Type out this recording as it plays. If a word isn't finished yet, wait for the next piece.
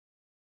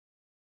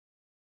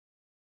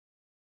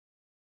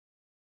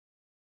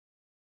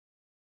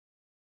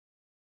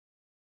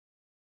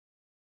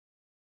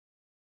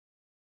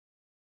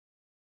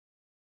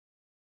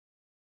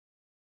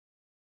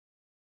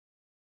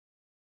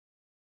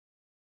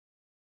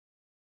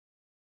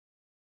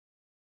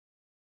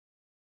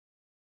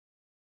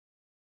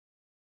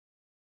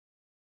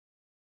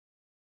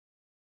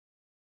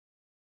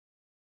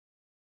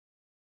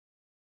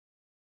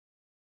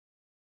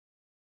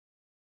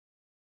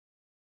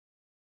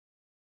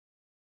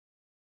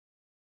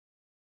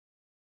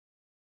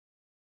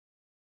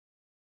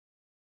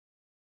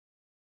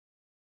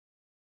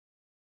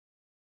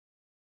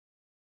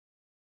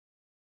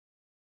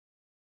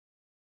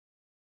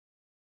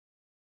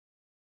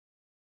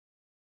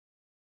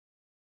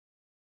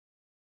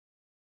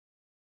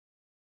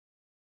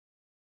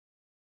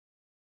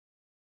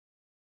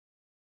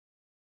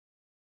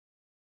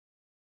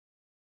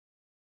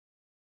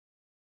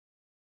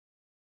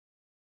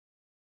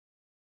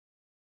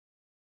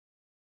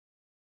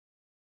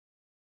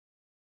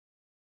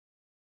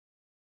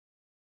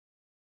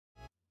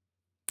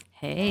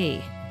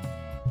Hey,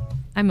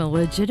 I'm a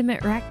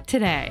legitimate wreck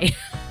today.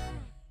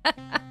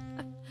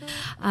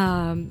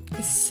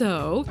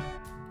 So,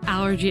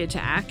 allergy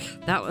attack.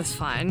 That was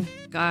fun.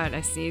 God, I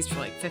sneezed for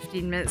like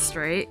 15 minutes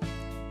straight.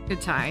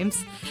 Good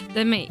times.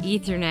 Then my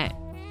Ethernet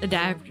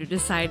adapter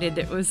decided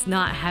it was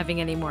not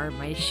having any more of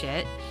my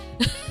shit.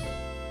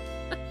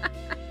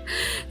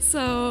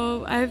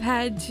 So I've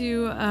had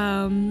to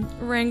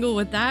wrangle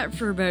with that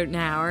for about an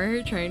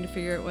hour, trying to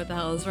figure out what the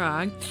hell is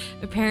wrong.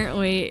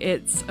 Apparently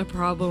it's a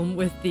problem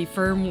with the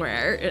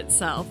firmware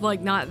itself,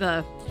 like not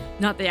the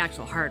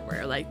actual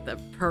hardware, like the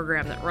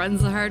program that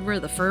runs the hardware,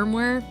 the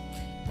firmware.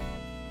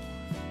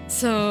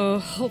 So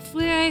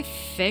hopefully I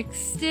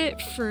fixed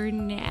it for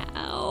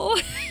now.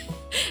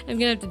 I'm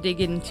gonna have to dig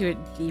into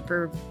it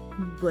deeper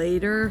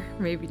later,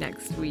 maybe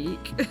next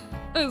week,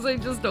 because I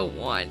just don't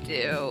want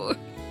to.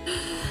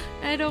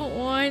 I don't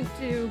want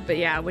to. But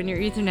yeah, when your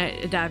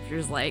Ethernet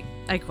adapter's like,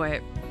 I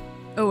quit.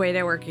 Oh wait,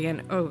 I work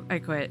again. Oh, I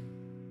quit.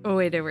 Oh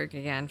wait, I work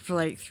again for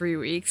like 3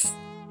 weeks.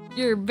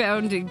 You're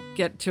bound to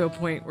get to a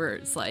point where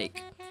it's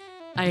like,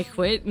 I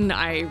quit, and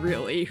I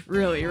really,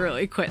 really,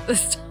 really quit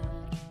this time.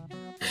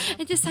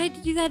 I decided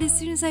to do that as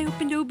soon as I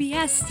opened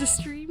OBS to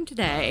stream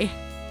today.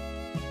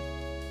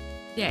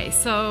 Yay,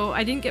 so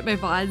I didn't get my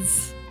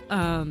VODs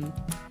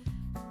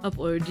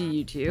upload to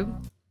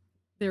YouTube.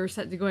 They were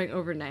set to going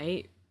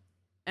overnight,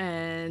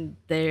 and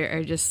they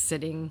are just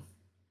sitting.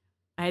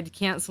 I had to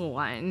cancel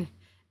one,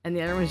 and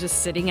the other one's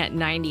just sitting at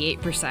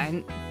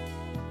 98%,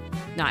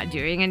 not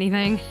doing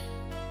anything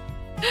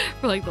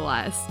for like the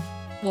last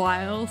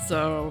while.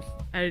 So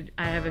I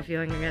have a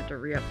feeling I'm gonna have to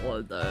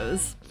re-upload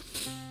those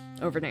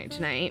overnight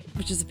tonight,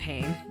 which is a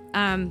pain.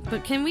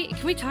 But can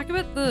we talk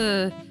about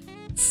the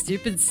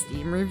stupid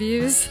Steam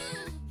reviews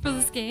for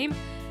this game?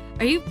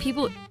 Are you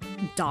people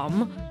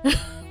dumb?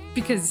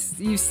 Because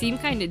you seem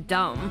kind of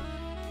dumb.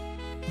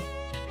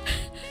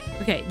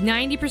 Okay,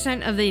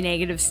 90% of the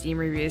negative Steam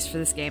reviews for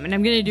this game, and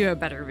I'm gonna do a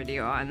better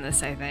video on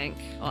this, I think.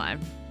 Hold on,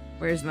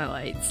 where's my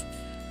lights?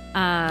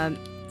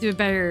 Do a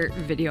better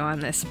video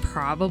on this,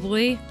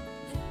 probably.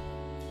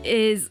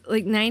 Is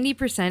like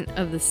 90%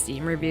 of the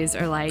Steam reviews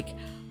are like,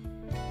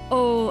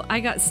 oh, I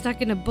got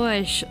stuck in a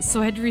bush,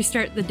 so I had to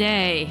restart the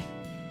day,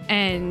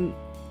 and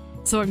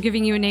so I'm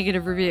giving you a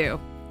negative review.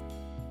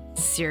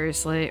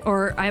 Seriously?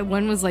 Or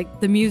one was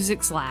like, the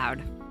music's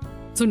loud,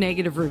 so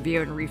negative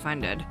review and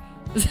refunded.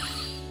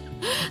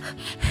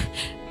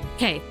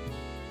 Okay,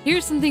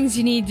 here's some things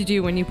you need to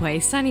do when you play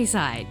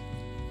Sunnyside.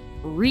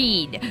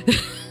 Read.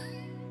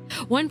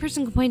 One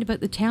person complained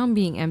about the town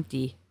being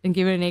empty and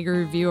gave it a negative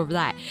review over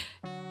that.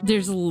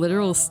 There's a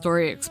literal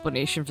story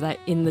explanation for that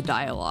in the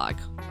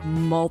dialogue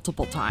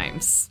multiple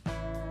times.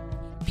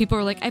 People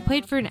are like, I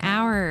played for an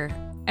hour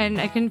and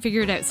I couldn't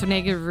figure it out, so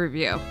negative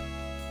review.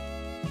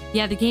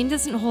 Yeah, the game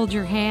doesn't hold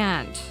your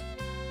hand.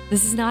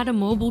 This is not a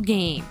mobile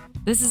game.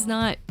 This is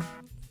not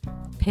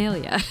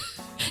Palia.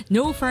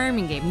 No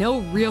farming game. No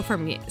real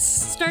farming game.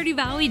 Stardew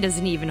Valley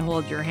doesn't even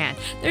hold your hand.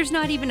 There's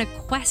not even a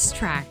quest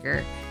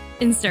tracker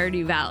in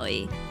Stardew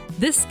Valley.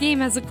 This game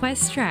has a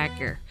quest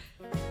tracker.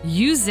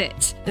 Use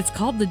it. It's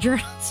called the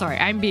journal. Sorry,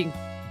 I'm being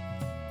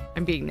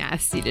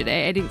nasty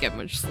today. I didn't get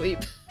much sleep.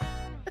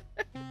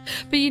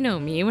 But you know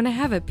me, when I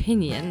have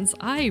opinions,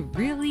 I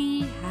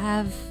really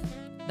have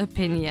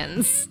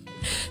opinions.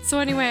 So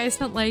anyway, I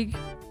spent like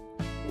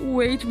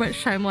way too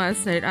much time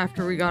last night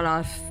after I got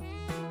off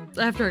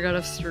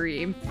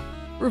stream.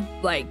 We're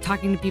like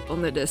talking to people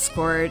in the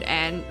Discord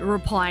and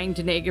replying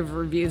to negative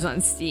reviews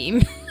on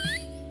Steam.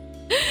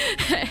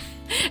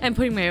 And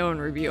putting my own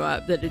review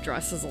up that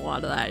addresses a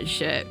lot of that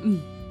shit.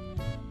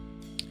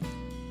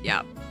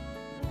 Yeah.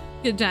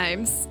 Good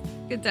times.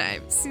 Good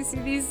times. You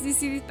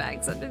see these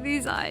bags under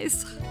these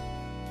eyes?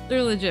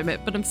 They're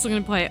legitimate, but I'm still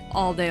gonna play it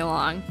all day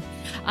long.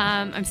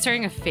 I'm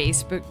starting a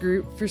Facebook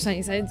group for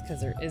Sunnysides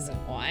because there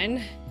isn't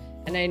one.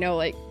 And I know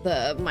like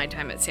My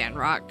Time at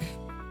Sandrock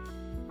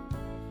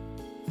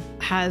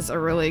has a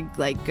really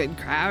like good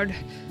crowd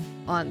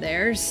on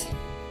theirs.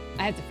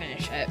 I have to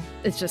finish it.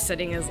 It's just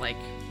sitting as like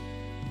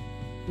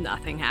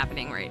nothing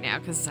happening right now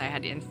because I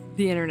had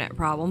the internet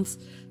problems.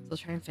 So I'll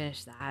try and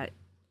finish that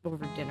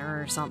over dinner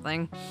or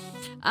something.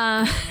 Shoot,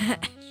 I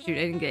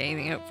didn't get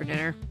anything out for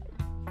dinner.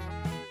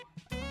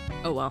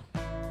 Oh well.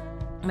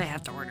 I might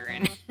have to order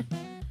in.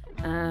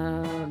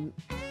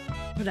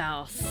 What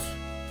else?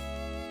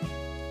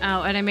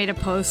 Oh, and I made a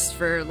post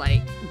for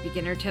like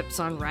beginner tips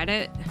on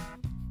Reddit.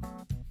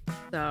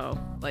 So,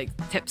 like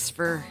tips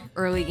for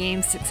early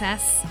game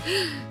success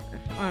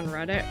on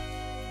Reddit.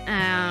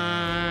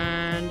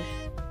 And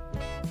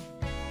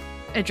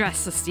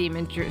address the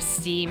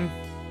Steam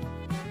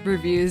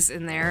reviews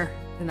in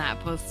that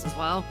post as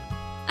well.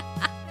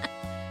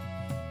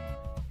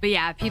 But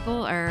yeah,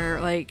 people are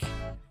like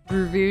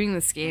reviewing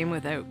this game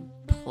without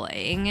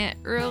playing it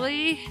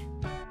really.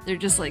 They're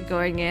just like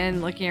going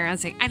in, looking around,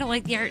 saying, I don't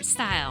like the art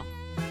style.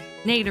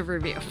 Negative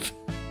review.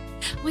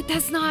 Like,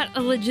 that's not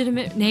a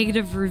legitimate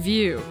negative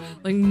review.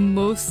 Like,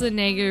 most of the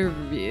negative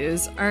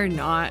reviews are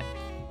not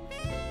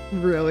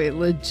really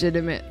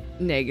legitimate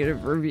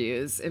negative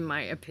reviews, in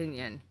my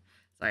opinion.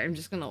 Sorry, I'm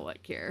just gonna look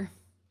here.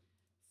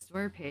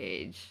 Store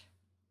page.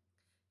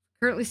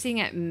 Currently seeing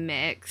it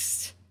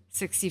mixed,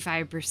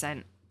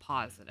 65%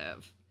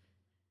 positive.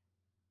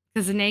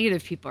 Because the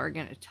negative people are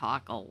gonna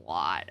talk a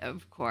lot,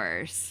 of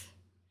course.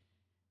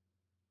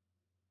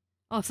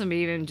 Oh,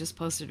 somebody even just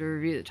posted a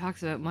review that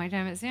talks about my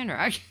time at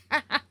Sandrock.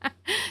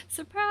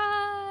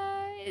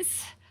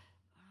 Surprise!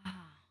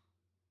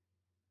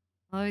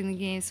 Loving the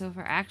game so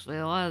far. Actually,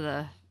 a lot of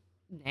the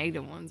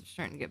negative ones are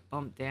starting to get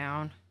bumped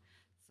down.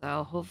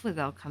 So hopefully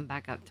they'll come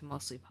back up to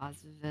mostly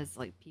positive as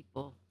like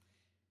people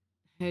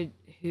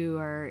who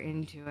are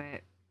into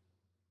it.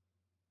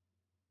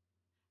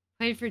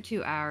 Played for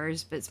 2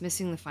 hours, but it's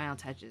missing the final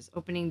touches.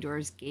 Opening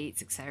doors,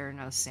 gates, etc.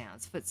 No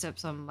sounds.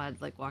 Footsteps on mud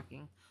like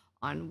walking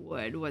on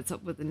wood. What's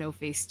up with the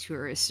no-face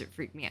tourist? It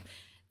freaked me out.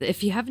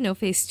 If you have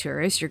no-face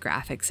tourist, your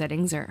graphic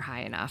settings aren't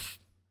high enough.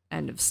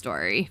 End of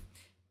story.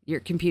 Your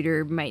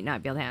computer might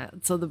not be able to handle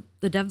it. So the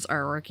devs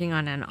are working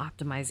on an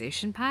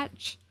optimization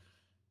patch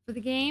for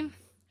the game.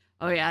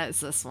 Oh yeah, it's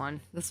this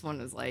one. This one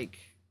is like,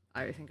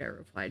 I think I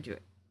replied to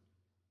it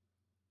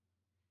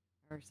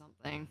or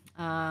something.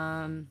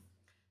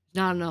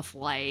 Not enough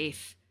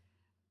life.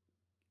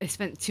 I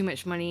spent too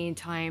much money and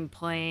time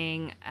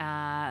playing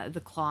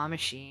the claw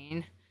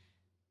machine.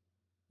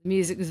 The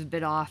music is a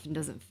bit off and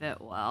doesn't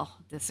fit well.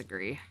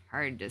 Disagree.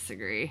 Hard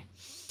disagree.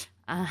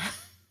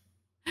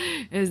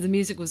 As the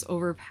music was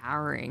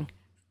overpowering.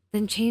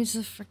 Then change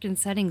the freaking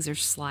settings or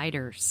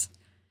sliders.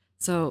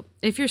 So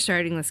if you're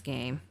starting this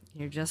game,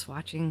 you're just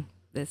watching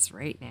this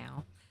right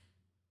now.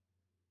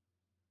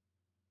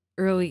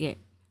 Early game.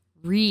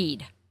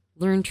 Read.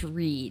 Learn to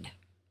read.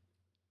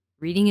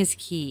 Reading is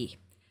key.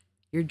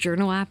 Your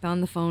journal app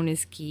on the phone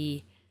is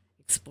key.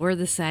 Explore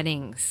the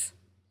settings.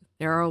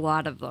 There are a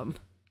lot of them.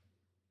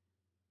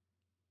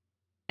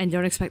 And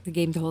don't expect the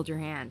game to hold your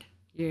hand.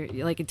 You're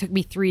like, it took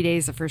me 3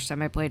 days the first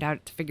time I played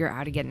out to figure out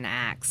how to get an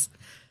axe.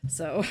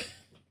 So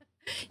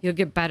you'll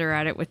get better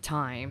at it with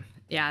time.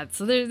 Yeah,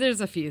 so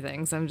there's a few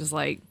things. I'm just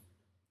like,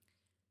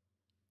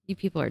 you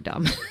people are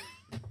dumb.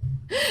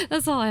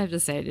 That's all I have to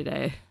say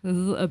today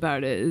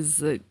about it, is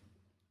that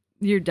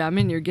you're dumb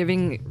and you're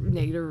giving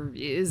negative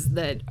reviews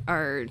that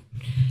are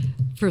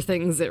for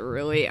things that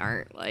really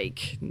aren't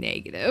like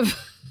negative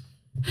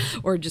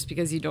or just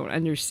because you don't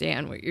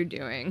understand what you're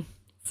doing.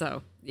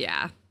 So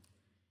yeah,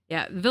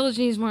 the village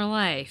needs more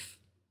life.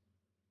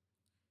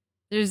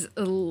 There's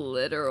a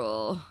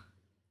literal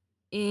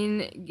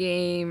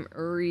in-game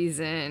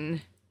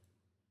reason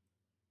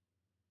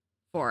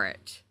for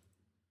it.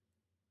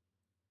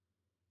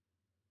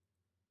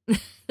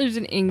 There's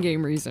an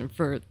in-game reason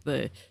for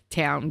the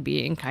town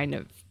being kind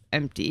of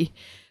empty.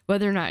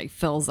 Whether or not it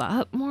fills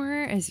up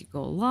more as you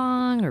go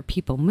along, or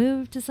people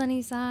move to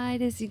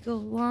Sunnyside as you go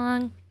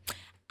along,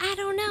 I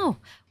don't know.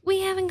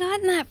 We haven't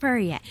gotten that far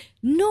yet.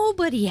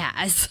 Nobody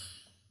has.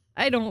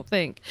 I don't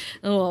think.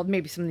 Well,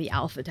 maybe some of the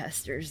alpha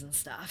testers and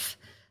stuff.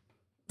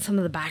 Some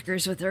of the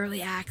backers with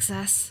early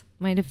access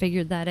might have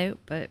figured that out,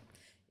 but,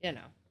 you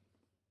know.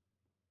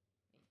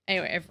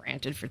 Anyway, I've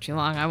ranted for too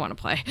long. I want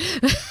to play.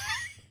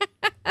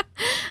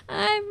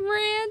 I'm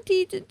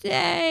ranty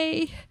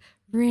today.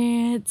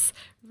 Rants.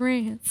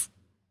 Bring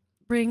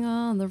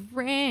on the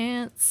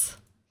rants.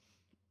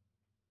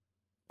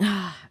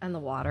 And the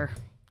water.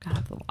 Gotta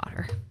have the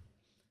water.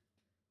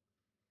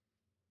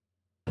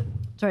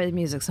 Sorry, the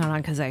music's not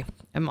on because I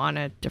am on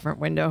a different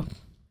window.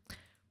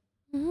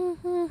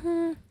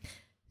 So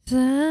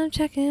I'm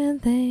checking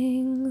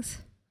things.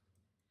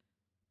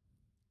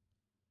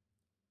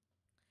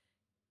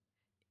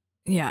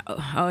 Yeah.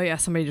 Oh, yeah.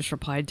 Somebody just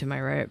replied to my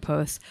Reddit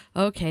post.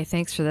 Okay,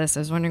 thanks for this.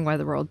 I was wondering why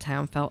the world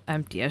town felt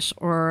empty-ish,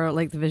 or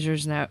like the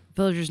villagers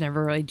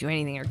never really do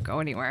anything or go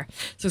anywhere.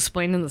 So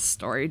explain in the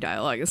story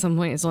dialogue. At some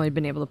point, it's only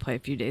been able to play a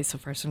few days so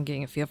far, so I'm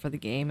getting a feel for the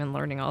game and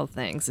learning all the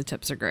things. The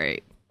tips are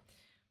great.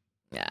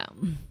 Yeah.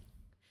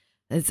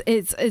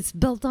 It's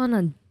built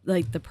on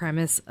like the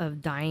premise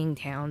of dying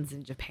towns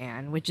in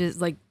Japan, which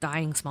is like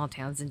dying small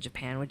towns in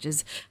Japan, which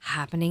is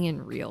happening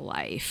in real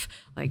life.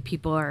 Like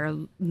people are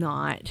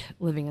not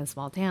living in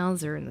small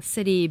towns, they're in the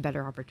city,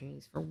 better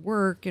opportunities for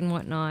work and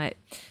whatnot,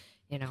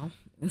 you know.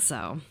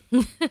 So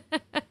actually,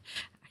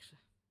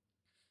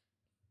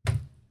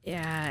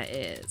 yeah,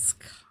 it's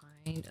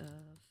kind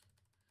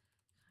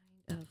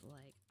of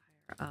like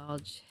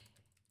IRL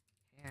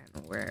Japan,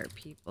 where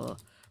people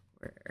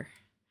were.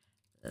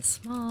 The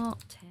small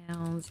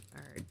towns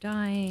are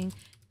dying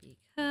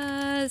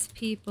because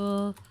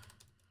people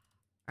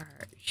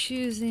are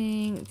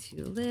choosing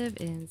to live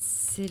in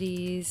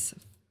cities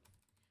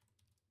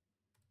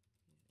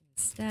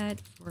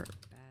instead for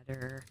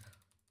better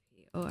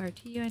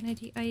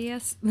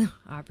opportunities.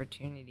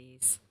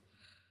 Opportunities.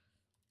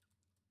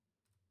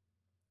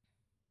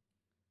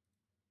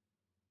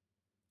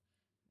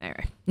 All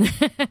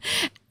right.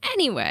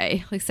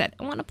 Anyway, like I said,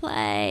 I want to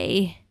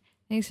play.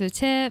 Thanks for the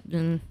tip,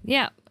 and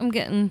yeah, I'm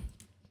getting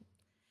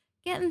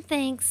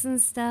thanks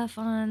and stuff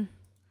on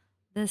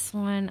this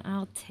one.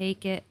 I'll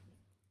take it.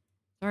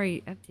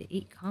 Sorry, up to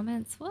 8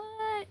 comments.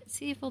 What?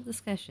 See full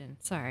discussion.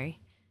 Sorry.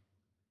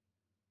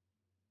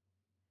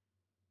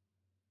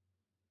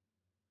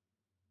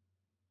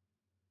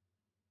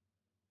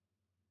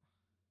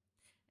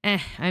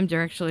 I'm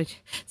directionally.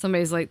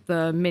 Somebody's like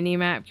the mini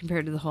map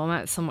compared to the whole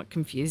map is somewhat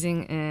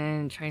confusing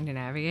and trying to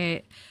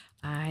navigate.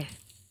 I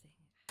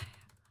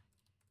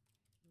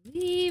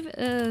believe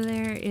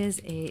there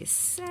is a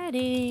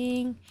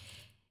setting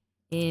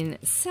in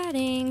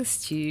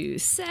settings to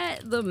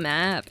set the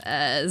map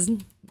as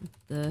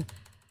the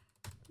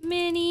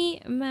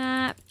mini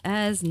map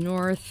as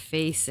north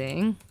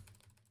facing,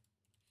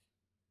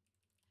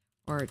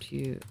 or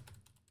to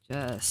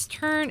just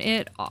turn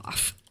it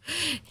off.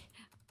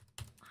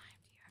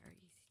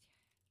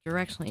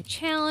 Directionally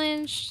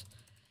challenged,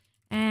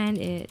 and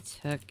it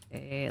took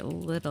a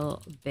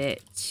little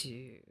bit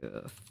to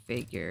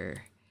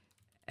figure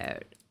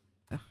out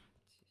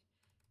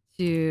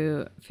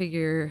to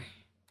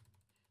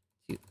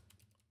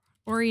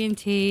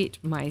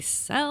orientate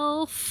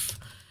myself.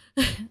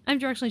 I'm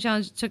directionally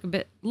challenged. It took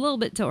a little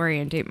bit to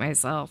orientate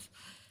myself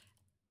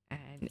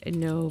and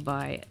know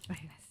by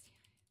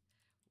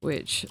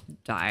which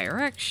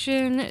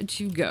direction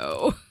to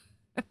go.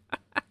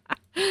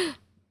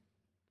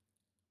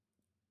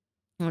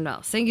 What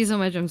else? Thank you so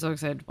much. I'm so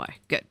excited to play.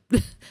 Good.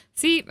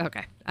 See?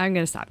 Okay. I'm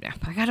going to stop now.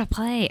 I got to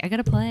play. You're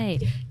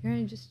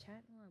going to just chat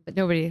along. But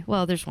nobody.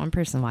 Well, there's one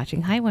person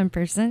watching. Hi, one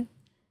person.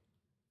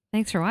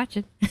 Thanks for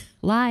watching.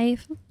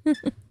 Live.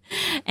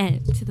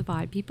 And to the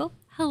VOD people,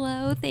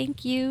 hello.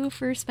 Thank you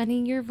for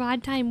spending your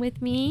VOD time with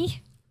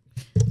me.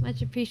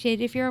 Much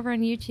appreciated. If you're over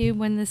on YouTube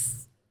when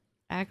this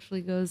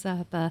actually goes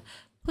up,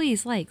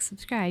 please like,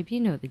 subscribe. You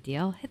know the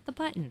deal. Hit the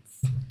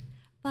buttons.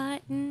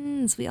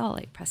 Buttons. We all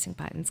like pressing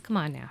buttons. Come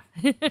on now.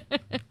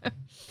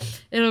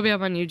 It'll be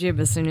up on YouTube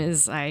as soon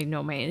as I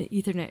know my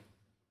Ethernet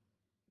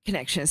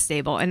connection is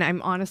stable. And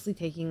I'm honestly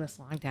taking this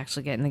long to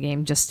actually get in the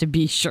game just to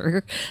be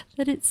sure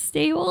that it's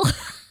stable. I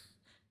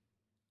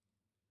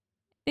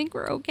think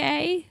we're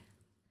okay.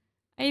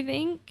 I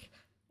think.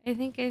 All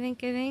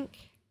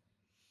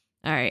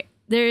right.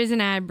 There is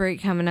an ad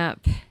break coming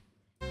up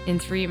in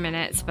 3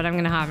 minutes, but I'm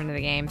gonna hop into the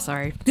game.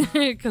 Sorry,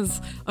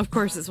 because of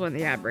course it's when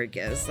the ad break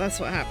is. That's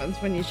what happens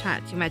when you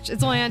chat too much.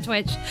 It's only on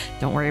Twitch.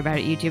 Don't worry about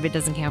it, YouTube. It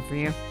doesn't count for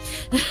you.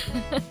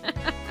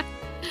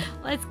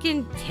 Let's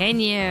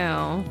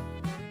continue.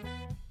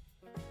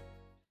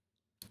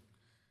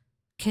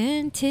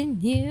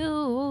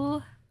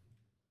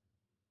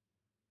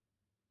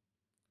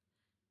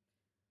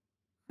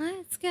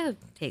 Let's go.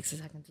 Takes a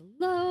second to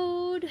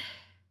load.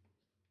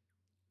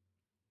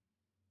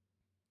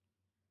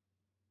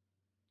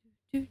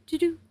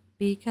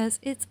 Because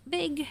it's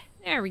big.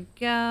 There we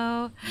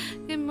go.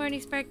 Good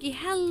morning, Sparky.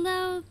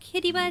 Hello,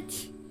 kitty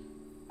butt.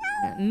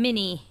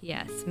 Minnie.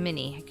 Yes,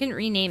 Minnie. I couldn't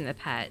rename the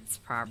pets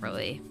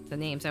properly. The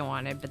names I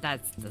wanted, but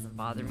that doesn't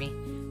bother me.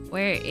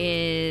 Where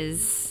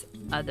is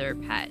other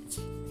pet?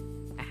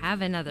 I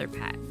have another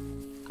pet.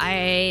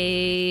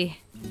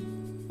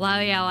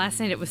 Well, yeah, last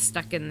night it was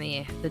stuck in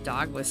the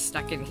dog was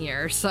stuck in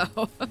here, so.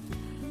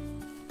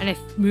 And I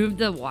moved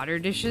the water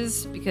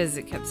dishes because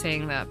it kept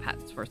saying the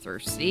pets were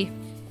thirsty.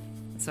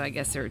 So I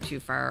guess they were too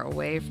far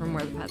away from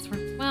where the pets were.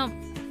 Well,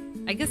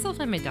 I guess I'll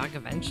find my dog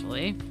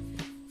eventually.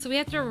 So we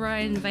have to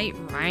invite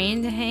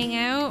Ryan to hang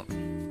out.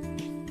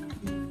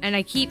 And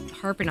I keep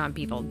harping on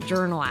people.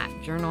 Journal app,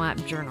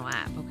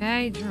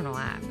 okay? Journal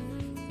app. So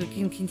we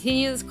can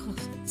continue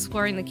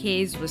exploring the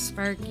caves with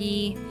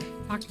Sparky.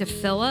 Talk to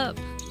Philip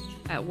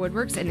at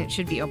Woodworks, and it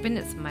should be open.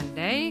 It's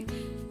Monday.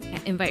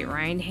 Invite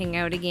Ryan to hang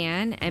out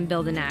again and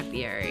build an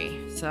apiary.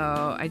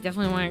 So I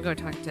definitely want to go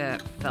talk to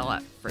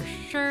Philip for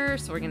sure.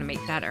 So we're going to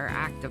make that our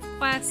active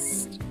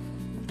quest.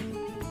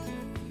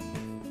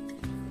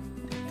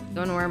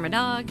 Don't know where my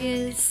dog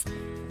is.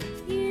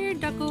 Here,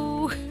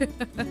 doggo.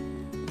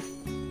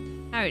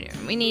 How are we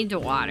doing? We need to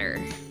water.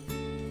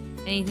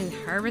 Anything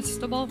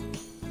harvestable?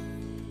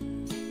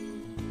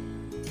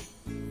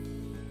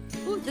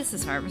 Ooh, this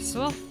is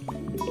harvestable.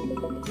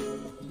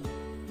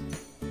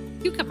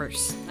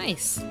 Cucumbers.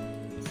 Nice.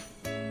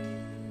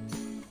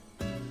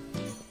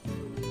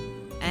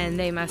 And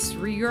they must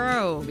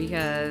regrow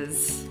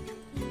because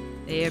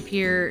they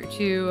appear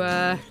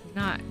to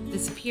not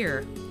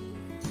disappear.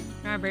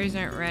 Strawberries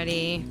aren't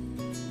ready.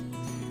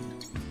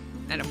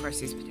 And of course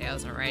these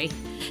potatoes aren't ready.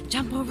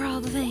 Jump over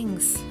all the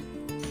things.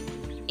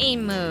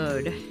 Aim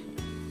mode.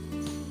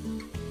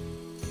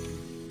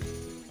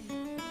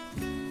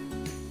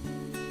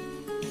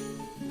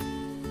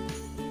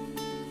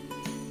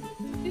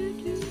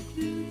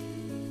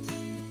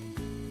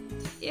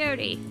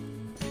 Beauty.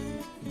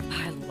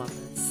 I love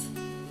this.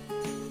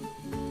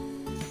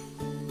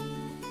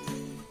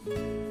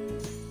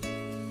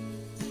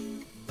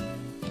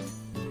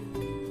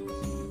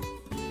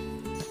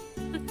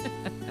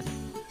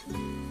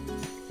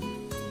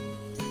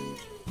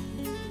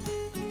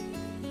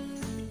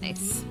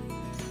 Nice.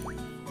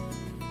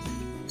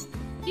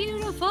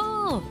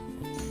 Beautiful.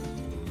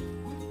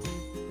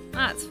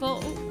 Ah, it's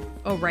full.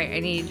 Oh,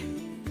 right. Do you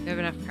have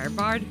enough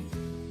cardboard?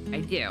 I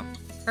do.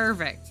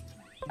 Perfect.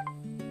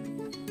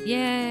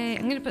 Yay!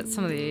 I'm gonna put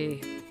some of these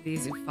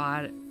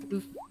ufuda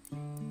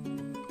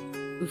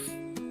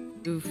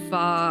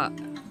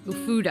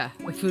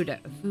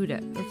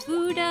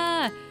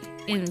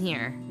in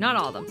here. Not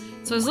all of them.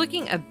 So I was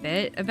looking a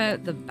bit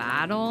about the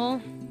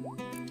battle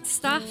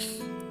stuff.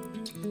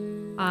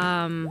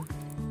 I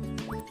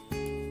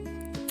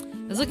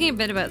was looking a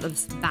bit about the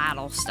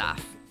battle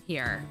stuff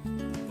here.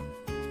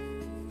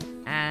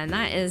 And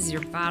that is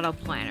your battle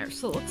planner.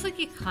 So it looks like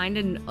you kind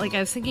of, like, I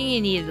was thinking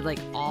you needed like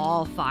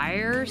all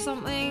fire or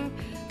something,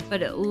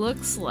 but it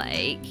looks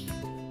like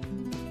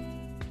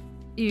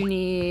you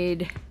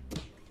need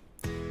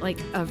like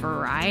a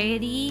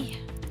variety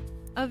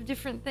of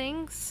different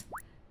things,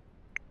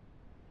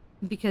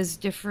 because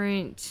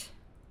different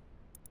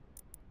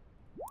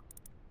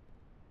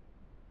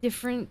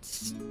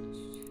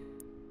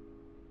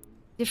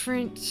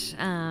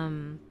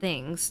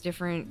things,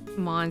 different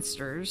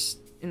monsters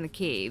in the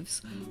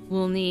caves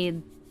will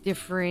need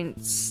different,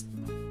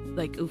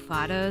 like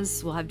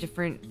Ufadas will have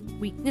different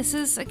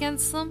weaknesses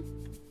against them.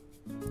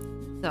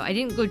 So I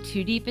didn't go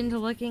too deep into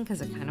looking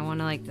because I kind of want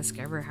to like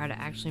discover how to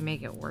actually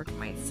make it work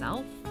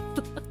myself.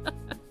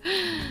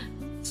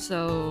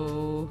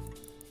 So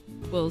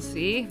we'll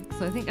see.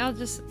 So I think I'm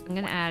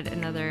gonna add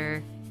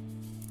another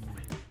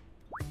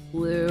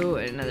blue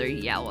and another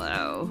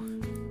yellow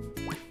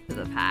to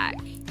the pack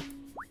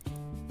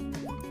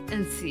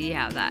and see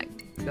how that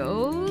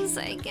goes,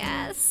 I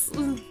guess.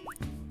 Pull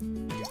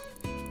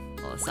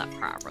this up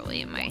properly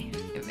in my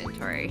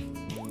inventory.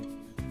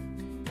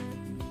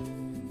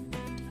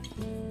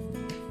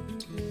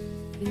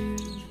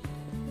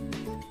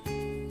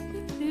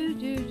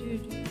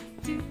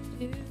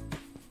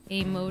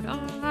 Game mode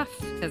off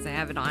because I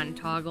have it on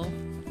toggle,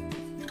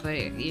 but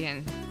you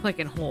can click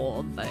and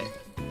hold, but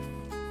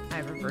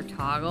I prefer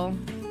toggle.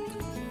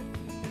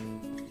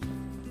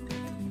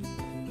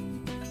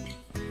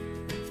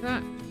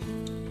 No,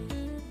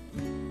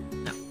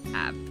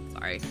 tab,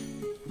 sorry.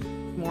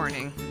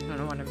 Morning, I don't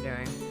know what I'm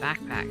doing.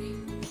 Backpack.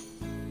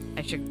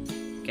 I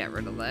should get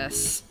rid of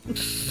this.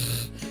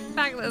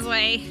 Back this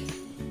way.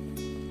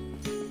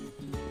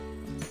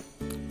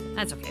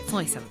 That's okay, it's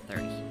only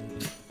 7:30.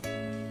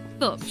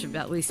 Philip should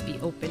at least be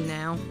open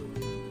now.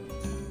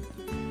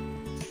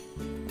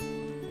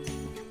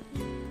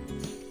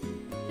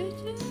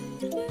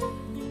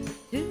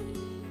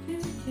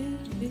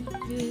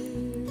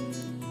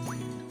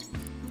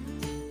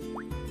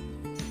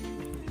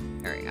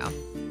 There we go.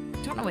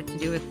 Don't know what to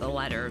do with the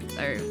letter.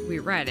 We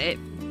read it.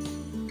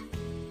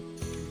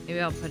 Maybe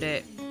I'll put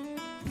it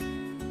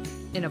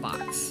in a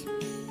box.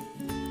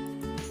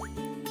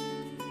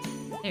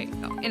 There you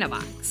go, in a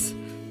box.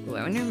 Ooh,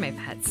 I wonder if my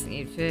pets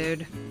need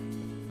food.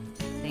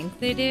 I think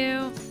they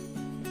do.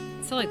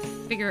 So like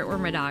figure out where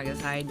my dog is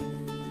hiding.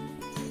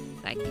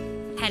 Like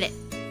pet it.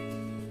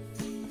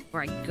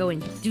 Or I go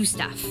and do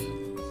stuff.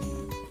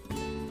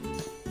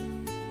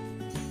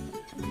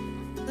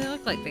 They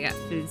look like they got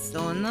food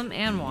still in them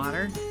and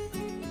water.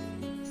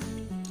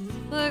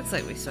 Looks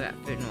like we still got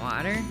food and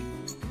water.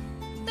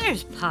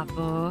 There's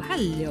Papo.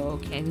 Hello,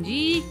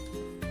 Kenji.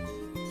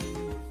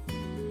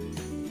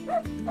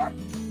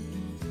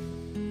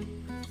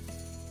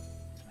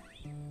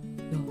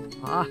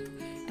 Oh,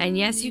 and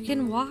yes, you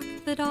can walk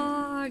the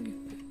dog.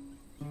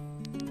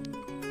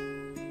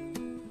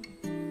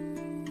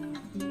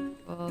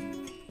 Well,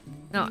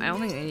 no, I don't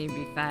think they need to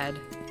be fed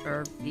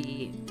or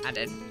be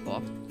added.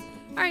 Cool.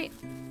 Alright.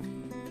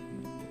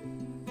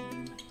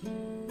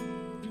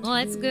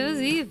 Let's go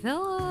see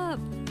Philip.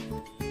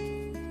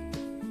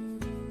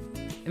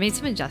 I made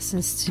some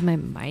adjustments to my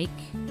mic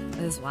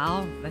as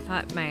well. I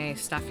thought my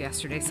stuff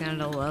yesterday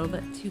sounded a little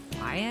bit too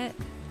quiet.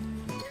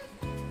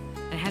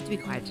 I had to be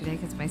quiet today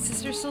because my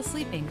sister's still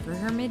sleeping for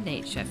her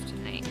midnight shift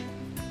tonight.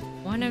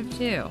 One of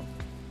two.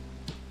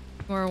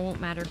 Or it won't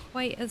matter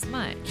quite as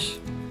much.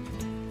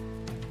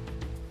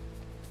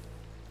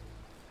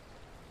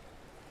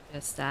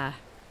 Just,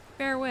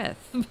 bear with.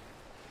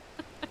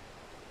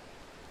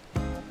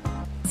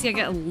 See, I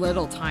got a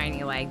little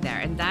tiny lag there,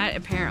 and that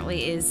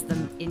apparently is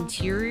the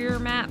interior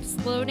maps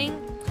loading.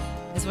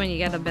 Is when you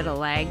get a bit of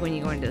lag when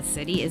you go into the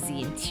city, is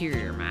the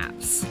interior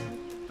maps.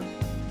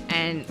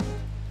 And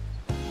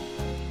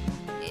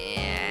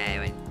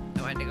yeah,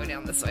 I wanted to go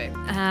down this way.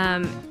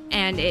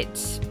 And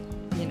it,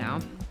 you know,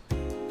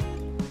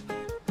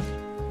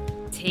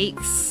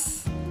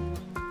 takes.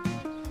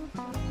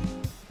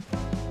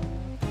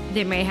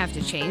 They may have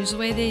to change the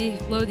way they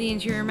load the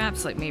interior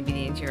maps. Like maybe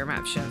the interior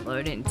map shouldn't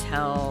load it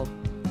until.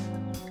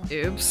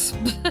 Oops.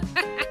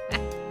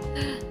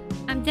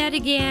 I'm dead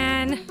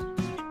again.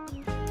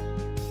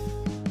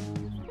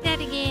 Dead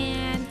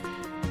again.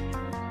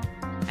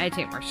 I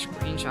take more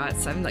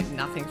screenshots. I'm like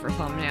nothing for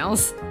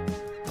thumbnails.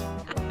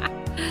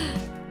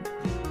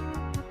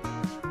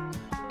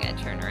 Gotta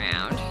turn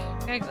around.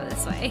 Gotta go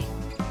this way.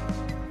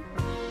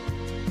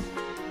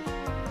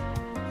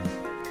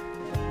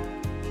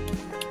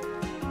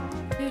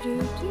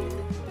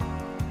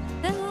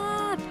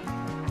 Philip!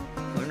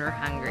 When we're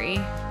hungry.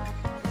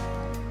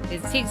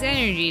 It takes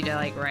energy to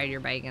like ride your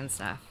bike and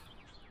stuff.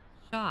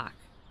 Shock.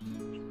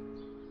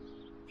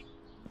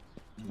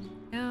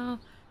 Now,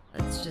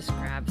 let's just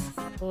grab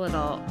a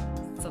little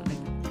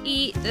something to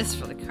eat. This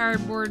for the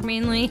cardboard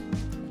mainly.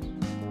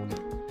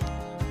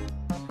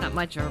 Not not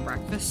much of a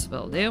breakfast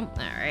will do.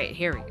 Alright,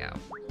 here we go.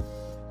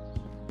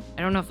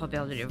 I don't know if I'll be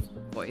able to do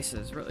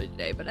voices really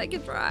today, but I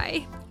can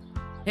try.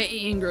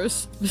 Hey,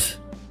 Ingress.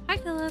 Hi,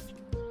 Philip.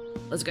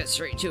 Let's get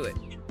straight to it.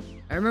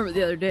 I remember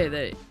the other day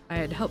that I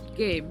had helped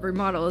Gabe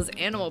remodel his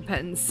animal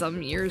pens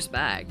some years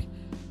back,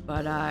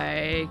 but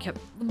I kept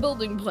the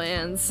building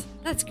plans.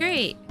 That's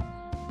great.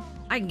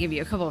 I can give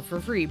you a couple for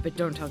free, but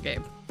don't tell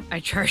Gabe. I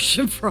charged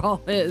him for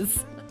all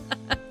his.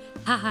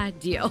 Haha,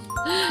 deal.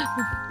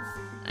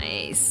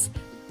 Nice.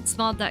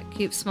 Small duck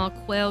coops, small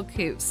quail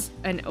coops,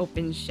 an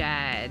open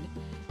shed.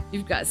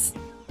 You've got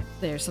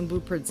there's some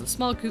blueprints of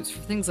small coops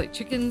for things like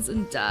chickens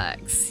and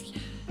ducks.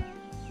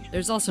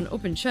 There's also an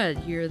open shed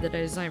here that I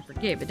designed for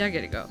Gabe a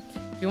decade ago.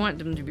 If you want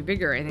them to be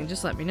bigger or anything,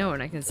 just let me know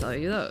and I can sell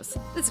you those.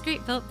 That's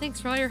great, Philip.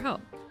 Thanks for all your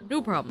help.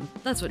 No problem.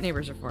 That's what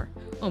neighbors are for.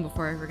 Oh, and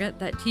before I forget,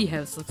 that tea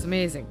house looks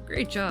amazing.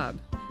 Great job.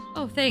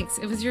 Oh, thanks.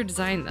 It was your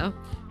design, though.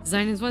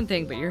 Design is one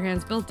thing, but your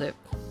hands built it.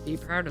 Be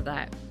proud of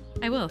that.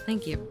 I will.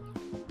 Thank you.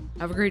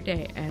 Have a great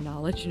day, and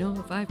I'll let you know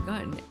if I've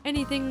gotten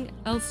anything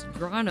else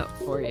drawn up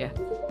for you.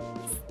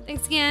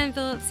 Thanks again,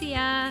 Philip. See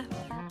ya.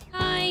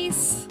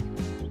 Nice.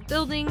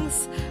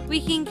 Buildings.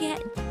 We can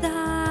get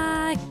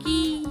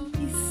duckies.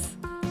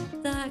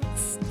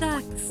 Ducks.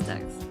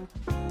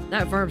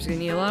 That farm's gonna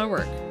need a lot of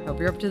work. Hope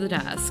you're up to the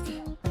task.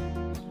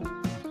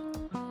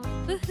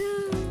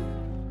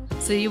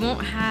 Woohoo. So you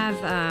won't have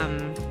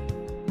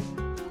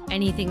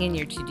anything in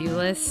your to-do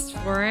list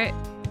for it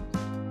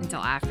until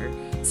after.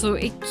 So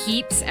it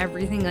keeps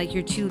everything, like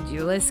your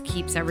to-do list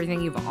keeps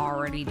everything you've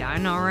already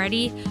done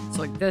already. So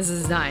like this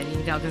is done, you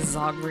can tell this is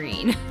all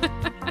green.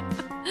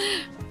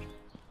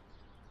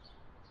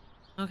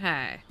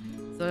 Okay,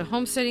 so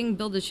homesteading,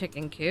 build a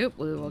chicken coop.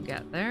 We will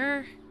get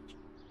there.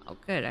 Oh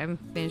good, I'm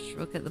finished.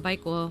 Look at the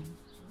bike wheel.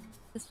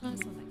 This one is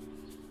the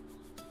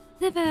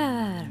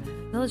bike.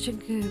 Build a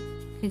chicken coop.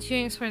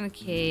 Continuing exploring the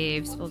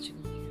caves. Build a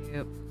chicken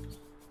coop.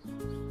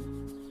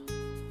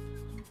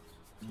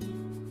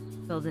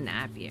 Build an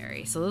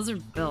apiary. So those are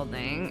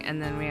building,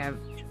 and then we have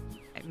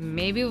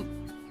maybe should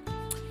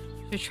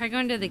we try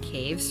going to the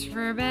caves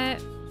for a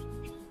bit.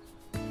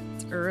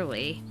 It's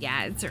early.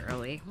 Yeah, it's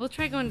early. We'll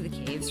try going to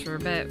the caves for a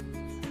bit.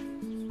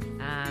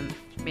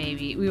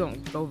 Maybe we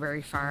won't go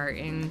very far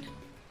in.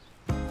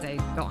 I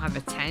don't have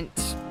a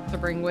tent to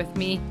bring with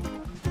me.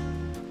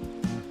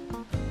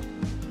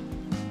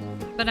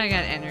 But I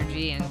got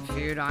energy and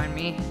food on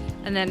me.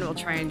 And then we'll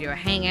try and do a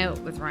hangout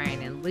with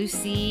Ryan and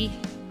Lucy.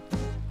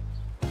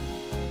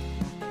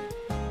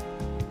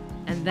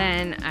 And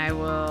then I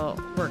will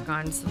work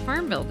on some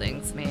farm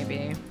buildings,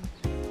 maybe.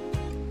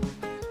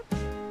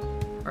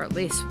 Or at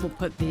least we'll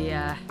put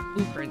the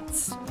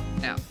blueprints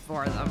out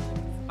for them.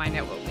 Find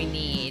out what we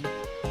need.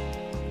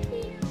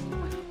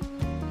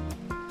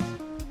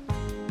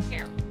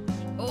 Here.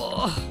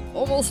 Oh,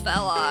 almost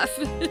fell off.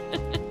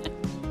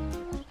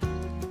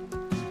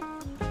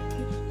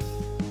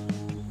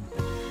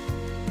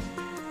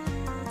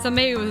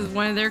 Somebody was,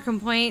 one of their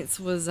complaints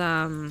was,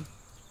 one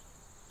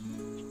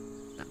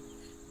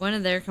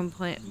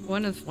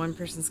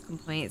person's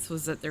complaints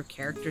was that their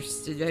character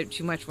stood out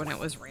too much when it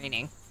was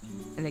raining.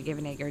 And they gave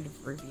a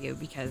negative review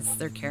because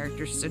their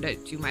character stood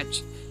out too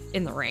much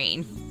in the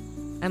rain.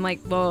 I'm like,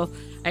 well,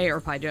 I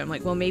replied to him,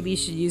 like, well, maybe you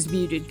should use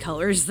muted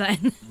colors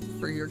then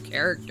for your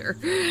character.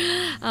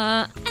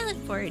 I look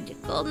forward to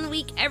Golden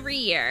Week every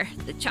year.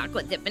 The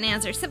chocolate dip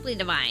bananas are simply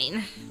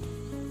divine.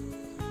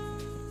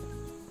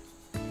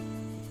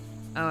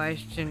 Oh, I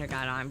shouldn't have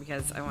got on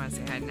because I want to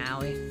say hi to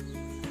Allie.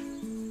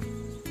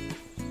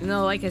 Even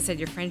though, like I said,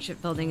 your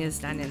friendship building is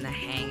done in the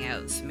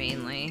hangouts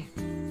mainly.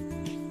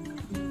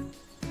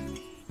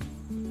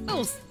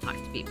 Oh, talk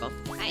to people.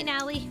 Hi,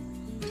 Nally.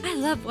 I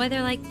love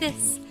weather like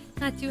this.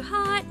 Not too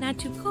hot, not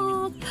too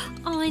cold.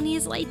 All I need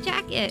is a light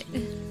jacket.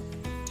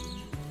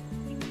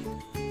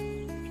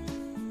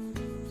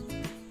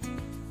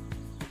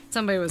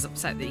 Somebody was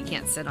upset that you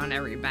can't sit on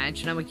every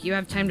bench, and I'm like, you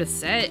have time to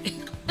sit?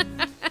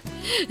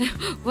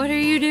 What are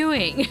you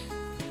doing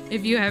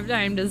if you have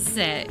time to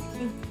sit?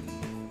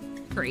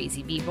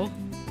 Crazy people.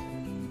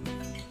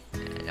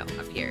 No,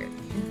 up here.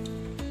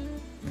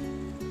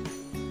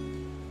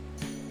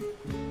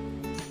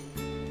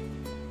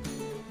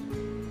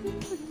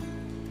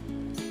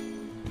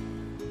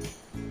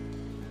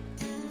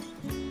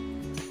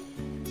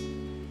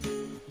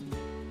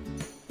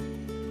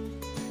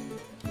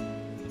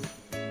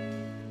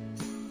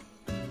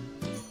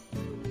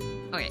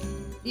 Okay,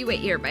 you wait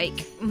here,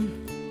 bike.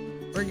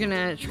 We're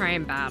gonna try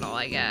and battle,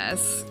 I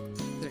guess.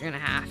 We're gonna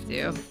have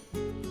to.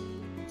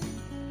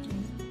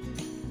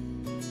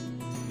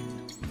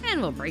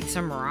 And we'll break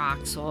some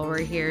rocks while we're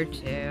here,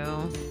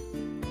 too.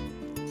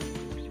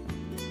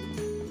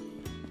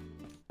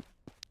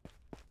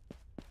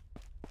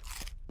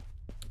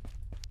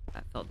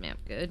 That filled me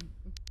up good.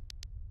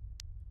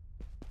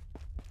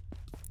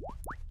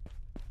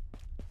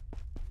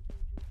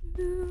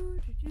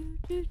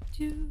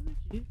 Into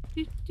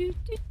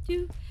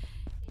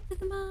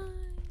the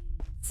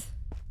mines.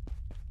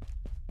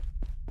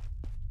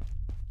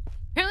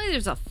 Apparently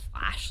there's a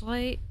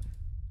flashlight.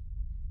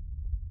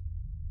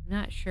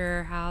 Not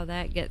sure how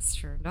that gets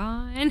turned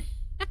on.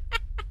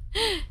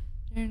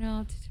 Turn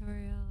on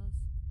tutorials.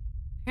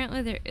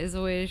 Apparently there is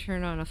a way to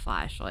turn on a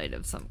flashlight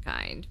of some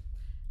kind.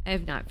 I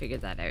have not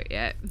figured that out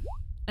yet.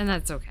 And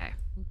that's okay.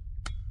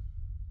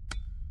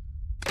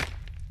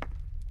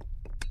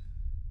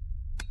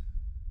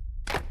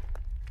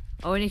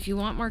 Oh, and if you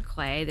want more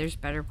clay, there's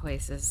better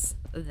places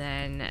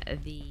than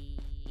the...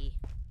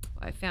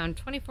 Well, I found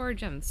 24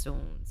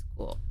 gemstones.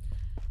 Cool.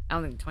 I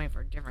don't think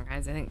 24 different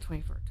kinds. I think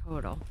 24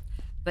 total.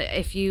 But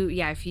if you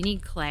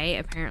need clay,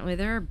 apparently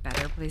there are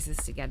better places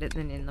to get it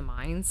than in the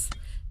mines.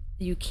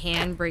 You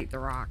can break the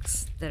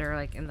rocks that are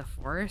like in the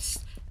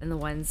forest, and the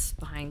ones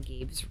behind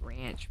Gabe's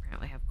ranch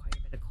apparently have quite a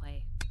bit of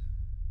clay.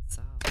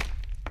 So,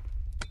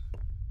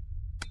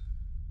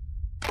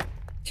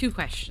 2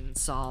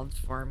 questions solved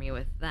for me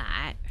with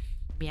that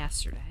from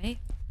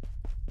yesterday.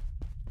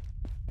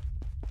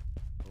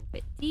 A little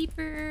bit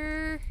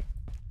deeper.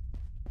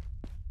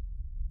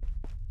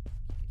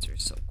 These are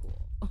so cool.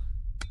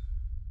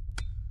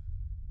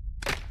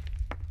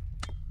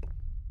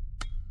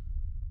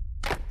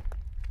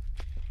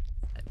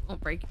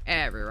 Won't break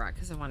every rock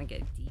because I want to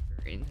get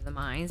deeper into the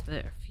mines,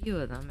 but a few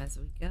of them as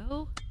we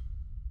go.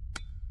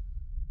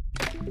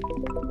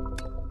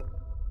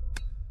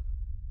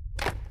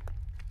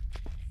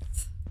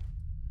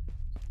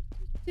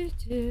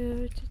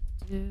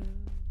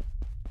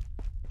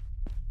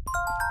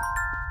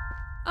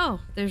 Oh,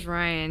 there's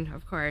Ryan,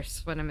 of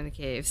course, when I'm in the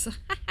caves.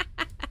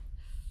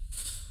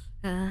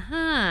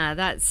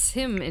 That's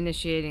him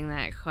initiating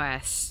that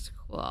quest.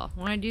 Cool.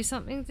 Want to do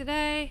something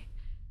today?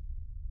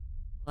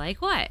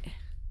 Like what?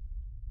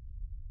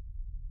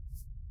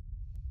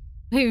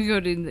 Maybe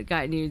go to the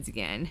Got Nudes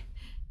again.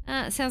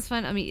 Sounds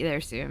fun. I'll meet you there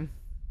soon.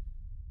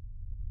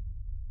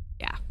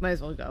 Yeah, might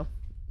as well go.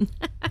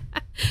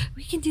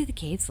 We can do the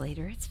caves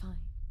later. It's fine.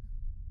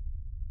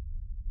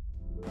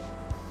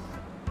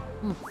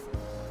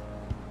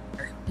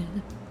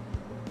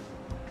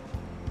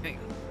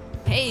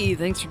 Hey,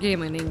 thanks for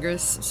gaming,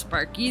 Ingress.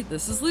 Sparky,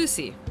 this is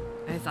Lucy.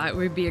 I thought it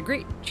would be a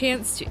great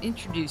chance to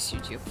introduce you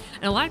to.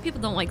 And a lot of people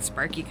don't like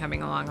Sparky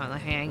coming along on the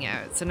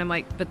Hangouts. And I'm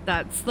like, but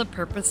that's the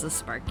purpose of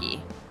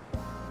Sparky.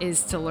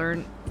 Is to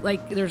learn,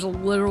 like, there's a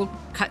little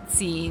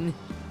cutscene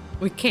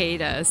with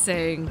Kada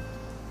saying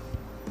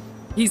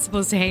he's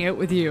supposed to hang out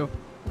with you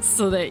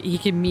so that he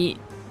can meet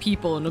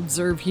people and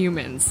observe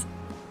humans.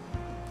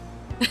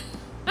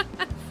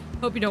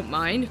 Hope you don't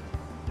mind.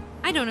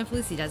 I don't know if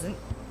Lucy doesn't.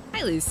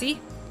 Hi,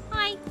 Lucy.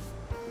 Hi.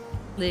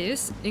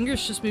 Liz,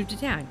 Ingress just moved to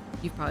town.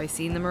 You've probably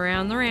seen them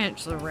around the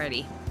ranch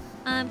already.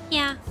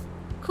 Yeah.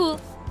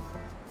 Cool.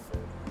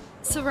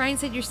 So Ryan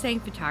said you're studying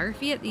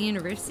photography at the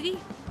university?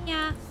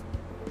 Yeah.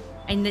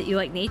 And that you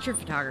like nature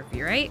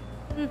photography, right?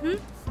 Mm-hmm.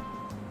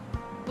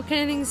 What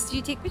kind of things do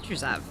you take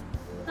pictures of?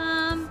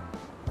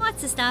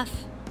 Lots of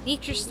stuff.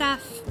 Nature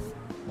stuff.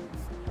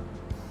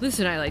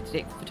 Lucy and I like to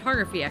take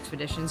photography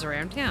expeditions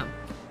around town.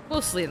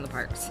 Mostly in the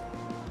parks.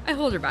 I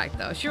hold her back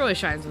though. She really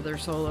shines with her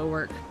solo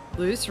work.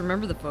 Luce,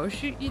 remember the photo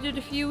shoot you did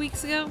a few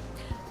weeks ago?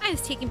 I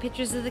was taking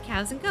pictures of the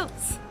cows and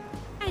goats.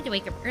 I had to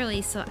wake up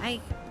early so I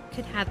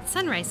could have the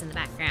sunrise in the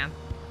background.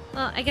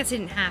 Well, I guess I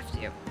didn't have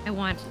to. I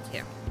wanted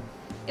to.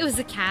 It was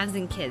the calves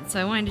and kids, so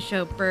I wanted to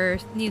show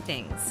birth, new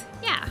things.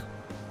 Yeah.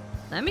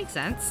 That makes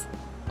sense.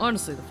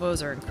 Honestly, the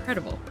photos are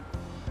incredible.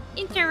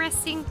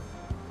 Interesting.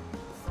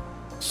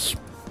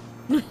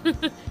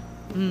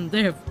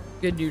 They have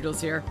good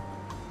noodles here.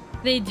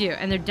 They do,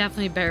 and they're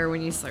definitely better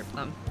when you slurp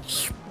them.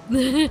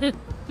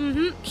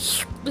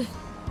 Mm-hmm.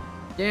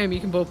 Damn, you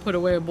can both put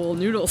away a bowl of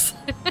noodles.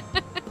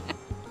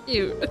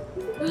 Cute.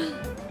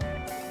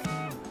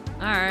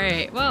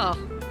 Alright, well.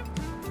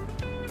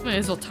 Might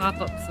as well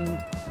top up some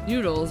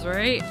noodles,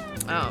 right?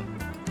 Oh.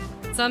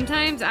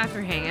 Sometimes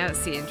after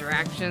Hangouts, the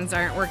interactions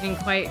aren't working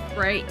quite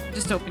right.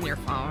 Just open your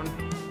phone.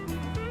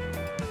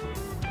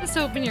 Just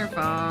open your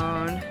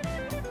phone.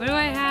 What do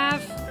I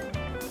have?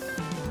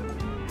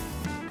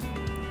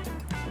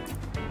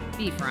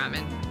 Beef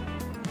ramen.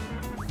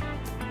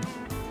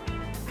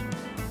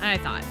 I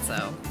thought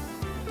so.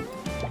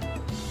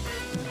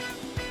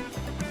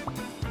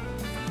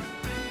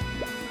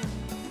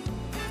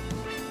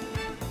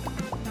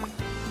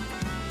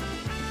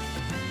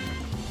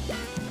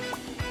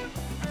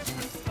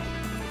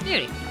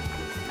 Beauty.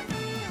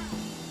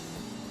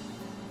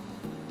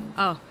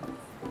 Oh,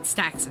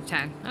 stacks of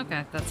 10.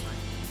 Okay, that's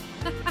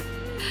fine.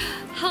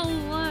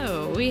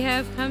 Hello, we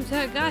have come to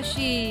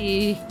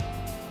Agashi.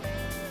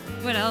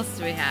 What else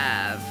do we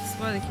have?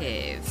 Explore the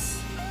caves.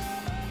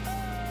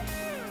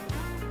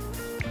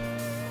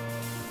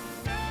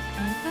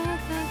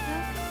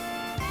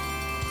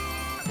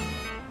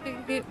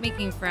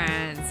 Making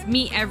friends.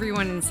 Meet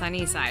everyone in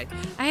Sunnyside.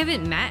 I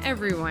haven't met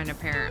everyone,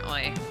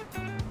 apparently.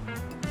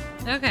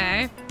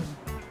 Okay.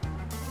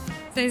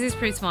 Sunnyside's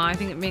pretty small. I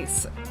think it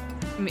makes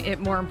it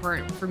more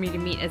important for me to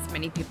meet as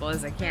many people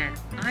as I can.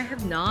 I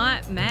have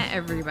not met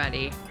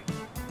everybody.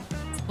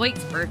 It's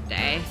Blake's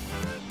birthday.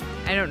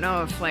 I don't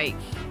know if, like,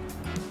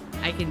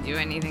 I can do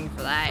anything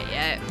for that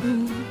yet.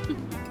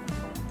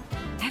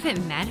 I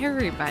haven't met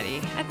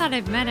everybody. I thought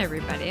I've met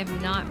everybody. I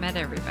have not met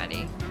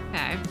everybody.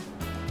 Okay.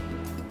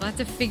 We'll have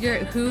to figure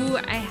out who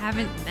I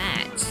haven't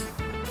met.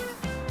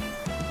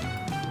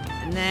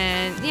 And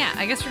then, yeah,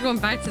 I guess we're going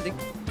back to the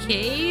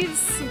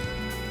caves.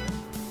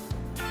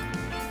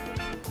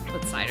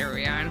 What side are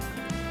we on?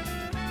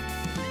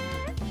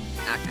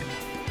 Okay.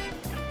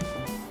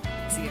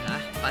 See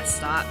the bus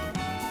stop.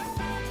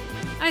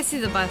 I see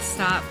the bus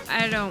stop.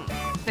 I don't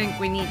think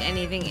we need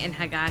anything in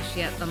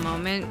Hagashi at the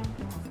moment.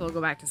 So we'll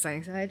go back to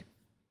Sunnyside.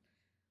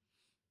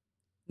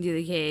 Do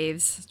the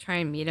caves. Try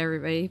and meet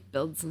everybody.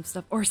 Build some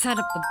stuff. Or set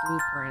up the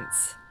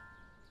blueprints.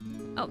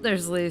 Oh,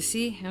 there's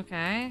Lucy.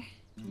 Okay.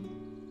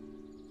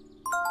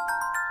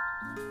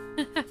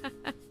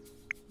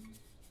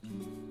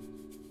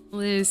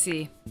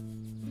 Lucy.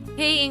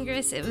 Hey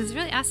Ingress, it was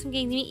really awesome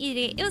getting to meet you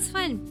today. It was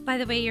fun. By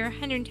the way, you're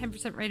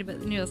 110% right about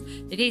the noodles.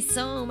 They taste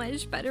so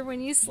much better when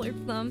you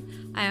slurp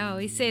them. I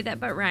always say that,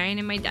 but Ryan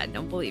and my dad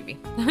don't believe me.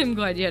 I'm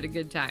glad you had a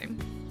good time.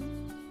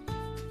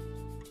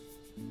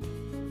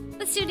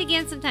 Let's do it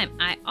again sometime.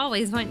 I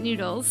always want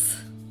noodles.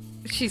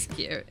 She's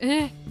cute.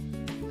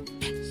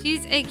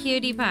 She's a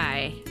cutie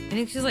pie. I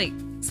think she's like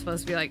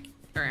supposed to be like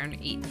around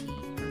 18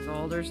 years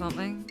old or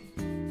something.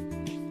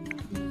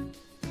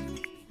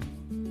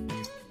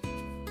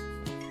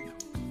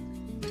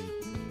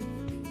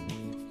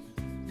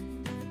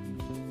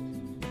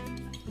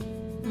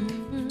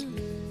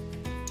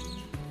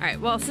 Alright,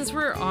 well, since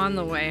we're on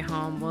the way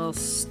home, we'll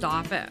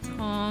stop at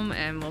home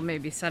and we'll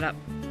maybe set up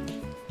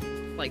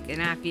like an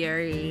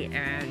apiary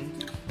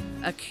and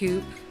a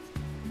coop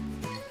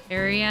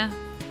area.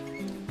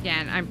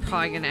 Again, I'm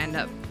probably going to end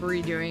up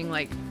redoing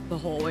like the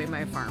whole way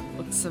my farm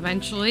looks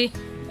eventually.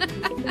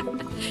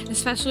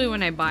 Especially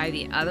when I buy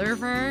the other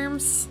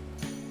farms.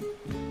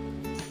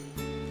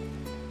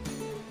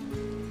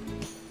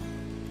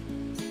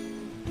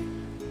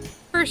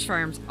 First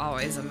farm's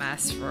always a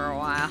mess for a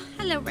while.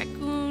 Hello,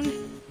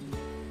 raccoon.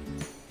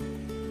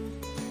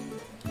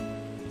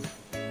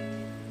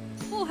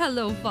 Oh,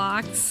 hello,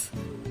 fox.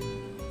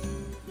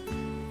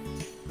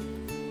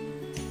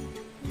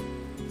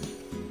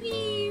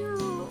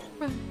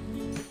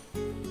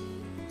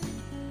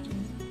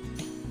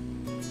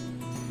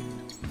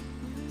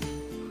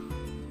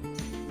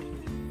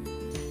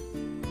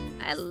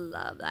 I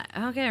love that.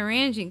 Okay,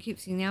 arranging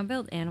coops. You now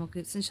build animal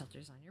coops and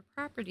shelters on your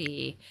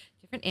property.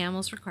 Different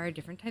animals require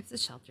different types of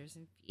shelters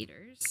and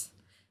feeders.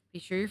 Be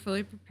sure you're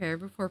fully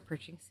prepared before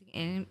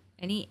purchasing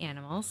any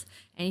animals.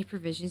 Any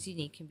provisions you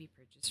need can be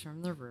purchased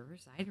from the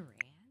Riverside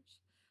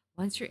Ranch.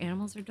 Once your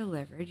animals are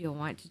delivered, you'll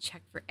want to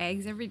check for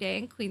eggs every day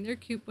and clean their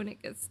coop when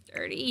it gets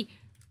dirty.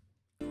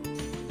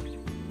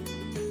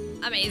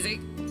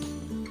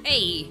 Amazing.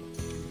 Hey!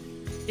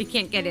 They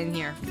can't get in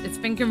here. It's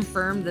been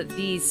confirmed that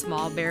these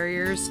small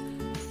barriers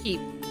keep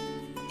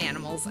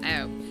animals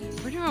out.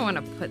 Where do I want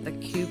to put the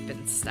coop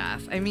and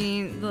stuff? I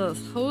mean, the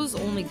hose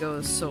only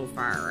goes so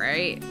far,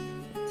 right?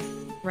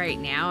 Right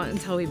now,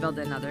 until we build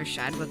another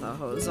shed with a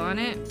hose on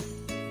it.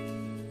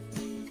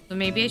 So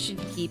maybe I should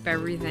keep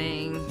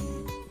everything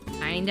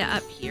kinda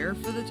up here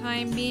for the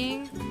time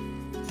being.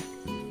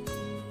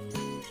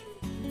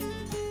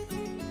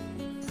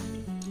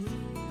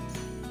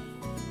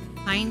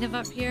 Kind of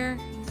up here.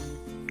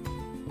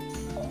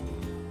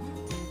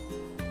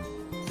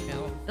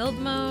 No, build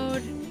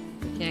mode.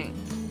 Okay.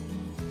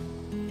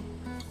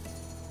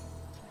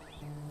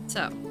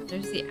 So,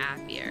 there's the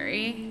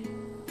apiary.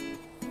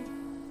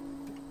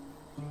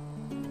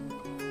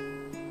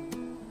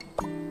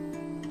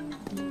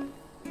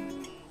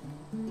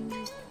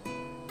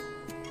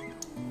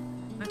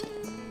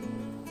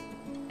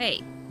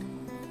 Hey.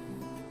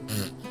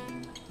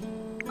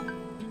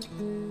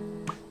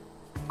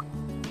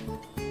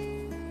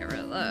 Get rid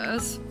of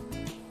those.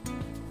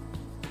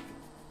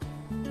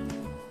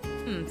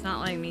 It's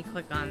not letting me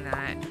click on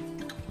that.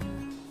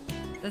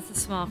 That's a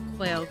small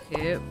quail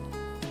coop.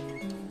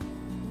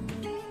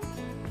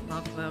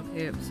 Small quail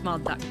coop. Small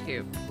duck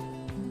coop.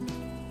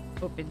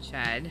 Open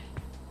shed.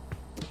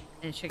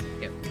 And a chicken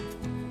coop.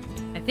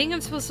 I think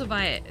I'm supposed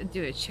to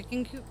do a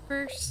chicken coop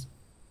first.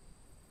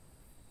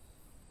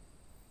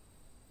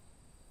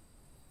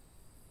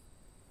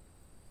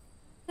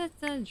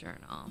 That's a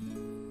journal.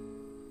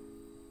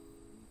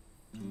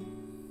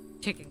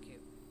 Chicken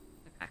coop.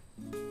 Okay.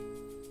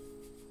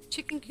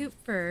 Chicken coop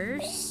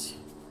first.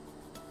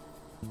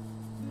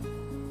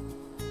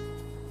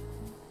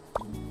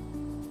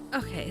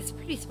 Okay, it's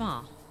pretty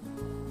small.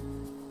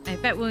 I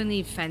bet we'll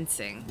need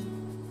fencing.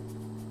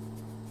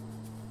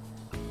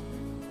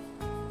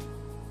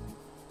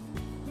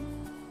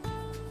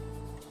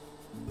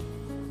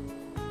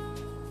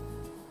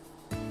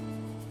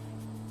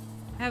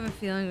 I have a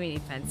feeling we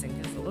need fencing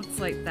because it looks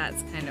like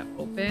that's kind of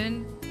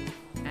open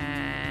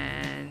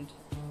and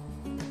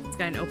it's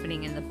got an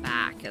opening in the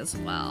back as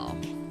well.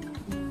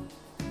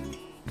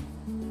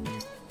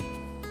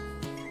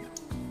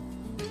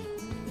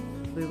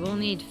 We will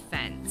need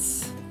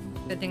fence.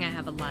 Good thing I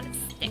have a lot of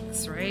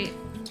sticks, right?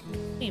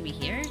 Maybe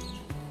here.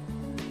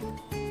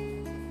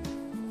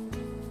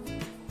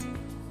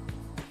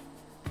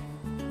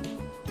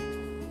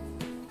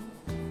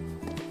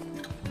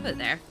 Put it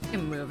there. You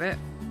can move it.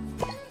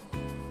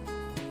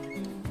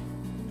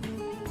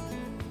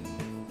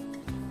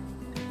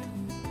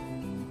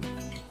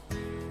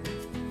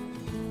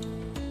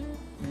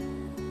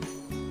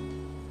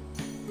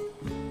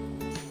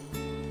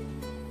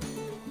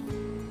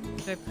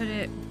 Should I put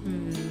it...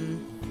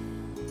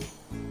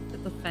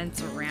 Put the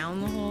fence around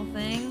the whole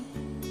thing?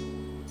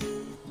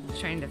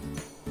 Trying to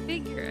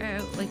figure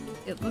out, like,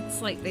 it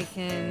looks like they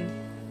can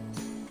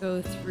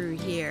go through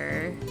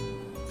here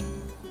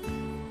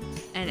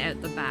and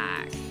out the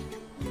back.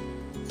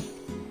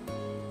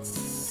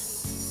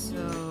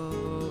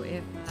 So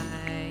if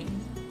I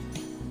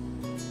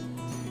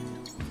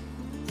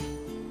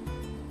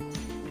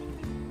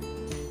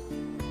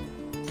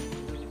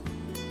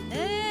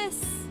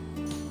this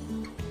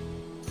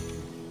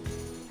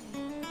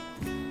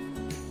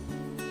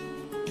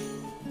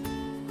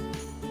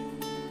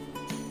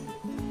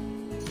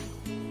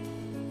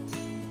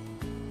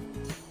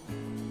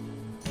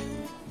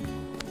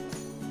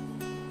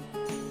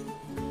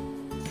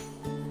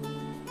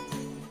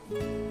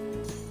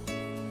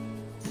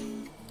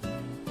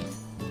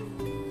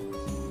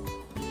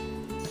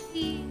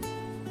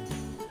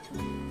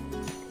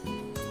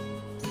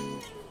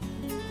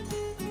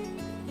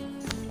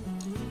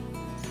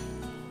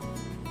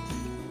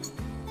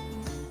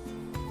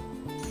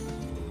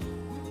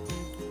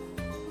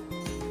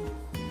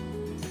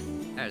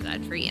there's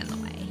that tree in the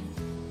way.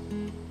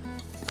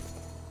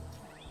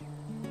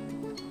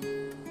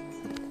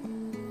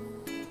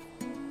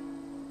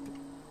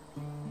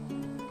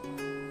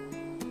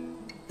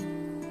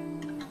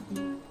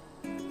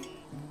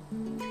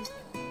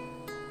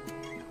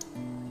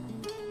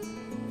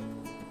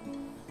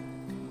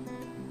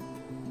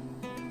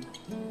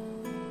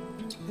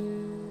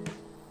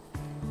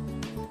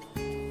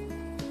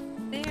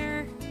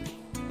 There.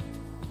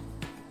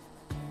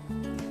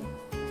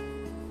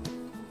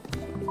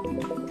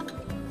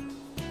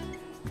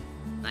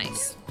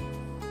 Nice.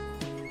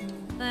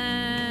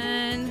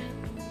 Then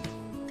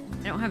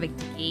I don't have a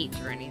gate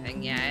or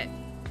anything yet,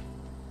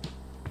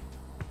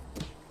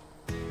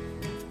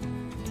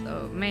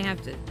 so I may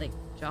have to like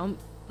jump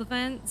the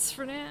fence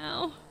for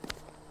now.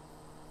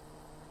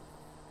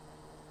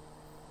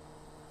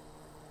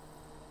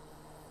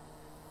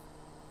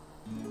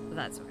 But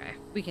that's okay.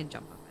 We can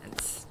jump a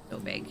fence. No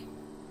big.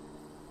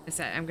 I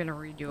said I'm gonna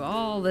redo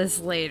all this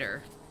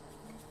later.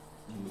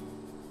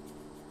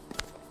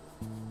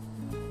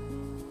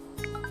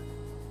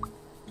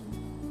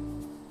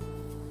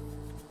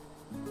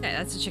 Okay,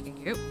 that's a chicken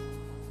coop.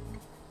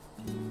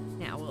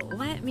 Now, will it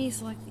let me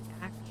select the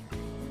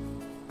apiary?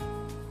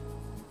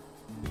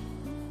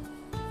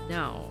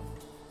 No.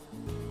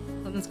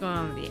 Something's going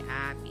on with the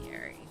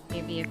apiary.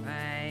 Maybe if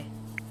I...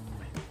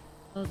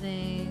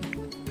 Building...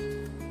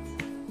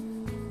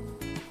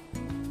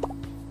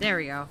 There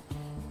we go.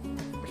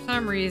 For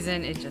some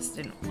reason, it just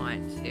didn't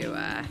want to do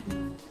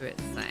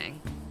its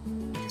thing.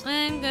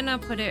 I'm gonna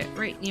put it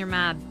right near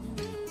my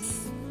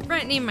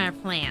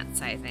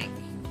plants, I think.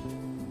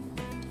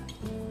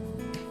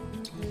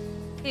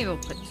 Maybe we'll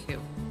put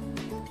 2.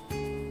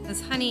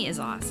 Because honey is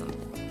awesome.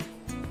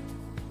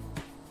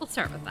 We'll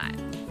start with that.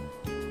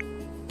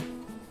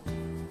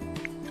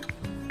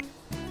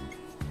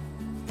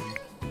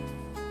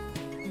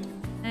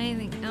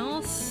 Anything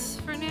else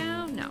for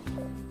now? No.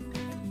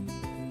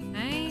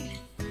 Okay.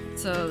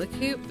 So the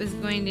coop is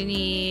going to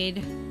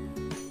need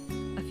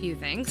a few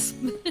things.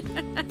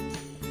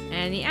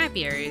 And the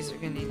apiaries are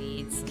going to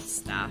need some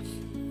stuff.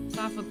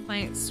 Softwood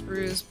planks,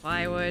 screws,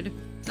 plywood.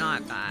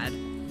 Not bad.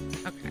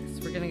 Okay, so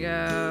we're gonna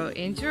go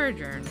into our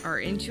journal or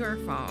into our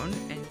phone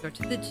and go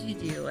to the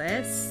to-do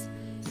list,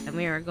 and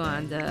we are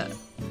going to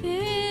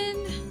pin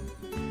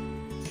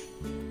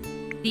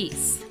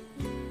these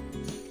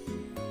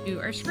to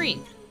our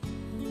screen.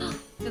 Look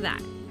at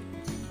that.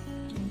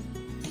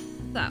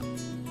 So,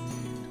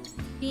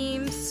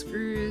 beams,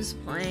 screws,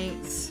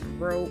 planks,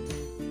 rope,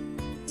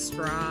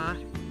 straw. I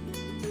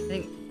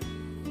think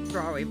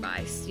straw we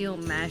buy, steel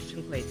mesh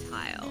and clay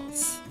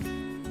tiles.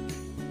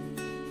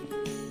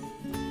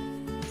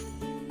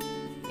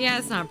 Yeah,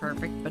 it's not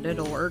perfect, but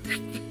it'll work.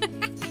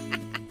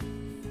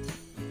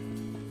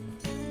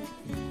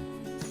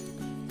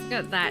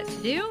 Got that to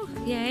do.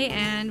 Yay,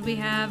 and we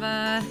have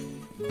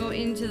go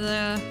into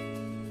the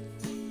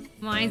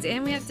mines,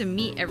 and we have to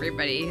meet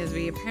everybody because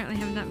we apparently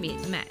have not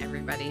met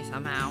everybody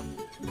somehow.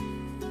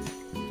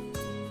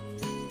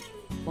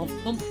 Bump,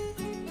 bump.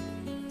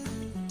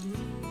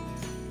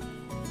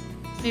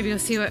 Maybe we'll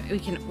see what we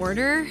can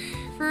order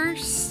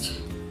first.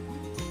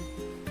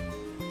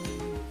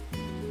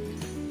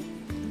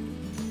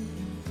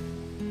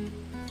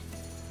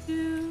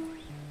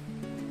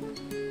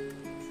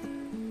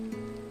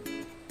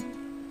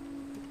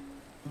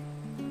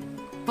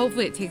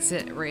 Hopefully it takes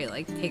it right,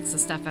 like takes the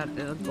stuff out of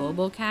the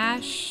global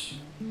cache.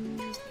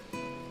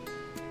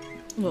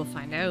 We'll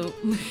find out.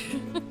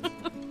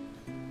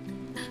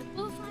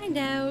 We'll find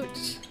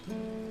out.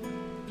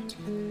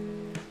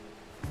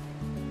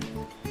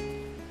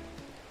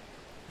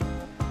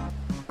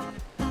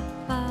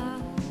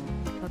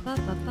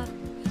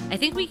 I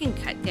think we can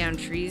cut down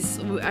trees.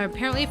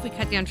 Apparently if we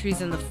cut down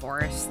trees in the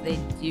forest, they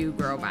do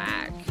grow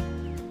back,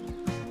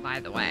 by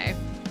the way.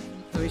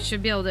 So we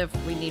should be able to,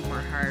 if we need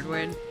more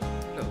hardwood,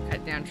 go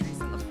cut down trees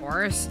in the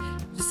forest.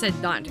 Just said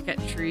not to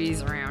cut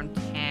trees around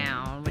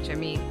town, which I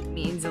mean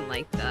means in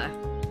like the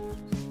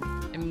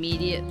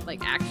immediate,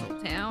 like actual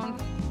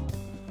town.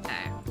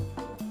 Okay.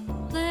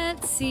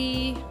 Let's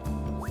see.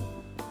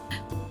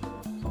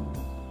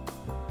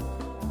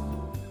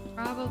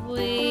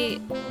 Probably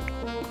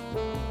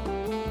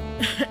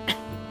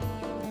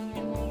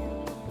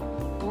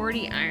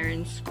 40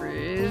 iron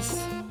screws.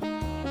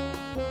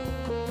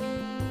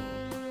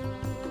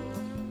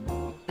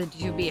 The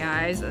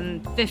GBIs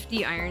and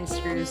 50 iron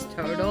screws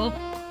total.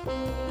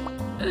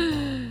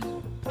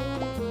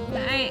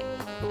 Right.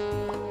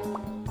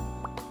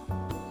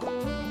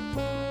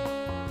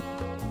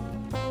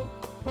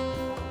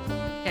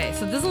 Okay,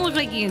 so it doesn't look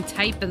like you can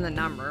type in the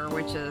number,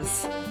 which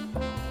is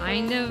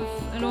kind of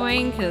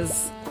annoying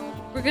because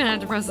we're gonna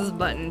have to press this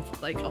button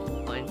like a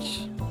whole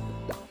bunch.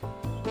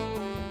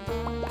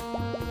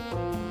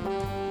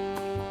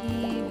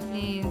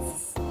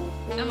 Evenings.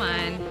 Come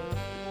on.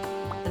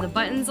 And the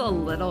button's a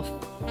little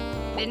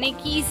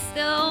finicky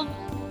still.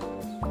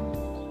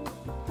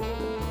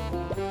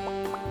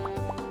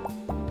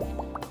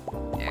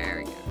 There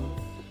we go.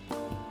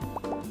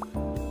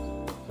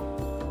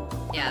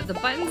 Yeah, the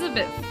button's a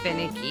bit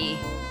finicky.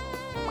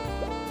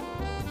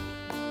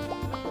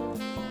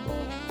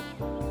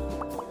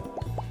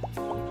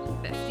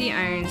 The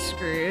iron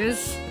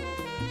screws.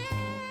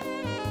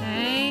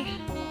 Okay.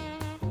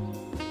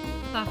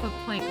 Softwood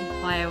plank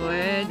and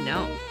plywood.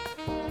 No.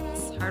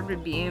 It's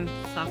hardwood beam,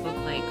 softwood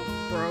plank,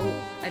 rope.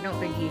 I don't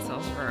think he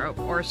sells rope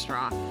or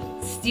straw.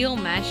 Steel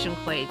mesh and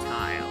clay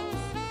tiles.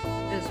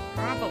 Is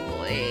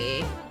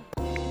probably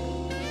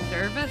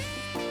service.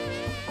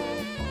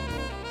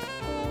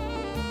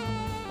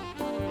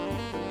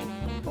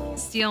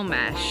 Steel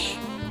mesh.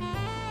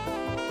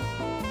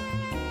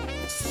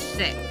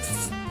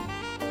 6.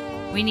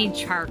 We need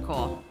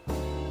charcoal.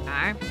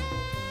 Okay.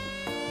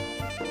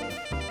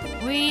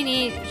 We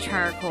need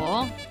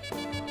charcoal.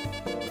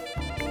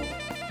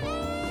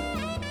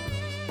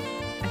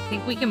 I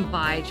think we can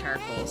buy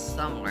charcoal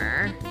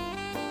somewhere.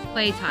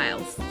 Clay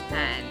tiles,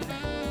 10.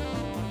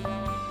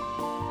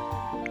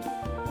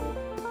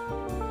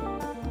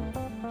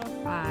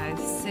 Five,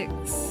 6,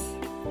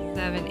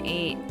 7,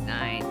 8,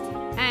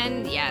 9,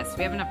 10. Yes,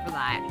 we have enough for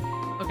that.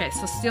 Okay,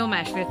 so steel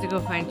mesh, we have to go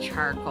find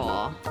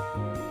charcoal.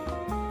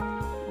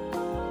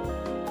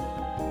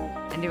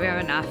 Do we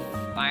have enough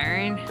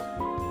iron?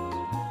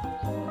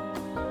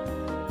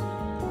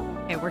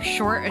 Okay, we're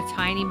short a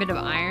tiny bit of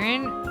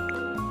iron.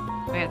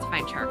 We have to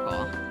find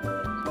charcoal.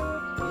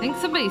 I think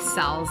somebody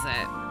sells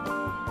it.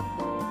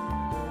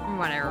 From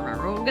what I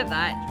remember. We'll get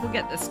that. We'll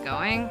get this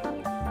going.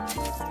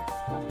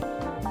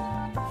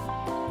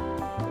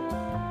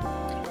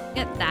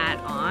 Get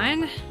that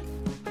on.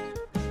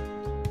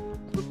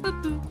 Boop,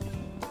 boop,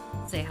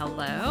 boop. Say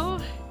hello.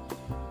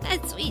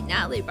 That's sweet.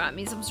 Natalie brought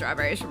me some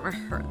strawberries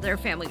from their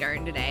family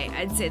garden today.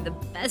 I'd say the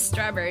best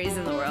strawberries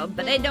in the world,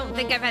 but I don't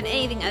think I've had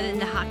anything other than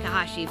the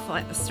Hakahashi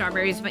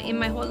strawberries in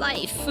my whole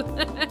life.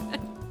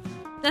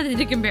 Nothing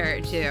to compare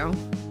it to.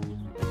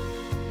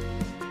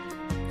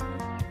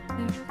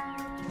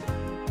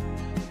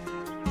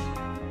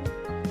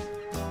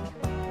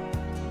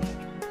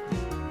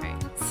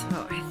 Alright,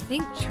 so I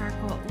think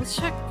charcoal. Let's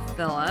check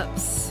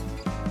Phillips.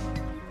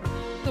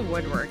 The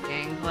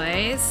woodworking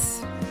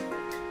place.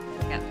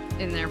 Get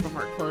in there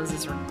before it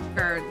closes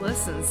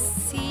regardless and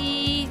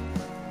see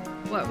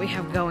what we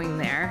have going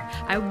there.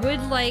 I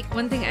would like,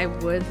 one thing I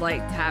would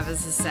like to have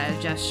as a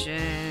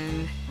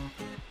suggestion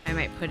I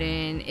might put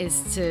in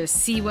is to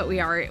see what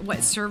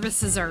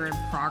services are in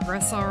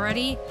progress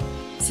already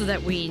so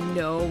that we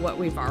know what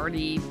we've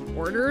already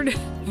ordered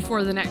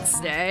before the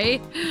next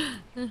day.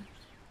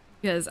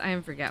 Because I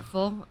am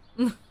forgetful.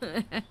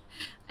 I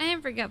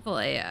am forgetful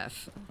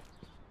AF.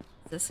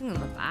 What's this thing on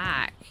the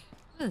back?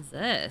 What is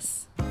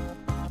this?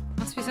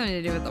 Must be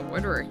something to do with the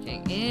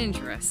woodworking.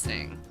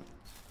 Interesting.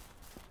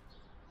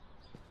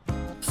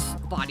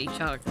 Body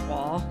chuck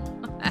wall.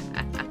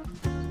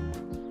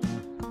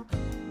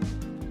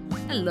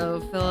 Hello,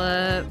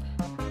 Philip.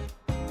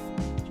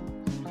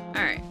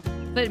 Alright.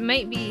 But it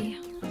might be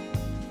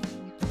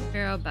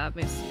Barrel Bob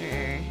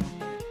Mixer.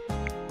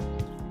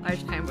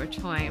 Large kind of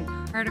twine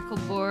particle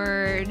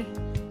board.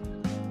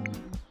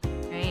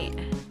 Right.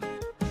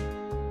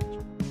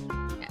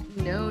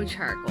 No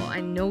charcoal. I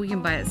know we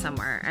can buy it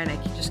somewhere, and I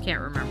just can't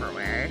remember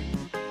where.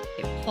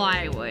 Okay,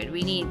 plywood.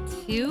 We need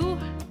 2.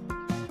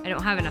 I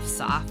don't have enough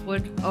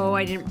softwood. Oh,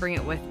 I didn't bring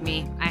it with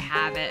me. I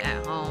have it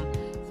at home.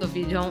 So if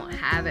you don't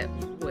have it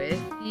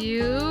with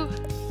you...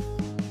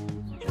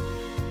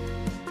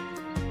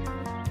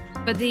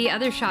 But the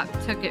other shop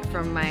took it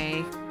from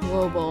my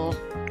global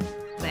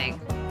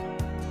thing.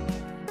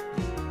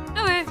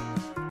 Okay.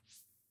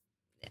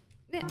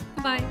 Yeah,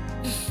 goodbye.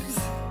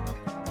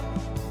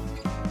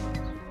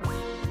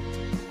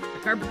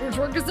 Carpenter's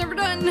work is never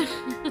done.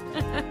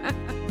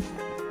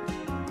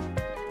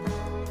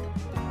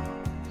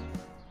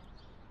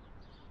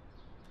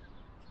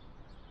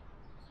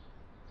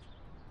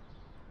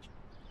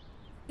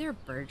 There are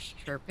birds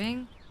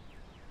chirping.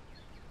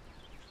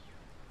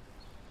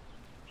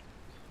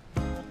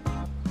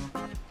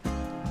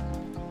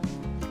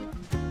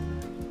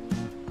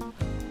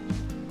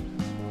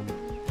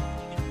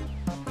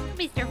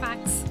 Mr.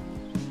 Fox.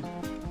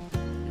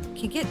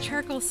 Can get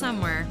charcoal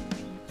somewhere.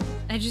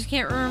 I just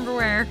can't remember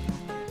where.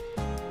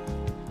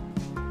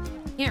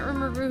 Can't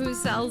remember who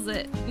sells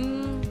it. I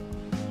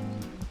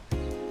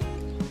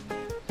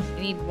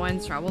need one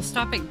straw. We'll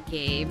stop at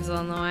Gabe's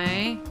on the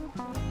way.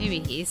 Maybe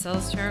he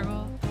sells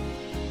charcoal.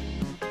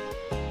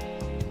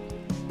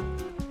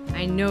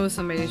 I know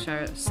somebody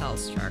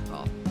sells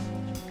charcoal.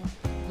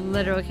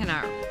 Literally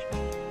cannot.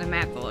 I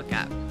might have to look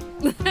up.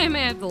 I might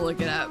have to look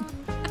it up.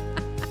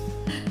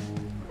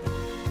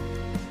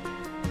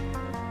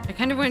 I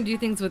kind of want to do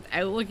things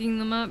without looking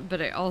them up,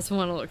 but I also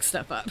want to look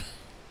stuff up.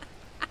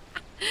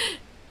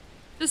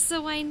 Just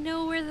so I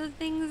know where the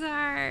things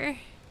are.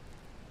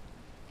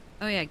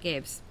 Oh yeah,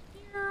 Gabe's.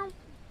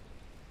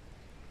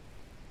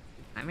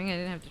 I mean, I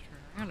didn't have to turn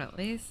around at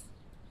least.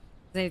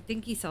 I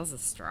think he sells a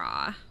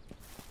straw,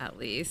 at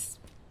least.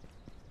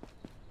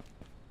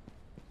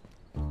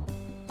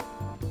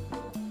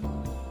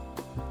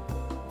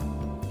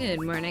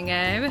 Good morning,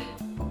 Gabe.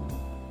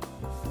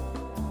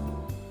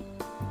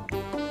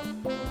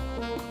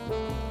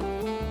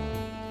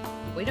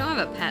 We don't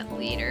have a pet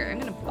leader. I'm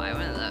gonna buy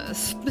one of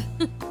those.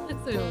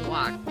 So we don't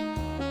walk.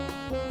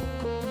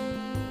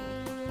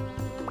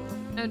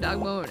 No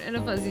dog bone and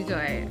a fuzzy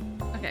toy.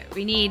 Okay,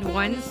 we need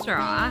one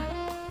straw.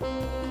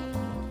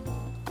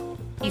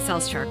 He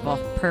sells charcoal.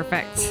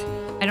 Perfect.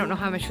 I don't know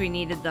how much we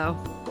needed though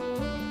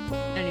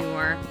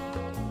anymore.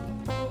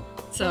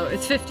 So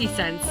it's 50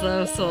 cents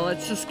though, so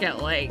let's just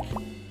get like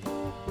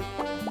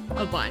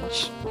a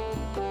bunch.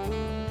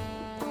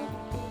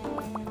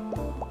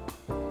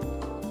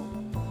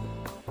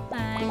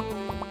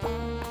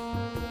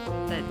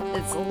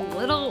 It's a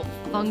little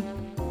funk.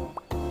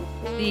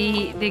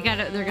 They're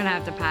gonna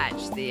have to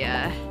patch the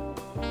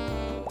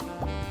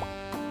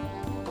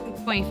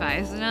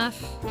 25 is enough.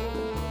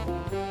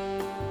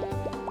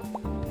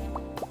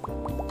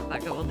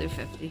 Fuck it, we'll do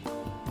 50.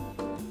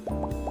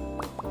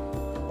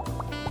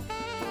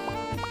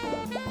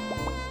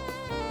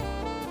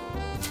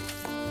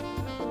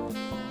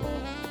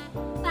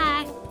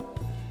 Bye.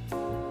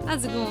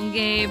 How's it going,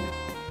 Gabe?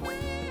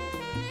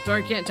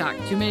 Sorry, I can't talk.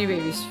 Too many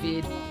babies to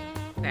feed.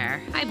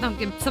 Fair. Hi,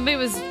 Pumpkin. Somebody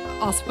was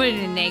also putting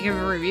a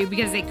negative review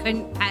because they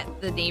couldn't pet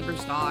the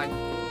neighbor's dog.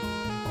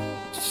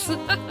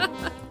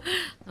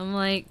 I'm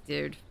like,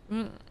 dude.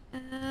 Got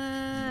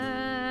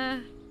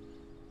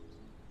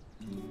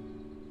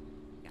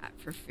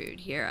for food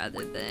here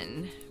other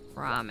than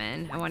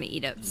ramen. I want to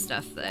eat up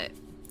stuff that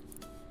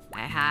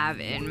I have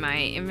in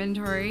my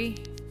inventory.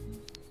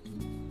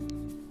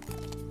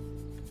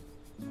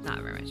 Not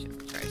very much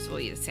inventory, so we'll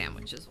eat a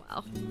sandwich as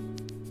well.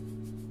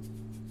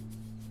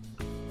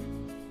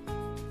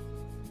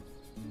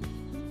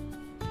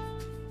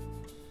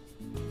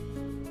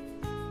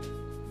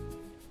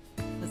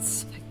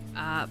 Let's pick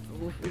up.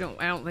 Oof,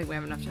 I don't think we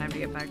have enough time to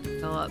get back to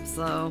Phillips,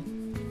 though.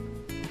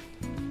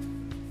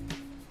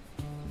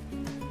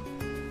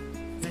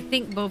 I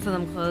think both of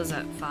them close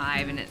at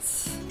 5 and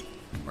it's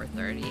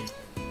 4:30.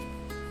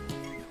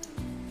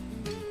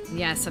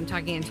 Yes, I'm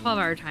talking in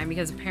 12-hour time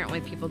because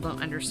apparently people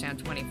don't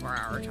understand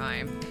 24-hour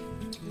time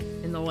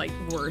in the like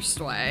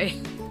worst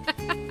way.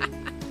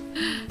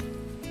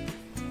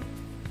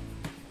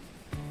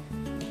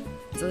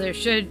 So there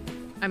should,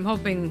 I'm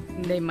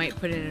hoping they might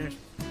put in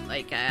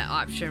like an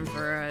option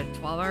for a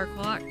 12-hour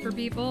clock for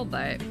people,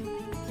 but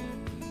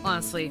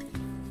honestly,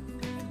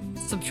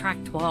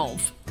 subtract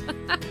 12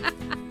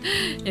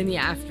 in the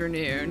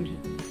afternoon.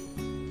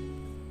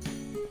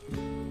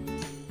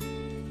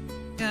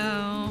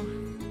 Go.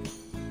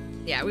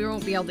 Yeah, we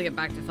won't be able to get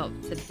back to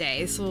Philip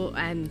today,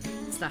 and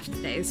stuff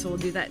today, so we'll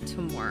do that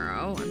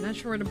tomorrow. I'm not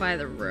sure where to buy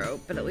the rope,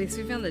 but at least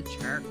we found the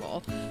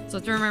charcoal. So I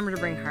have to remember to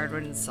bring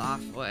hardwood and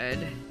softwood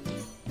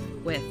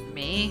with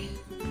me,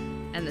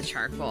 and the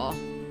charcoal,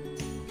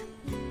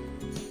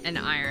 and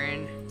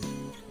iron.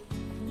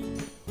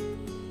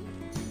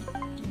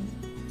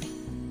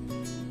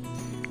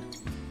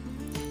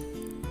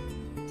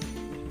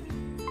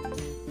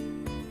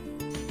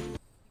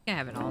 I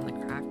have it all in the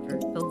crafter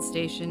build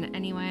station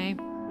anyway.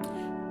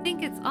 I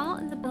think it's all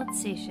in the build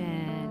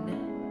station.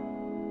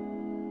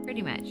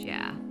 Pretty much,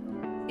 yeah.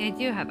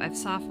 See, I have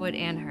softwood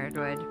and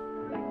hardwood.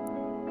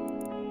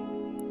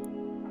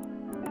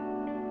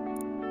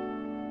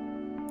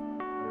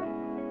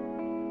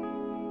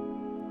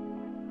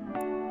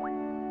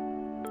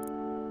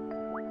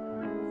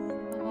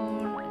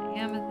 Stone,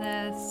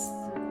 amethyst,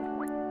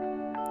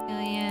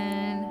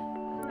 million.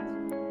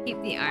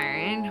 Keep the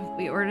iron.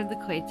 We ordered the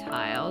clay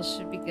tiles.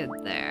 Should be good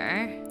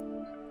there.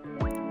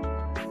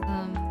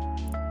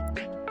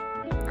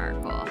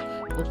 Charcoal.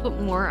 We'll put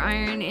more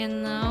iron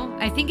in though.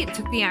 I think it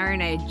took the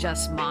iron I had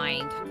just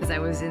mined because I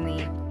was in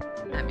the...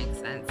 That makes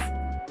sense.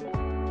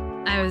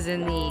 I was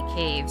in the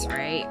caves,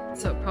 right?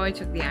 So it probably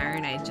took the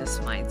iron I had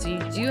just mined. So you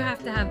do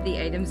have to have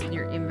the items in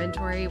your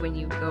inventory when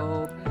you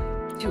go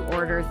to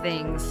order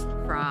things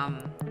from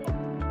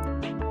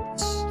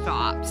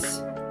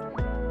shops.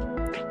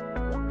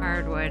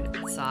 Hardwood,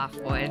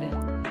 softwood.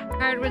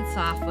 Hardwood,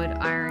 softwood,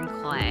 iron,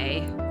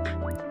 clay.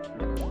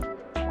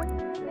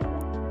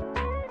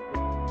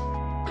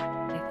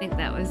 I think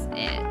that was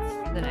it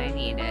that I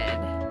needed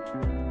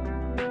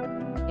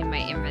in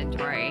my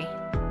inventory.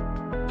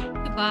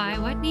 To buy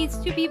what needs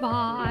to be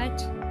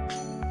bought.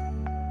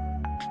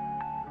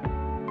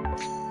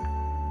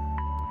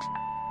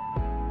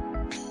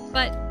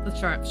 But the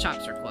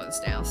shops are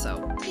closed now,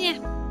 so yeah.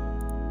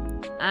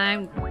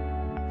 I'm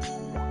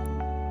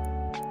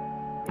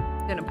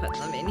gonna put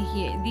them in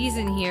here, these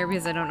in here,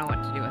 because I don't know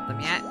what to do with them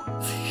yet.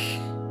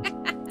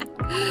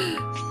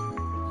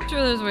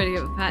 Sure, there's a way to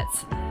get with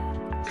pets.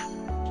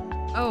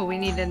 Oh, we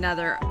need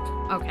another.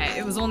 Okay,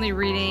 it was only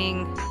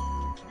reading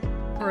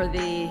for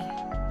the.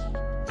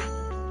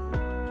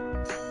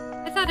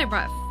 I thought I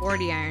brought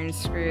 40 iron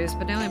screws,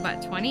 but I only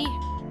bought 20.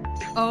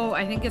 Oh,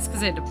 I think it's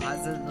because I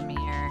deposited them here.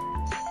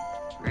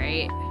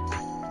 Right?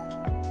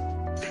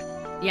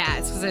 Yeah,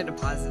 it's because I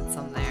deposited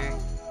some there.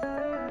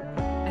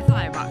 I thought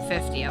I bought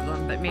 50 of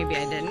them, but maybe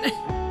I didn't.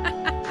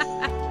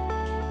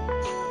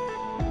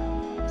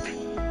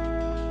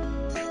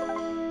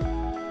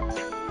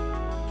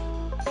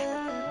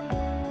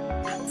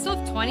 I still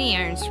have 20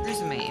 iron screws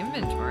in my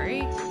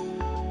inventory.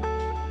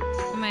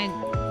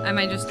 Am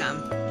I just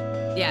dumb?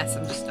 Yes,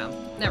 I'm just dumb.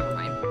 Never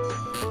mind.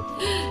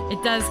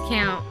 It does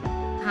count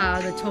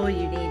the total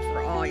you need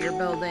for all your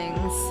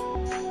buildings.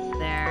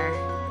 There.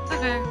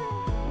 Okay.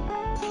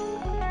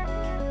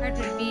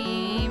 Hardwood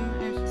beam.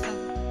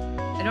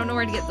 I don't know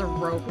where to get the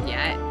rope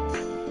yet.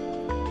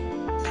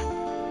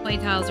 Play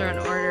tiles are in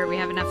order. We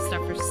have enough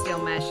stuff for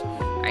steel mesh.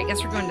 Alright, I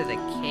guess we're going to the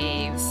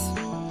caves.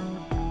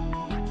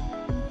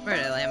 Where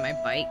did I land my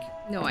bike?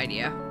 No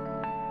idea.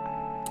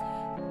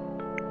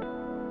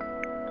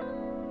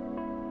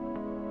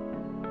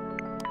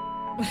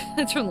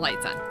 Turn the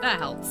lights on. That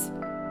helps.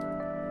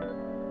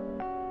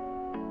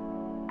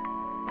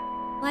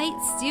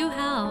 Lights do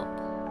help.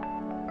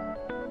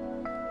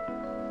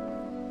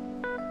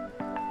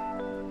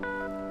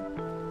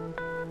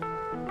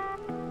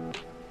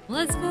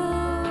 Let's go!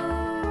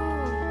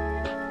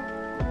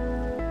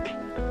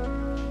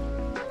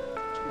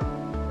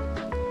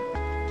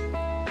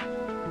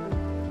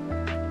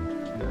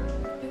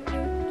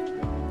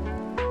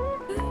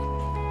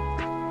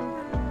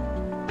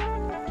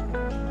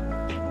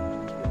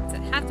 So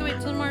have to wait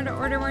till tomorrow to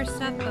order more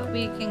stuff, but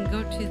we can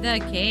go to the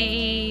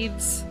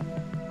caves.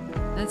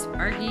 That's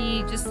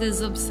Sparky just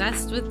as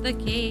obsessed with the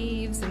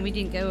caves, and we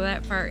didn't go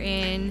that far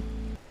in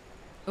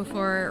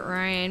before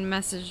Ryan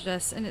messaged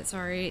us, and it's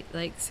already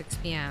like 6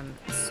 p.m.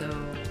 So,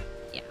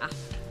 yeah.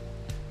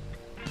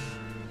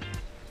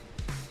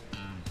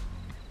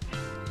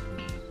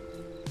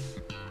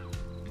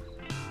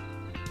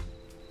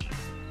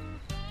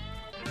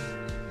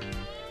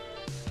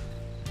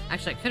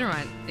 Actually, I could have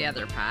went the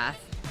other path.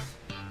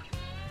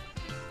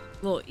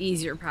 A little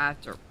easier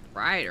path to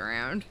ride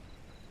around.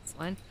 This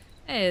one.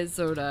 Hey,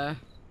 soda.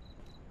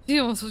 He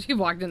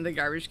walked in the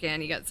garbage can.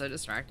 He got so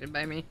distracted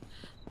by me.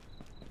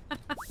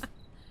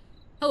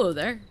 Hello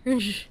there.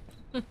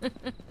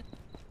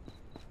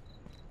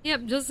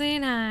 Yep, just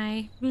saying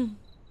hi. See?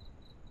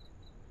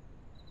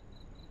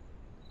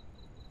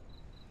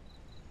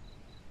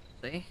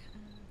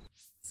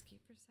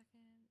 Escape for a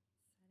second.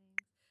 Settings.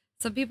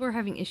 Some people are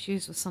having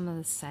issues with some of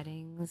the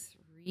settings.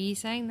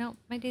 Resetting? Nope,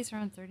 my days are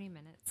on 30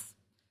 minutes.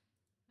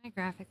 My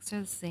graphics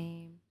are the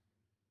same.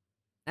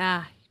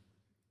 Ah.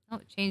 Oh,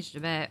 it changed a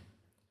bit.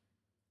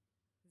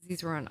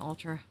 These were on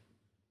ultra.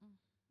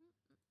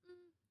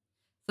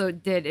 So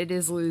it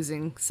is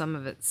losing some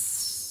of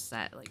its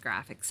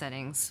graphic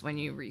settings when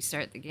you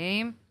restart the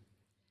game.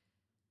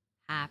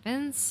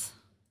 Happens.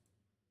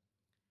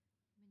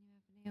 Menu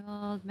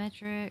enabled,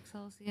 metric,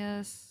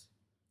 Celsius.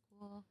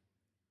 Cool.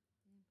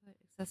 Input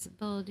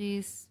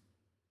accessibilities.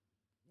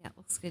 Yeah, it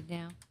looks good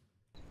now.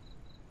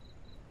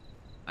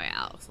 Oh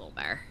yeah, it looks a little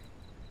better.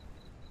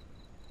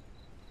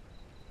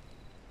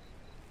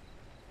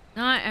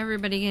 Not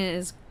everybody in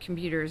his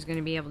computer is going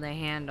to be able to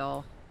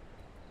handle,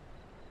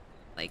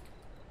 like,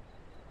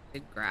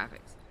 good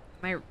graphics.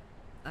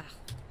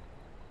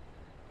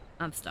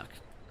 I'm stuck.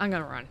 I'm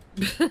gonna run.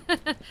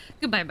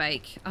 Goodbye,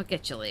 bike. I'll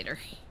get you later.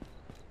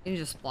 You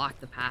just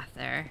block the path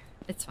there.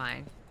 It's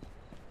fine.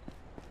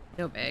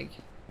 No big.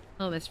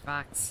 Hello, Mr.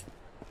 Fox.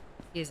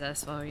 Excuse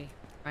us while we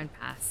run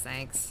past.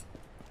 Thanks.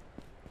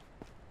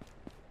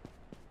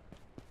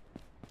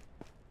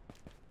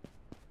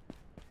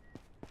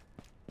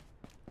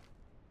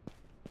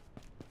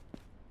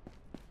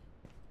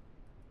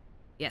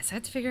 Yes, I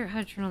had to figure out how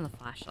to turn on the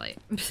flashlight.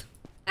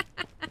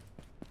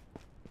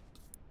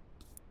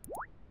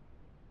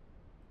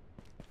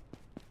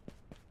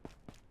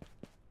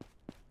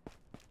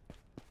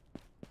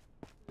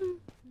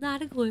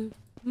 Not a clue.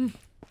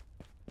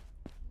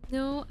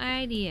 No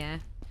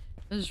idea.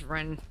 I'll just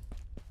run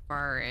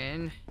far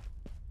in.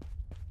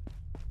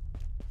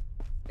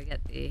 I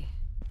get the...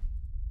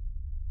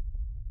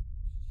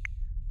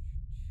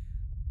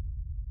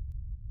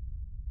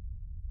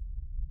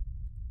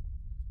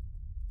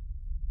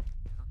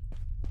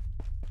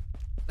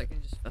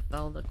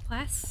 fulfill the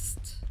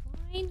quest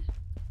line.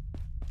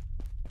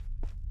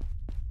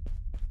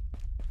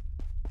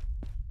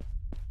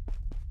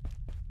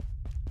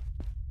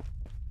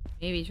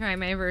 Maybe try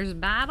my first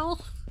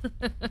battle.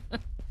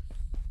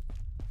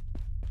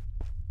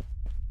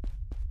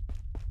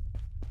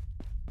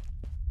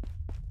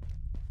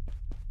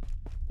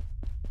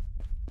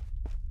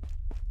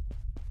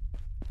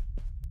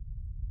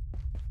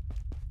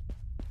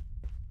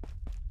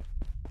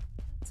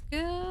 Let's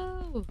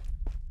go.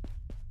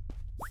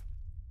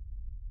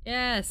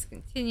 Yes,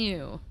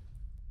 continue.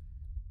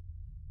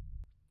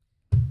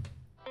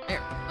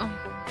 There. Oh.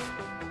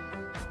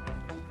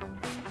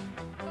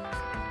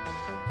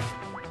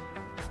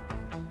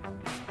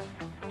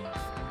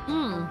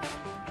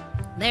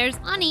 There's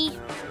honey.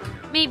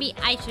 Maybe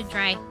I should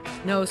try.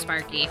 No,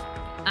 Sparky.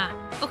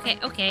 Okay,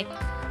 okay.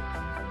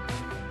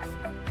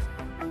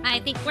 I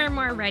think we're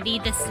more ready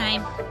this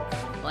time.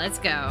 Let's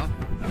go.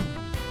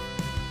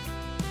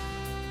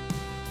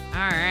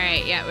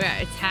 Alright, yeah, we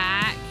got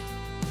attack.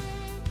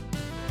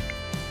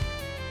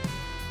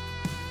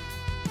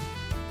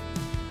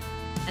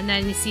 And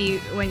then you see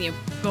when you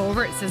go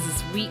over it says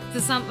it's weak to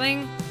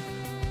something.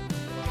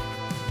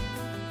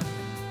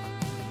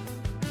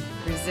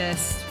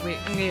 Resist. Wait,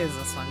 I'm gonna use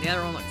this one. The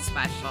other one looks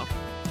special.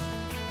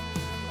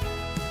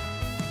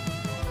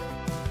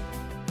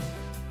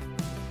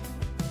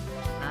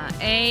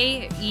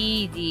 A,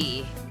 E,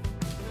 D.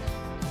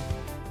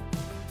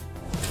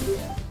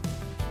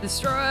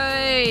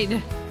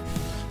 Destroyed!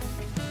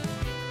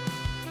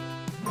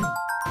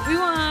 We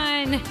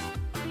won!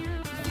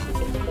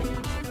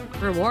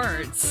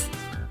 Rewards.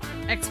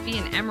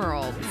 XP and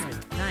emeralds.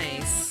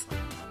 Nice.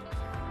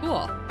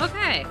 Cool.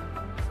 Okay.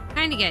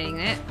 Kinda getting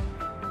it.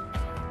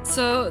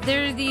 So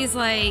there are these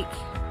like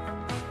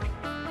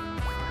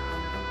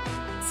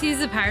sees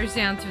the powers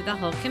down through the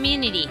whole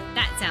community.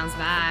 That sounds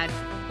bad.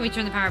 Can we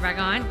turn the power back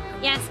on?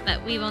 Yes,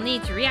 but we will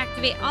need to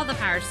reactivate all the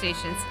power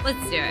stations. Let's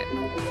do it.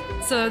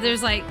 So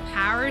there's like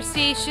power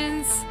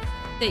stations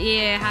that you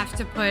have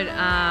to put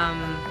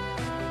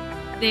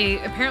they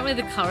apparently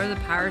the color of the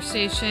power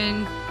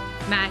station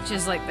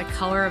matches like the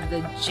color of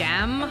the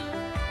gem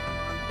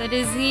that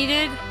is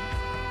needed.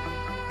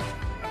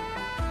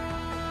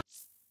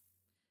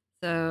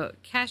 So,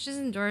 caches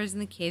and doors in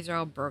the caves are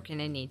all broken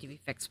and need to be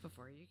fixed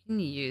before you can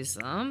use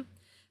them.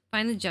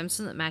 Find the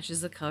gemstone that matches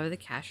the color of the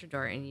cache or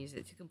door and use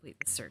it to complete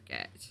the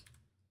circuit.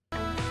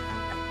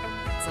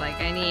 It's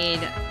like I need...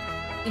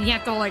 And you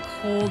have to like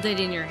hold it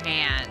in your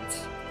hand.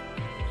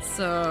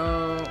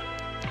 So...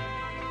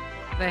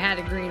 I had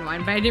a green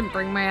one, but I didn't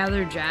bring my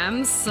other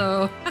gems,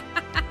 so...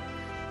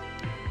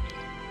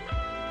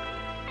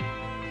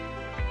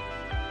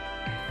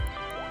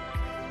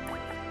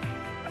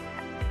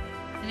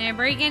 Can I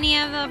break any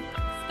of the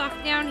stuff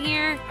down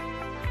here?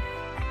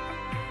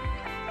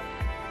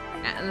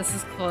 Yeah, and this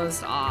is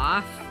closed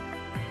off.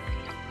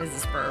 This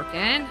is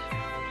broken.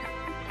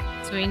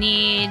 So we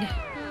need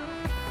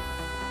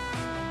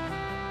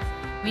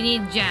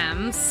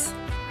gems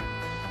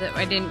that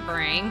I didn't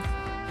bring.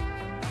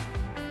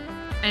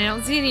 I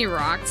don't see any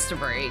rocks to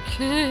break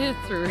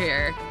through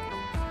here.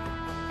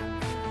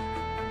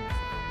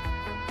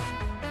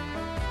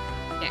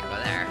 Can't go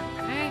there.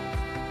 Okay.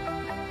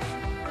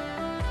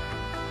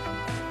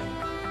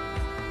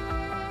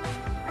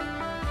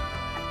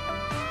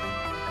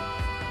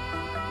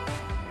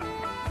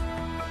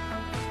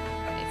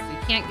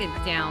 Can't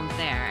get down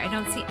there. I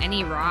don't see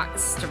any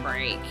rocks to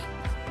break.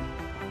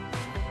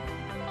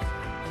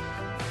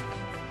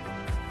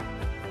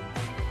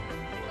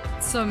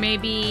 So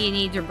maybe you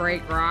need to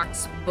break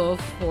rocks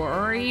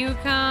before you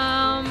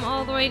come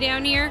all the way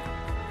down here?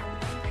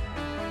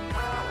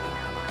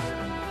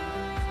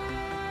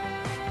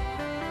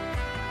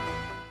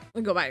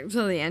 We'll go back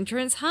to the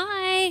entrance.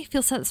 Hi!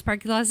 Feels that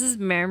Sparky lost his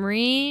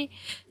memory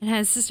and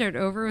has to start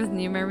over with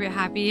new memory.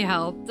 Happy you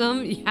helped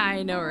him. Yeah,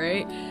 I know,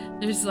 right?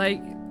 There's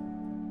like...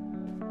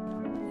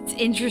 It's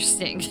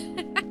interesting.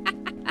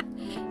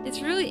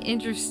 It's really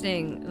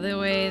interesting the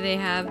way they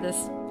have this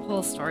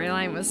whole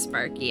storyline with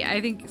Sparky.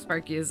 I think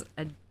Sparky is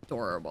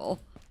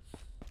adorable.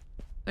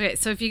 Okay,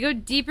 so if you go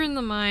deeper in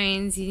the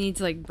mines, you need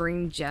to like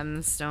bring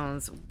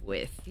gemstones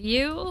with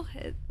you,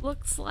 it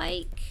looks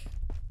like.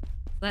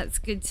 That's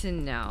good to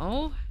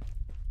know.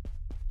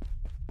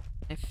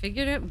 I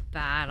figured out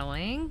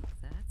battling.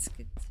 That's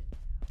good to know.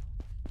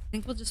 I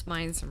think we'll just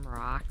mine some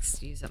rocks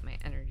to use up my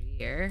energy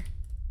here.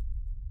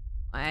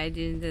 I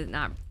did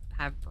not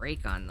have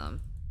break on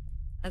them.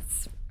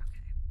 That's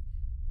okay.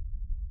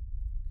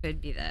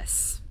 Could be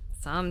this.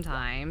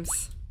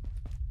 Sometimes.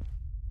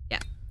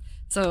 Yeah.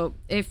 So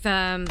if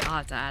I'll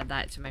have to add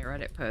that to my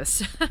Reddit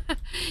post.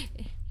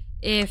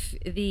 If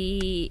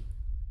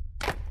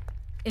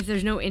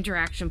there's no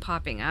interaction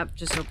popping up,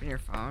 just open your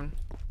phone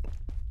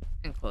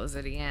and close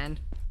it again.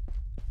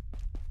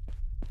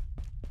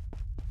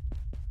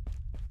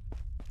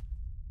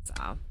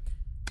 So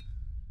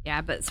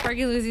yeah, but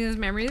Sparky losing his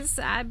memory is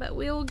sad, but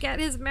we'll get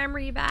his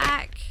memory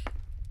back.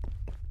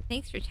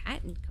 Thanks for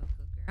chatting, Coco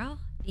Girl.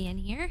 Being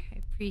here. I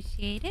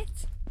appreciate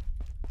it.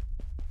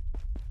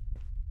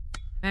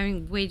 I'm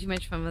having way too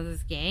much fun with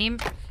this game,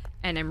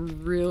 and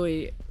I'm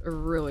really,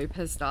 really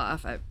pissed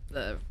off at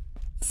the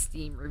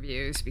Steam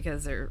reviews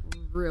because they're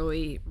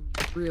really,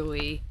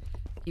 really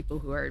people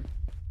who are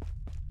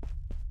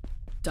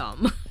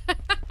dumb.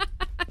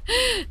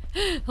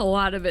 A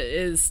lot of it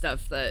is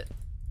stuff that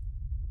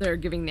they're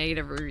giving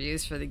negative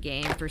reviews for the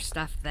game for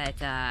stuff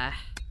that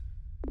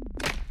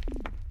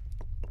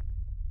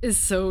is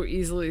so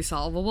easily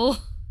solvable.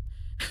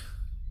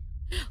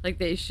 Like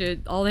they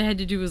should, all they had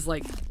to do was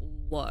like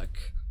look,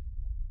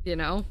 you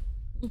know?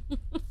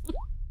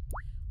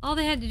 All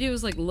they had to do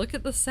was like look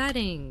at the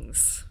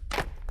settings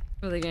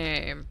for the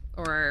game,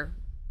 or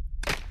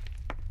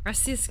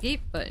press the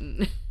escape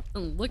button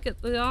and look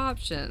at the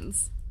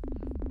options.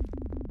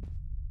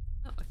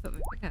 Oh, I put my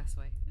pickaxe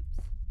away.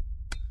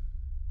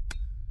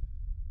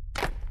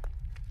 Oops.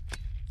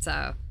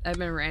 So, I've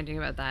been ranting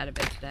about that a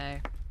bit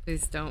today.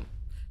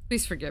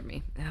 Please forgive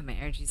me. Oh, my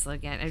energy's low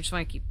again. I just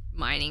want to keep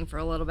mining for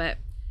a little bit.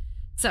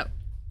 So,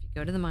 if you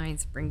go to the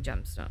mines, bring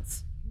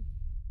gemstones.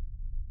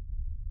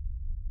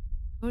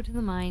 Go to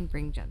the mine,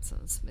 bring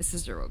gemstones. My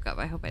sister woke up.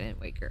 I hope I didn't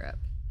wake her up.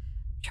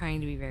 I'm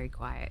trying to be very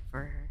quiet for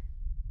her.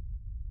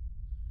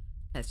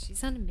 Because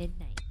she's on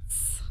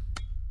midnights.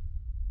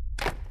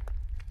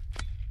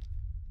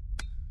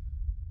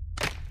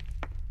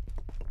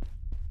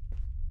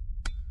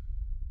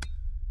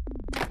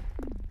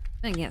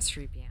 I think it's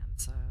 3 p.m.,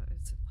 so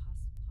it's possible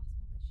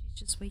that she's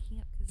just waking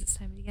up because it's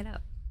time to get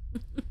up.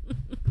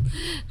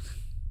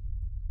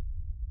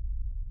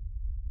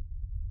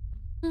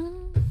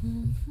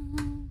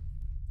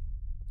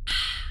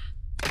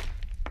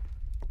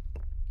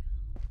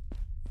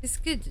 It's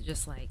good to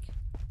just like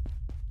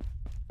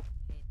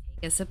take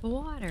a sip of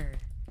water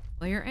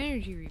while your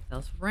energy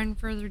refills. Run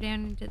further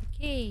down into the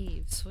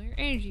caves while your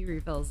energy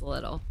refills a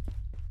little.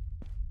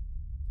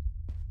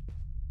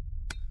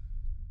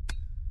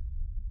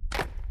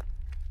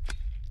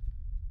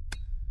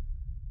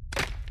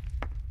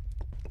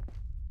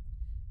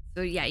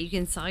 So yeah, you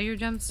can sell your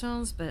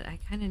gemstones, but I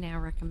kind of now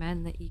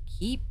recommend that you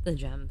keep the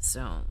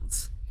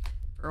gemstones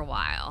for a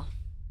while.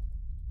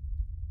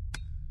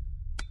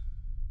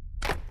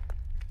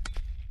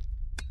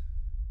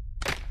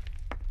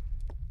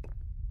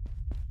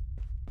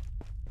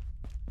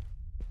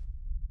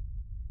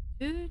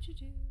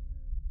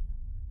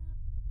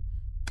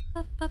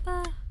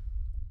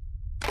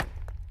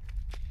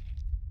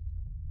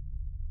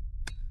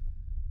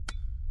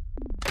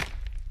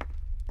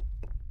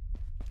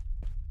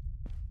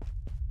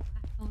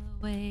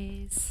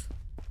 Ways.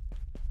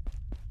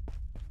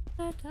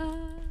 Da,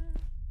 da.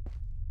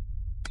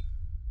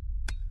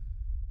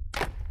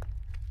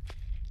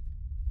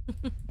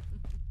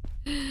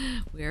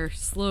 We are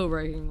slow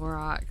breaking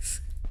rocks.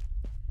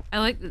 I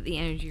like that the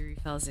energy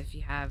refills if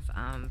you have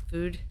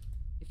food,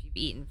 if you've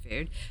eaten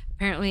food.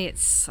 Apparently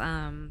it's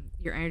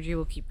your energy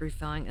will keep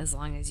refilling as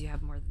long as you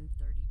have more than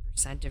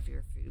 30% of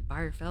your food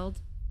bar filled.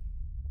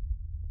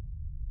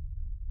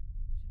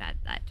 Should add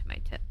that to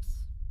my tips.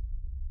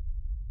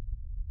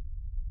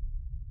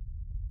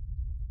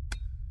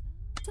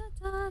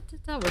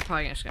 We're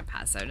probably just gonna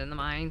pass out in the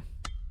mine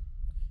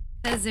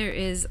because there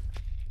is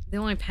the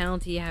only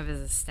penalty you have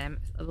is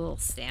a little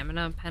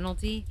stamina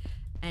penalty,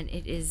 and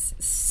it is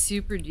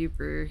super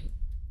duper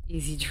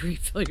easy to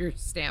refill your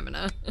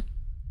stamina.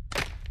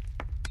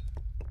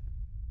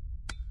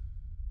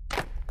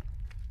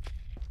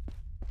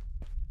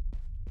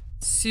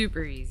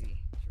 Super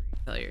easy to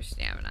refill your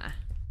stamina.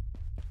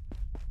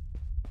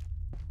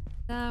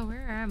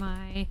 Where am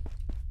I?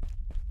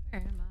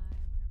 Where am I?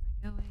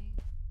 Where am I going?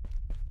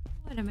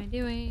 What am I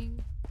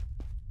doing?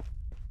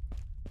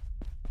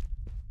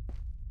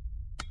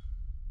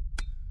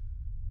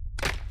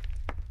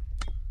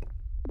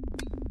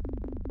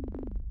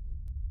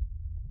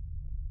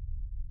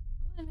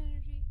 Come on,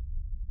 energy.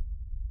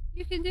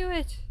 You can do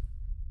it.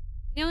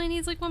 He only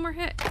needs like one more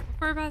hit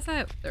before I pass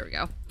out. There we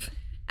go.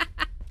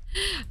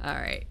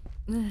 Alright.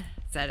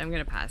 Said I'm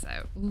gonna pass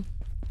out.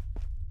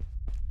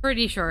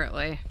 Pretty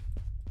shortly.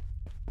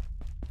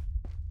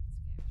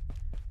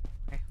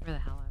 Where the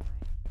hell am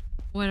I?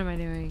 What am I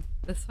doing?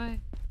 This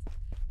way?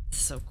 This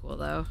is so cool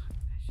though.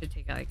 I should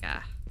take like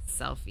a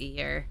selfie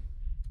here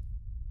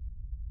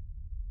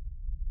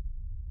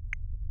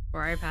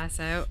before I pass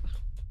out.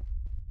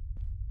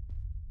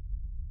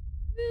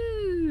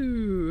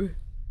 Woo!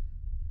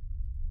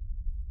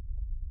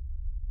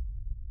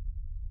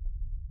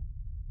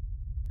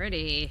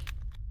 Pretty.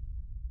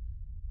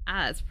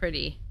 Ah, that's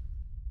pretty.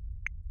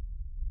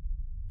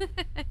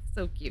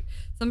 So cute.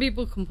 Some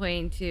people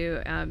complain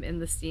too in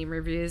the Steam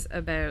reviews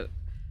about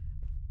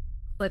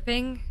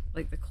clipping,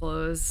 like the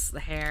clothes, the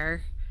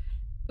hair.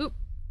 Oop.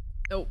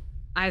 Oh,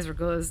 eyes were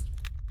closed.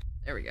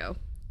 There we go.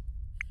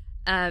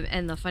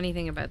 And the funny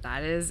thing about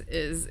that is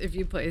if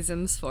you play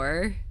Sims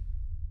 4,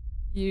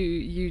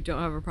 you don't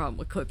have a problem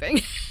with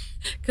clipping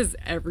because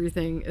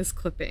everything is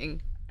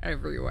clipping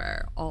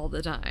everywhere all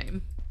the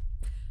time.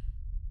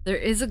 There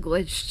is a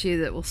glitch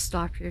too that will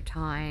stop your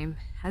time.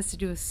 It has to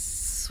do with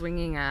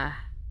swinging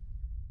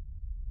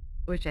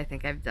which I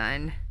think I've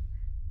done.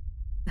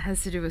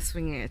 has to do with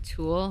swinging a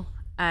tool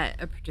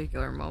at a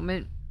particular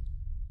moment.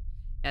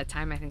 Yeah,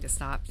 time I think has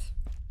stopped.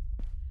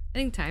 I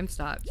think time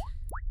stopped.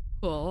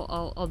 Cool.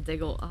 I'll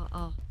diggle.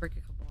 I'll break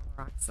a couple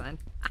more rocks then.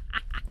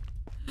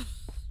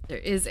 There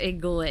is a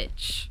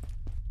glitch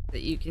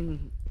that you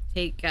can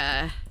take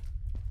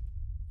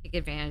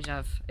advantage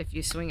of if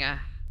you swing a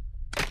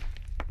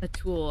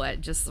tool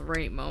at just the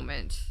right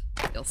moment.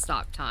 You'll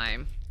stop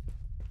time.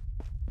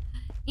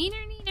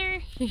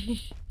 Neener.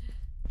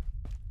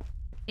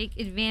 Take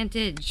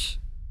advantage.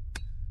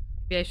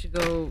 Maybe I should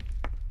go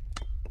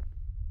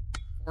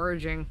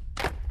foraging.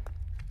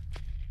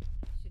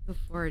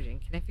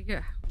 Can I figure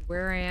out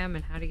where I am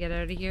and how to get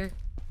out of here?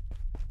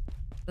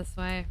 This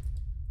way?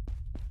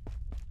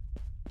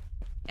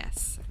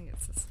 Yes, I think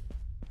it's this.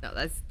 No,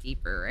 that's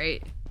deeper,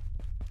 right?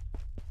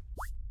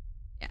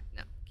 Yeah,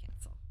 no,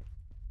 cancel.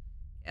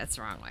 Yeah, that's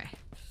the wrong way.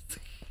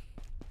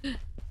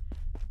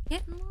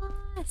 Getting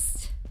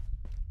lost.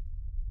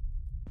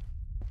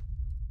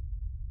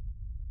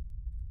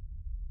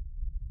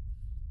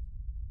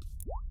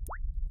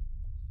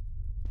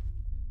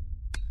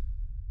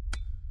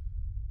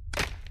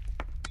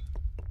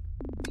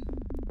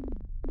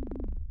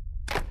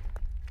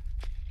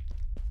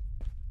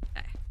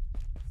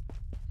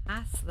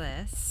 Past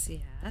this,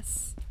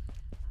 yes.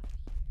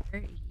 Up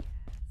here,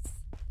 yes.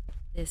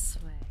 This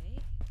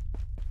way.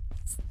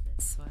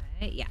 This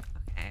way. Yeah,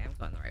 okay, I'm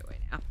going the right way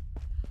now.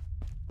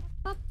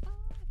 I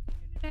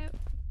figured it out.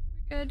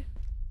 We're good.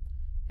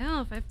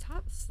 Now, if I've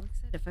like I said,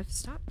 if I've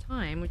stopped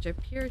time, which I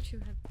appear to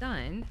have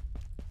done,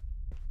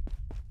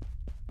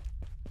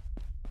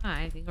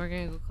 I think we're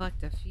gonna go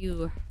collect a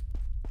few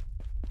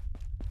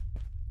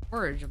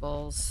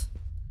forageables.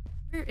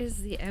 Where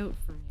is the out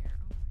from here?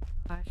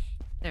 Oh my gosh.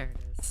 There it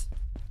is.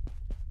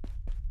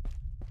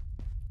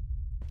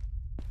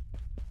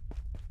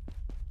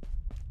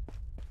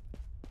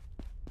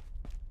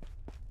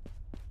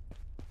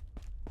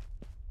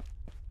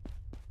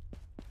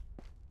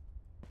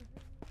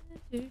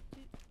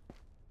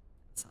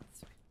 It's not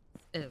this way.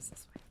 It is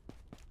this way.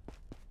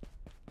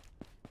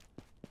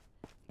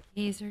 The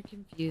keys are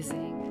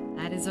confusing.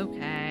 That is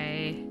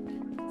okay.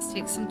 Let's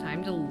take some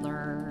time to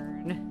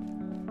learn.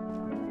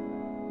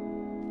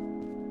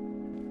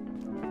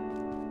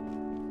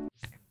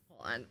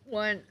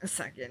 One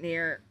second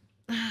here.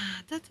 On.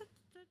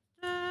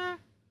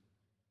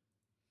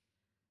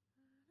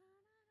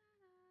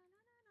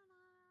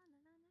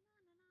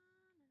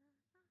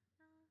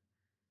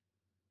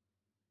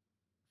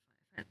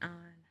 I'm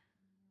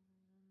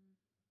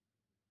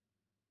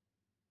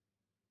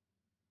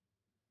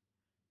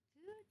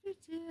looking.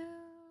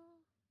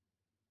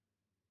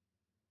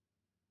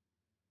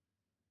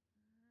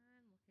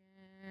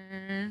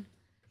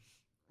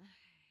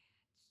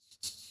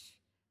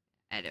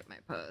 Edit my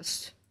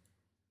post.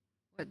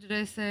 What did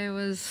I say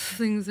was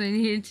things I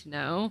needed to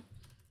know?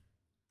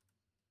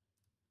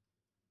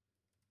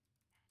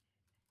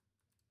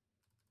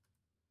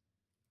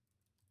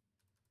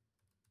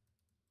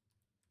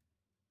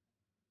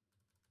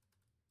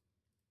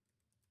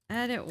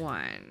 Edit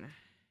 1.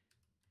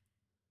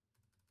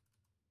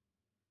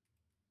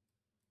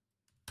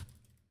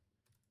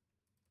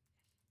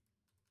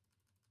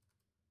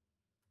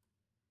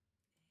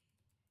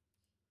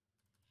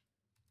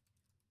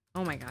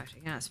 Oh my gosh, I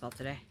cannot spell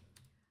today.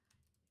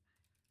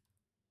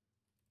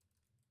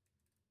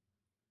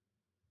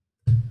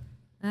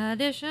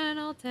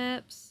 Additional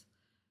tips.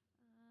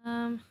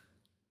 There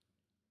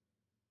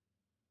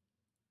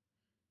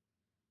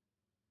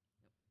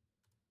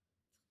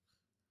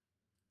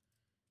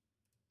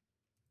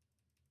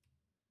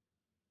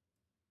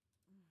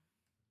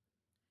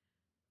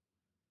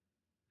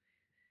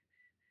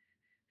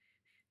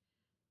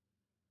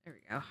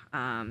we go.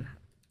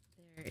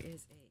 There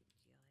is a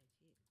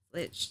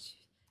glitch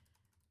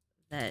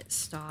that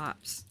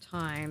stops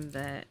time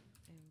that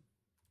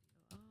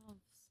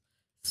involves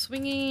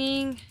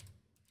swinging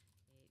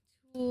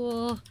a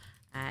tool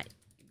at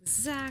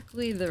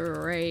exactly the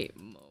right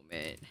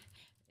moment.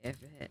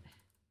 If it happens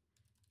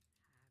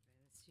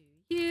to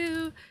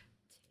you,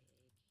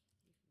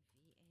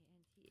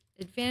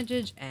 take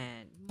advantage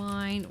and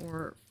mine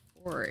or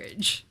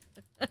forage.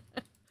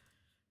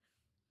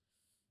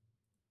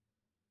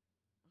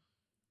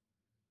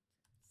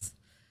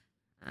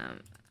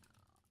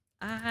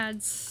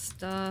 Add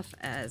stuff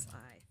as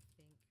I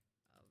think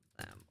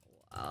of them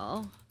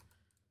while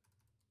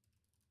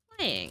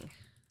playing.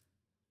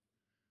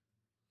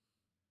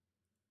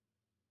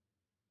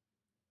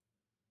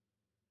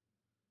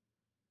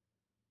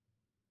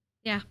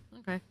 Yeah,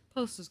 okay.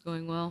 Post is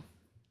going well.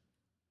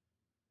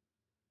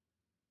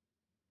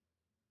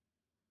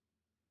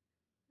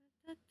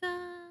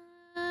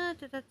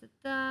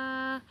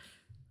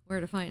 Where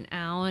to find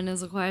Alan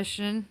is a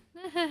question.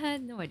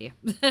 No idea.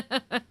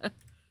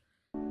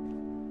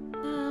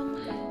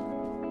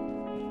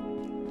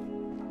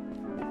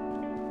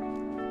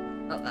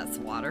 Oh, that's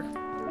water.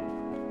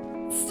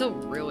 It's still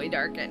really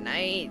dark at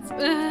night.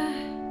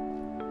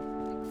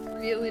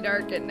 Really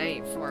dark at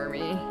night for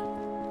me.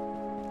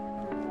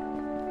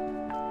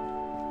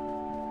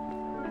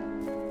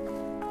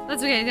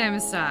 That's okay, time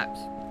has stopped.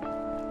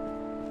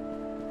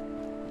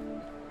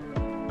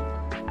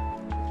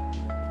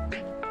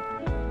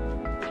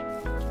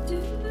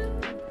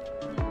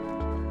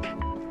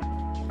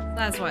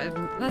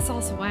 That's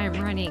also why I'm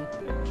running.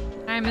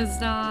 Time has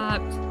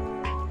stopped.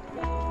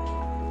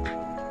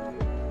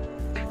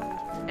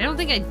 I don't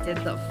think I did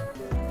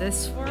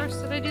this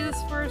forest. Did I do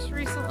this forest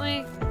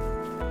recently?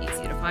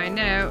 Easy to find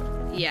out.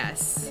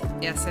 Yes.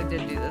 Yes, I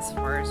did do this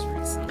forest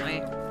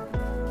recently.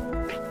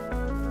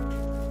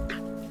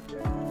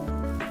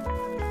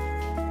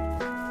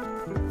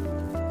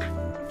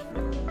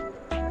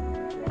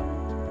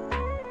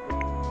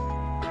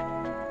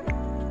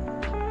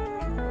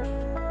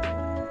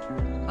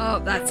 Oh,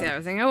 that's the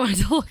other thing I wanted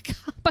to look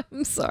up.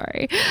 I'm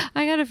sorry.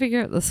 I gotta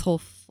figure out this whole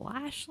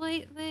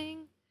flashlight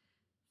thing.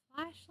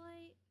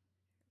 Flashlight?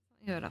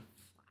 You got a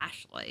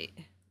flashlight.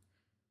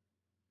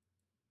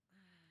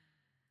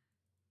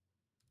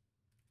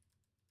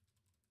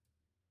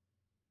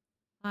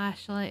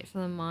 Flashlight for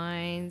the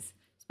mines.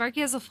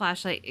 Sparky has a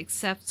flashlight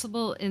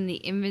accessible in the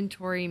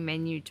inventory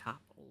menu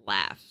top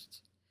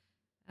left.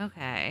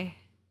 Okay.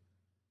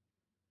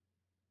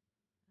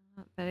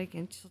 But I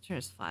can still turn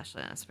his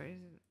flashlight on.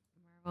 Sparky's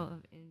marvel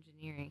of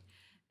engineering.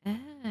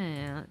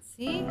 Let's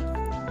see.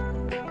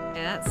 Yeah,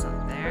 that's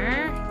not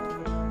there.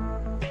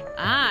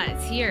 Ah,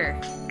 it's here.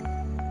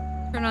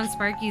 Turn on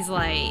Sparky's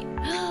light.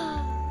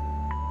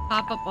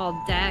 Pop up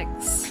all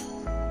decks.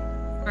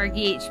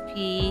 Sparky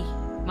HP.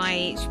 My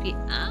HP.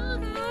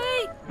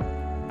 Okay.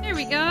 There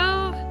we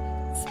go.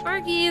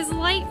 Sparky is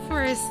light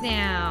for us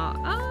now.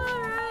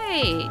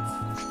 Alright.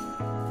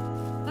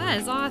 That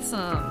is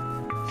awesome.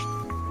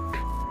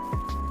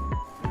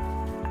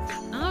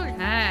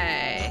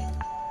 Okay.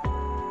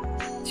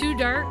 Too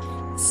dark.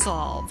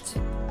 Solved.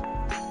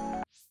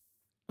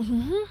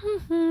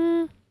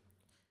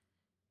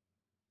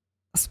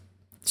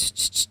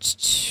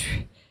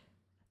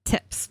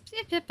 Tips.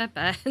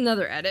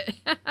 Another edit.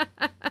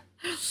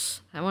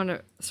 I want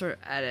to sort of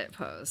edit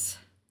pose.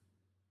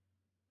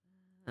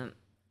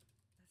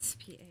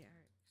 SPAR.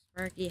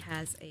 Sparky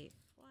has a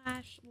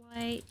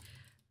flashlight.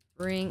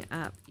 Bring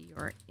up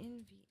your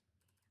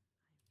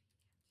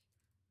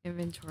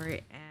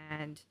inventory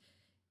and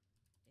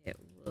it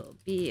will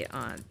be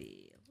on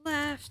the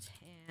left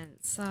hand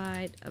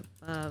side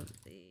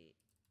above the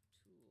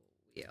tool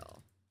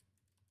wheel.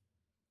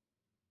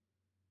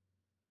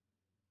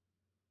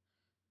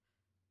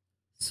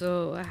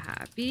 So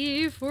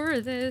happy for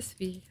this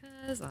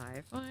because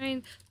I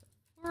find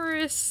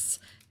forests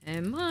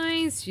and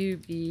mines to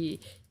be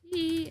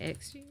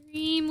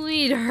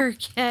extremely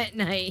dark at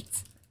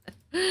night.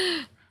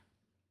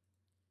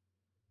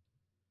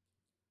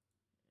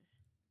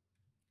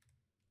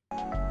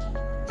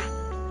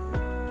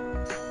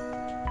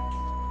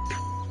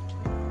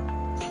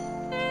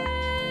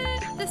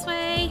 This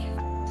way.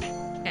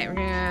 Okay, we're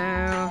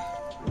gonna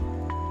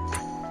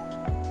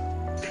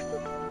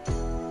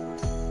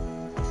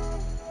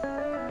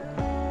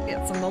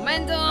get some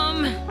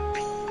momentum.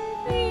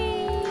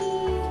 Whee!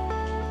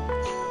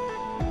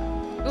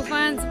 Go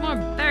find some more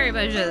berry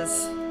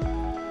bushes.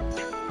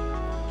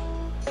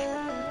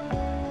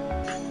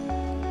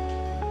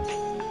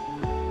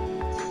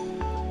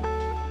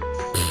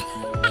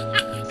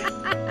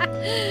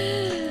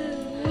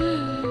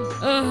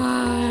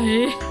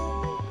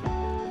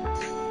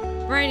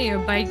 Riding a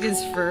bike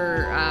is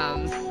for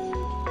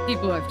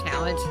people who have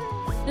talent.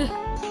 The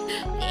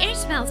air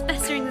smells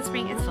best during the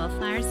spring. It's full of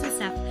flowers and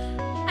stuff.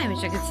 I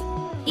wish I could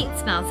eat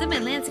smells and my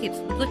landscapes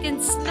would look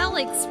and smell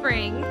like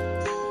spring.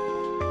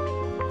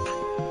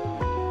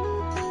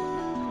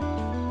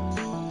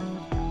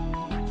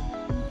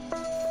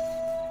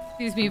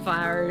 Excuse me,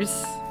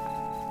 flowers.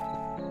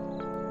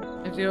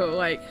 I feel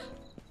like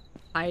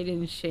hide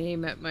in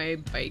shame at my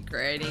bike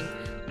riding.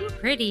 Ooh,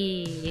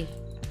 pretty.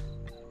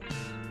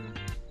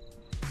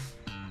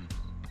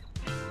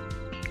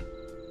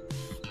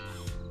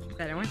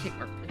 I want to take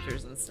more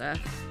pictures and stuff.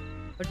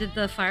 Or did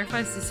the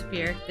fireflies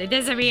disappear? They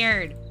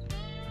disappeared!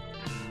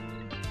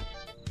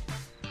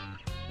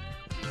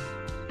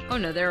 Oh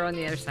no, they're on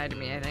the other side of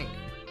me, I think.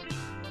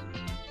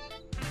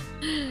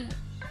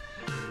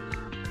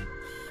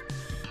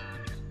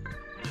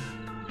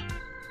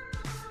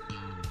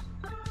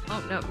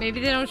 Oh no, maybe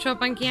they don't show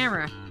up on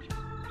camera.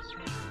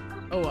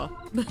 Oh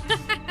well.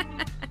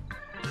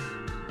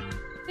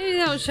 Maybe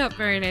they don't show up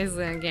very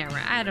nicely on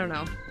camera. I don't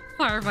know.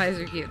 Fireflies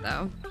are cute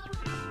though.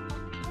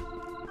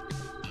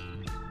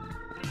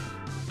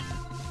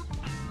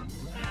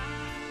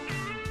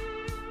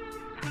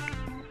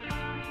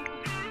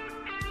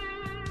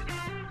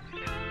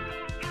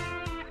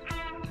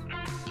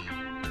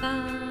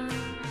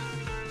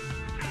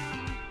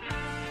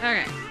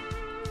 Okay,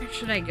 where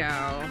should I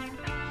go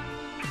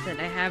that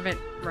I haven't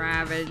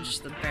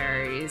ravaged the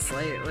berries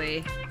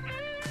lately?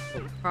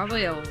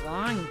 Probably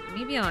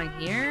maybe along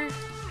here?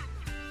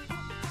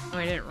 Oh,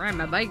 I didn't ride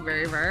my bike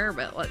very far,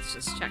 but let's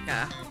just check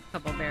a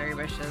couple berry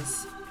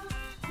bushes.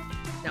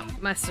 No,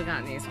 must have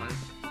gotten these ones.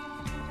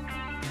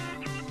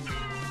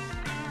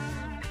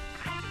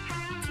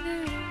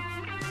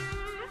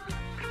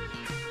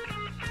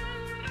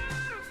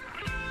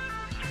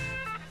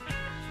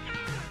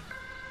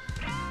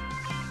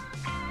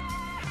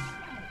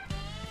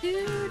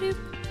 I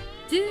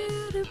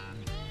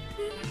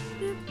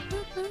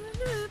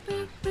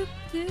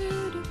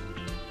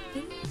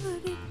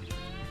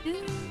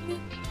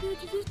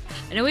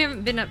know we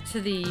haven't been up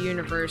to the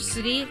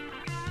university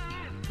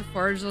to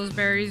forage those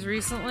berries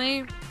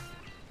recently.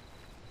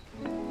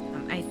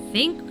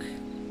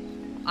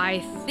 I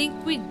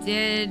think we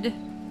did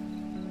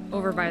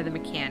over by the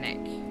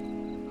mechanic.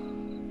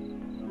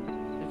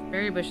 There's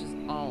berry bushes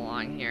all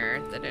along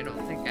here that I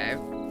don't think I've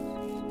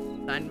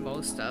done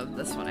most of.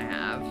 This one I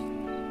have.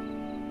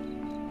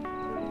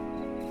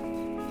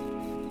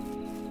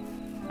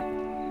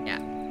 Yeah.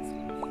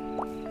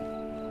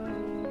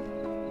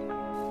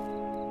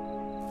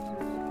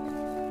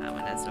 That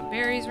one has no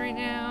berries right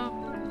now.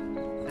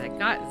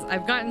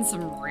 I've gotten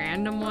some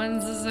random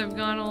ones as I've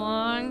gone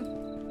along.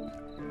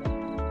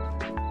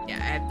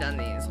 Yeah, I've done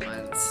these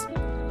ones.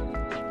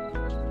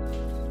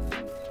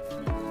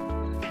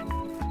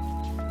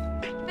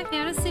 I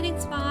found a sitting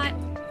spot.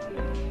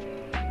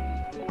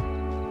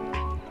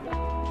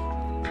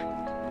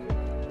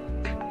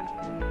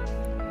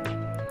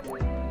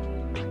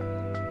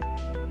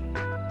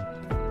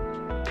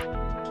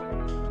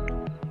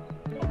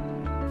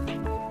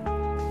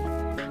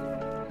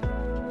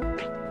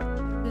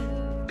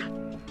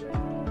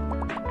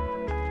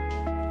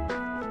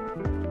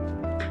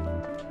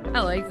 I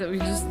like that we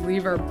just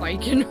leave our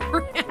bike in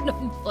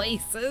random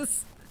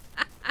places.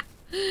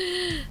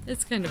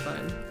 It's kind of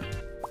fun.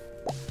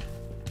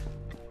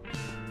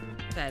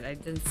 But I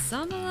did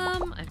some of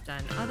them. I've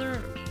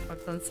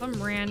done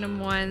some random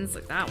ones.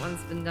 Like that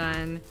one's been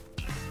done.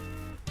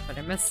 But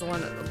I missed the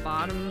one at the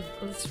bottom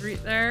of the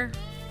street there.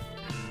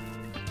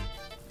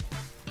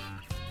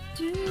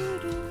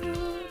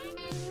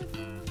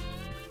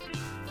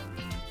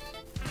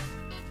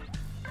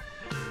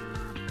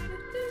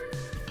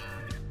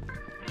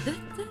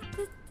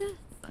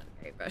 Not a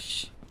berry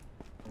bush.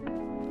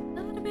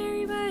 Not a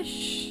berry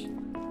bush.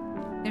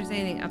 If there's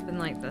anything up in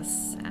like the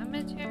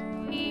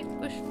cemetery,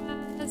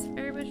 bush-wise,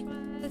 berry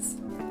bush-wise.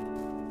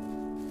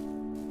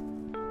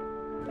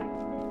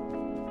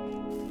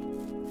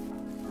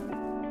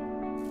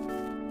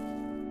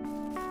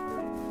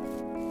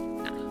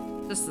 No,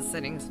 just a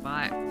sitting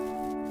spot.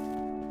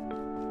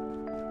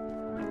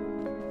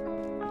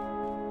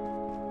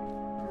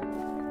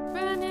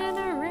 Running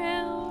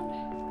around.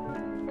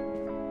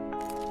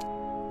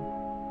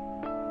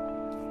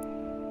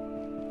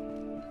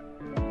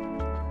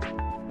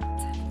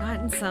 I've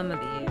gotten some of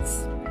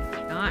these.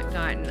 I've not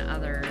gotten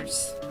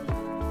others.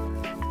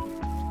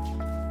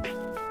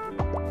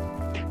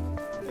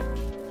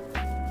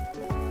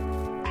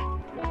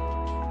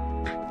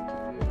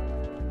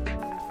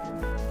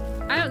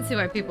 I don't see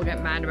why people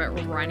get mad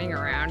about running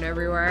around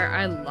everywhere.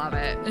 I love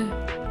it.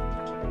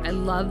 I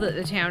love that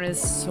the town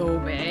is so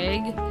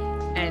big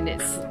and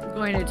it's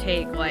going to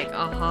take like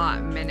a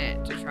hot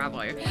minute to travel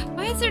here.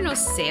 Why is there no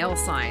sale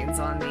signs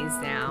on these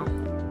now?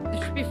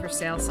 There should be for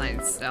sale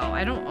signs still.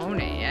 I don't own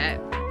it yet.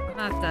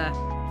 I'll have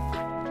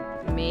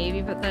to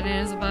maybe put that in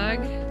as a bug.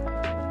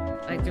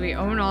 Like, do we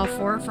own all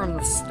four from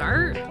the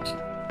start?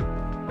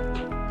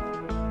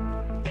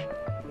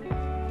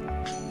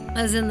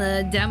 As in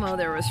the demo,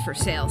 there was for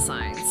sale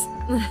signs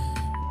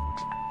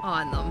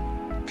on them.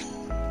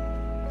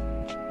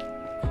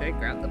 Should I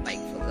grab the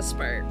bike for this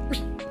part?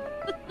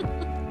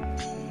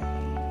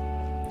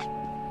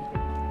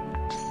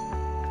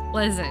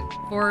 Listen,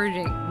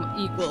 foraging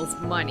equals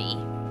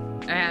money.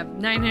 I have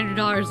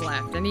 $900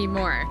 left. I need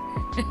more.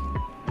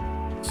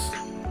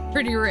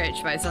 Pretty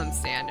rich by some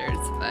standards,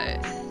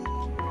 but...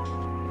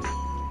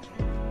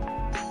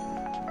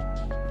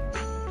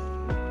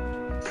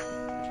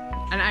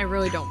 And I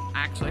really don't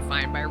actually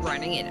find by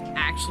running it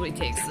actually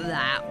takes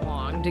that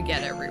long to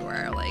get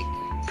everywhere. Like,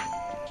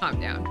 calm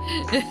down.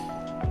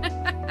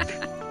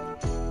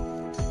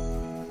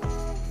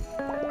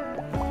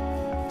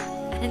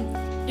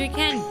 And you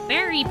can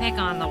berry pick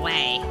on the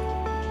way.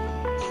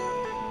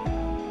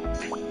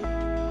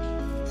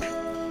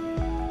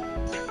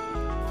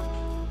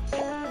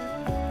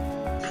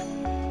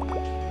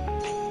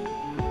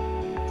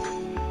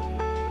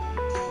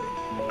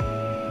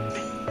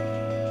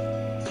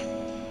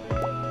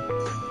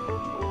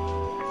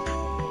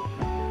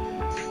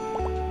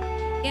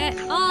 Get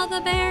all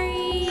the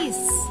berries!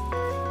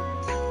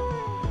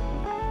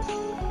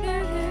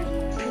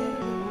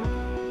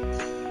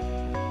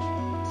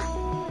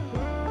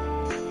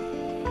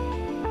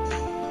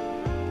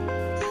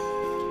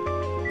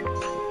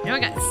 You know, I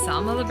got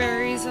some of the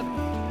berries up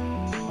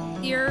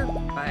here,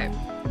 but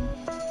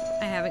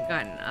I haven't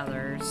gotten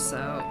others,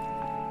 so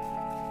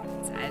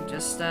I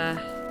just took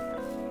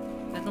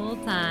a little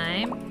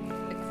time.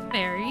 Pick some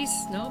berries,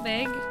 no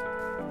big.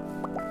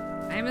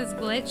 Time is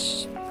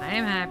glitched. I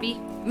am happy.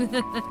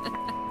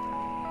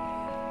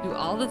 Do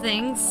all the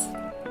things.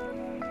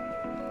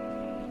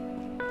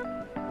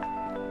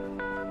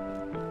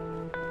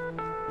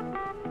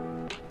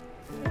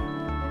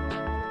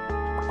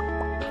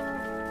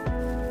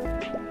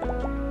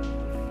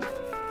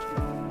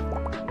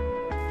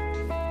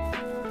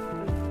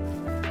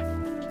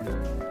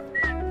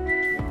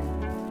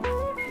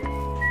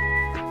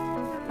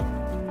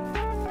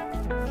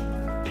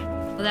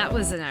 Well, that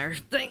was another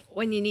thing.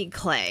 When you need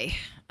clay,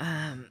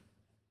 you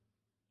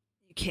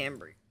can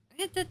bring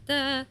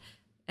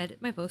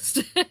edit my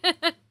post.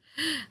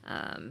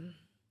 When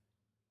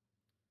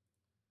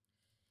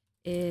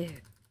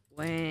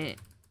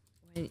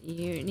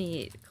you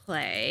need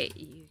clay,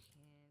 you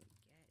can get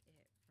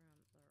it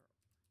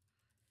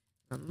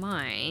from the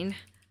mine,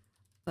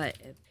 but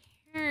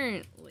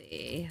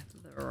apparently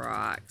the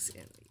rocks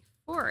in the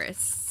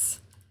forests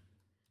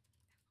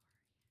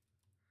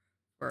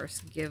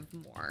give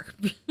more.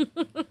 Give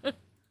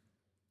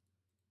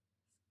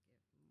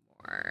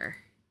more.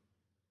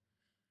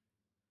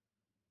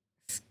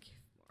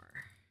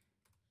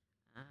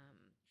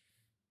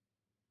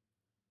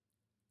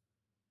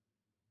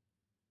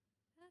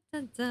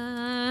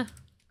 Da-da.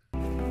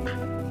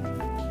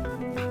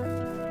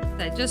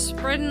 Just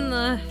spreading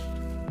the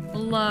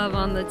love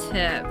on the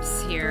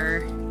tips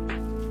here.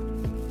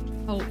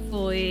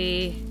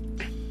 Hopefully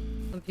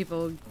some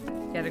people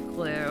get a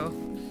clue.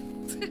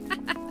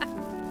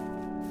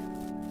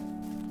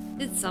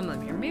 Did some of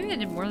them here. Maybe I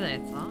did more than I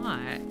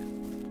thought.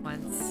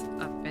 Once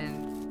up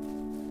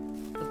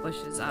in the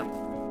bushes up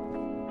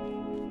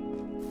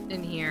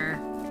in here.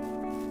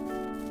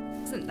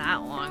 It wasn't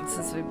that long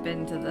since we've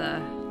been to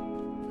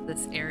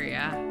this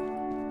area.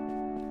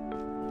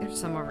 There's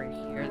some over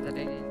here that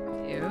I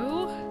didn't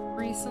do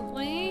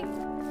recently. I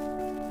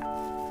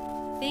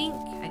think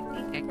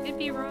I could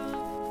be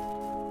wrong.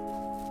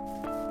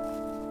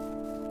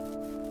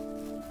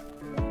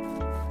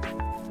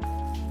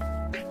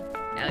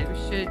 Yeah, like we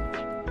should.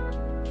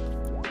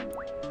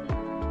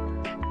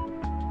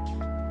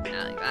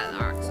 Yeah, like that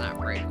rock's not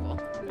breakable.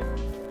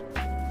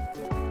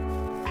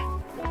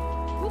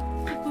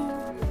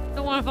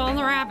 Don't want to fall in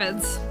the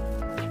rapids.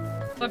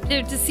 Up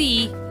there to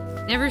sea.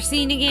 Never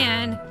seen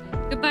again.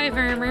 Goodbye,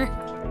 farmer.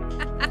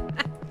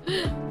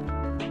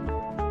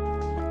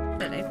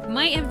 But I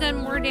might have done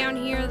more down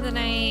here than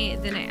I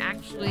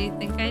actually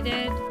think I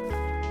did.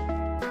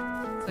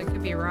 So I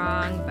could be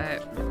wrong,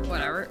 but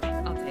whatever.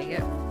 I'll take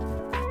it.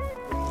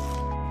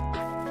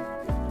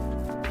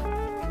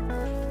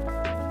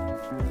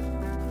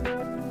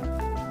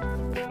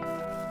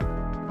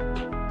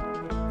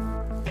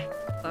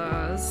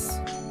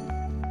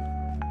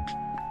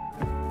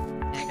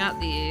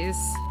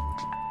 These.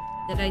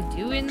 Did I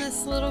do in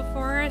this little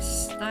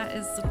forest? That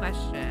is the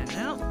question.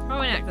 No,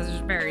 probably not, because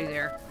there's berries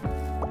here.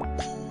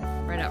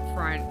 Right up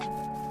front.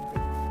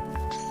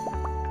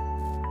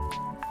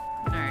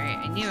 Alright,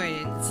 I knew I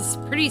didn't. It's a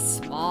pretty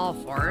small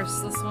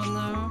forest, this one,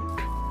 though.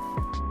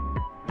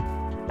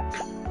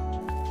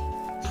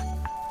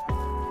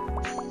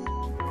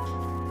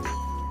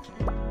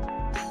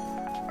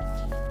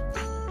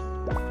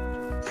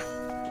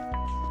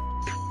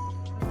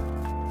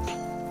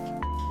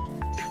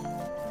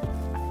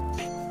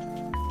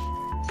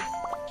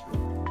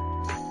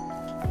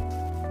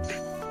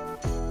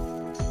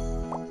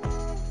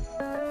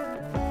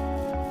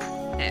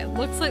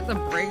 Looks like the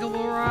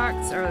breakable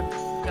rocks are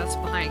just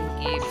behind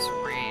Gabe's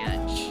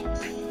ranch.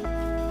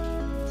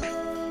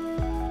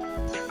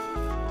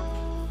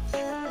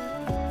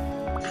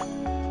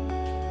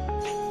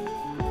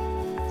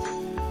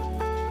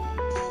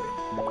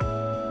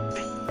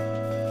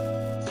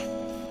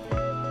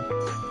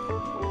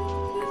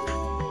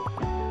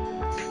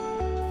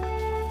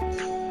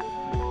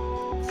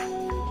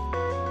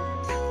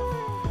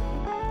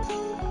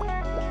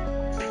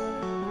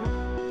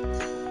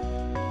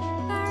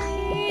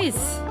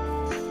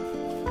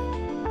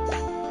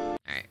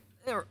 Alright,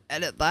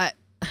 edit that.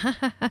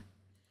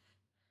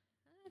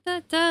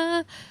 Like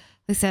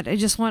I said, I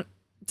just want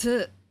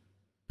to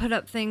put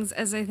up things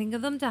as I think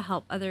of them to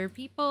help other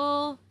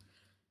people.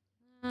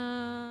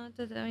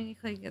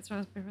 Clay gets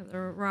from the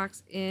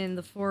rocks in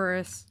the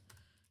forest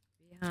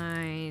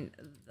behind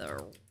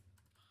the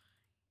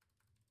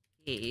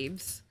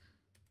caves.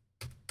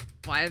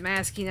 Why am I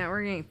asking not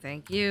working?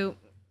 Thank you.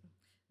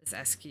 This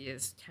Esky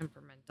is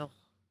temperamental.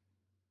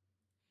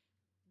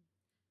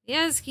 The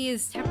Esky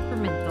is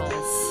temperamentals.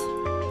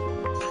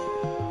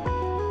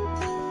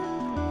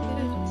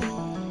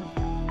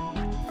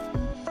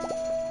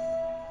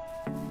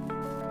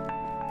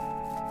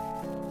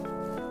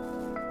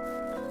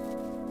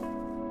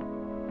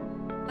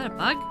 Is that a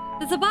bug?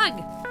 That's a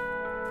bug!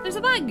 There's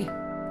a bug!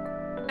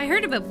 I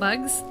heard about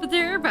bugs, but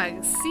there are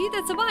bugs. See,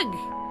 that's a bug.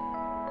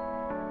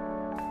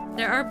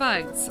 There are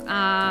bugs.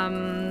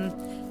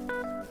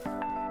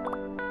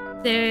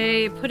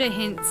 They put a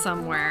hint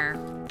somewhere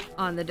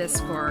on the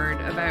Discord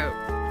about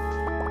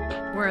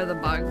where are the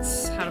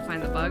bugs, how to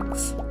find the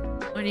bugs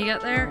when you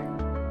get there.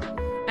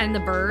 And the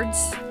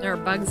birds. There are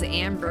bugs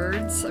and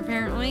birds,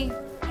 apparently.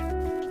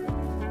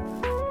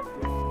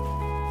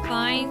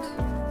 Find.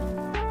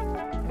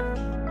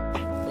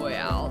 Oh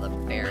yeah, all the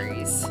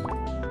berries.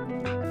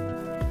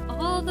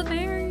 All the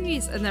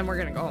berries! And then we're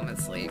gonna go home and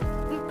sleep.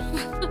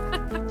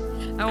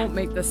 I won't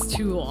make this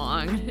too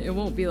long. It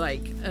won't be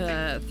like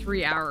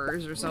 3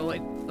 hours or so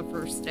like the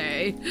first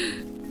day.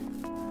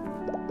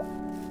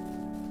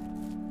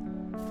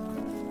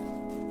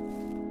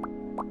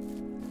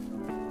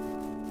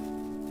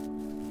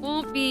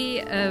 Won't be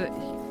a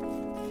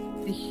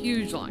a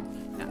huge long.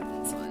 Yeah,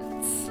 this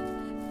one's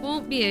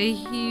won't be a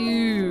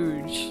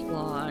huge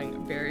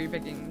long berry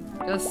picking.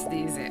 Just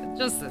this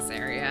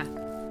area.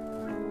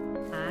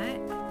 Hi.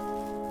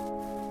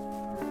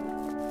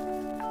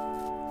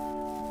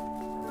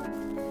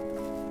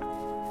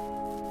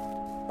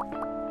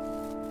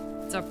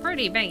 It's a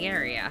pretty big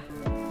area.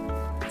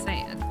 Just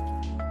saying.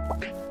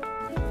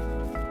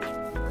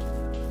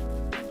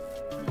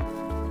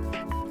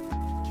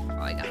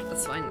 Oh, I got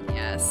this one.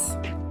 Yes.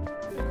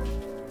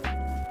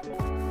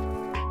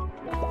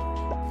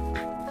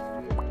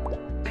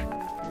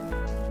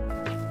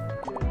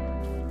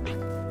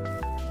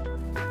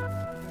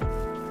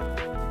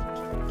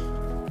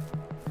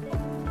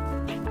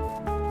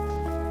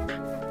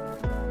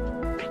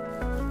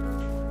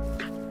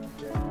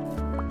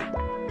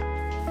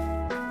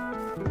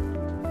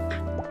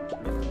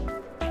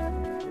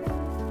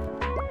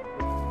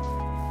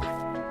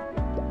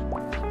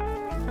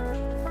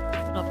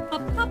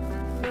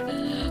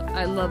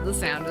 I love the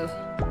sound of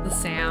the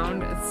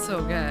sound. It's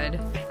so good.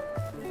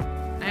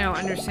 I don't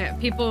understand.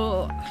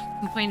 People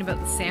complain about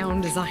the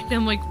sound design.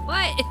 I'm like,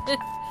 what? It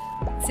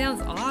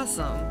sounds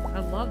awesome. I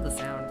love the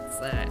sounds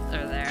that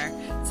are there.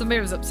 Somebody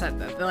was upset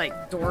that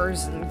like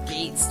doors and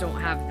gates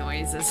don't have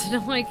noises. And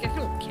I'm like, I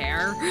don't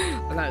care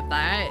about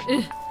that.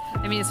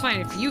 I mean, it's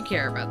fine if you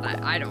care about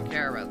that. I don't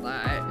care about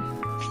that.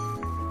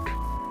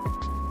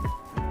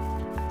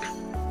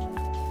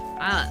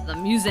 The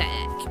music.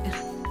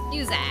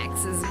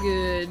 Music's is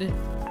good.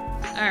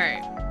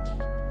 Alright.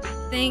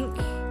 I think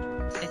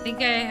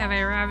have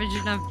I ravaged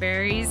enough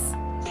berries?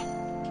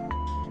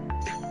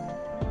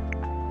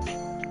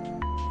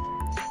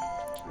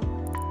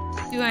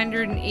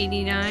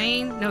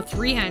 $289? No,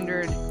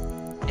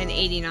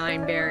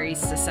 389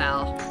 berries to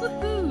sell.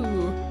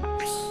 Woohoo!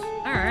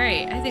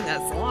 Alright, I think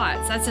that's a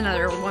lot. So that's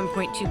another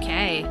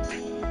 1.2k.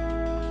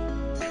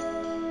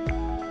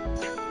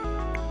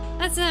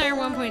 That's another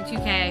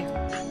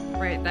 1.2k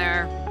right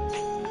there.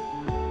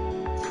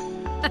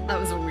 That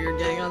was weird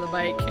getting on the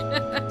bike.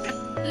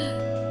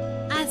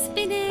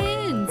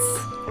 Spinins!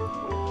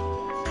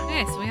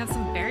 Okay, so we have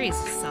some berries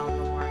to sell in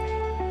the morning.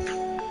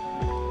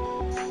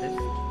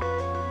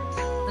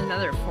 There's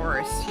another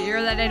forest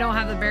here that I don't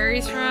have the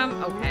berries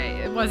from.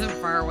 Okay, it wasn't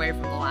far away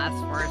from the last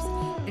forest.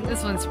 I think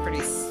this one's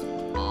pretty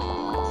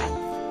small.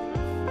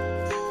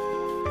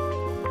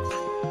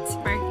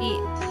 Sparky,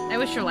 I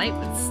wish your light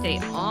would stay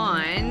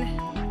on.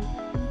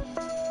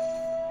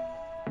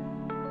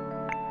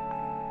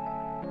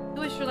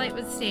 Your light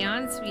would stay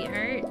on,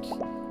 sweetheart.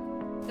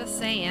 Just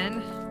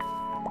saying.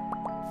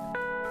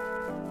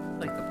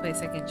 Like the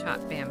place I can chop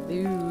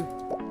bamboo.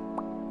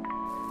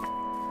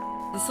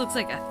 This looks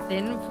like a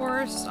thin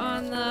forest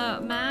on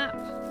the map.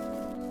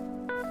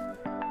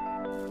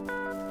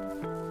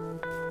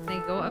 Can I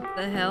go up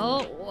the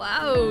hill?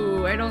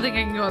 Whoa! I don't think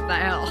I can go up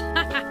that hill.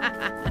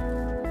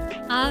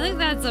 I think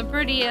that's a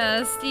pretty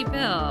steep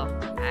hill.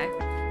 Okay.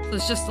 So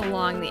it's just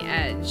along the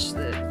edge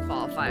that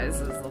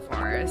qualifies as the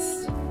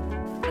forest.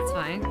 That's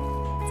fine.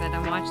 Said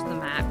I'm watching the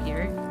map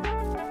here.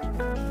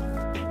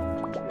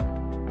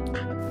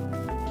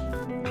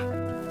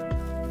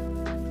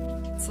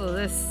 So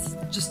this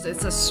just,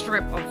 it's a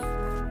strip of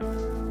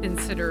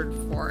considered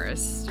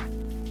forest.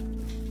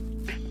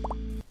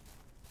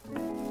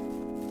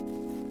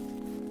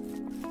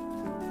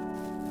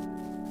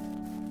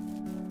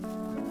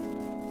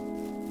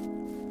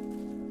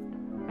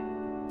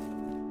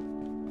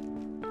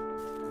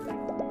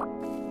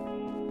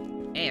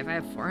 Hey, if I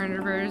have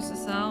 400 berries to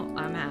sell,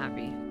 I'm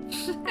happy.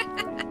 You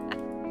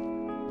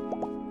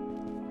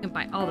can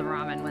buy all the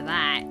ramen with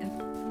that.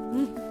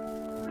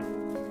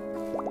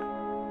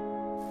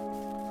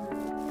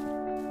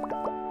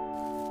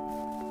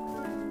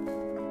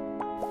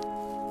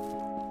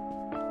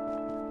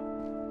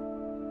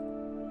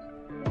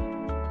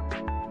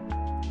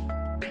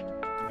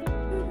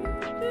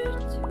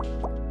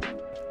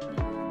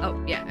 Oh,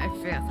 yeah, I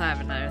forgot to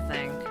have another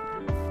thing.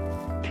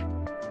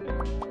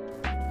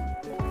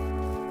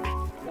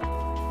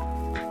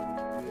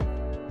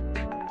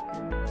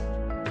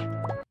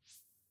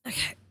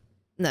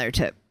 Another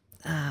tip.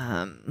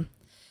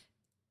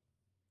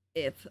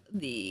 If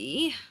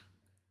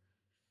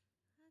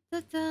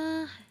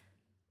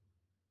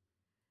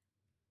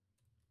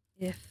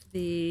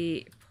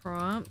the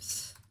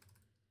prompts,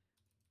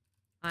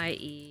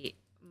 i.e.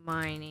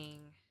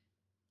 mining,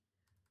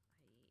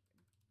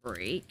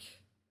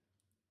 break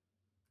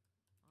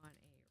on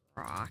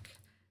a rock,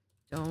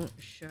 don't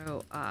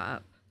show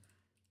up,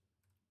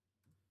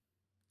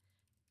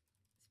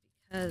 it's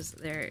because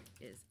there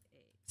is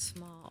a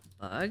small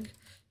bug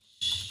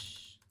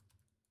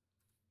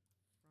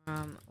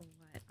from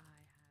what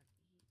I have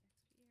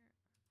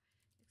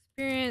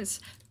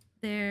experienced.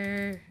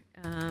 There,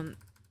 it is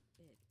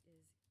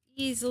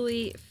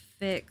easily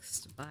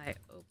fixed by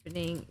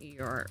opening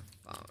your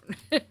phone.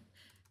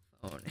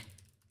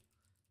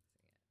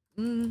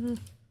 And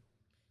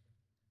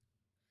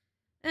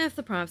if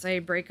the prompts I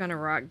break on a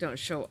rock don't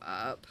show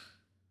up,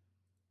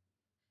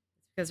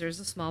 it's because there's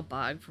a small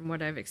bug from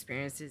what I've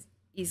experienced. Is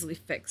easily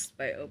fixed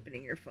by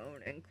opening your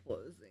phone and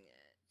closing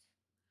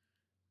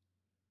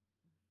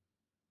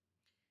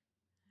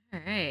it.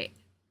 Alright.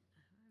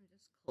 I'm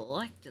just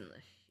collecting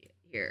the shit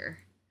here.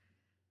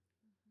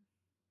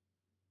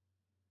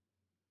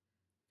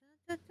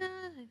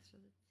 Thanks for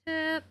the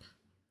tip.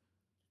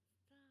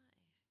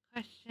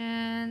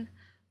 Question.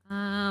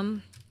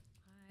 I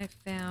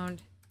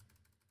found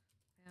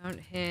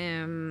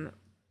him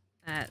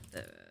at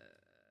the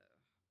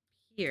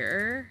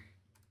pier.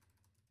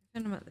 I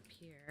found him at the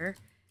pier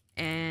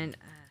and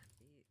at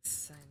the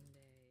Sunday.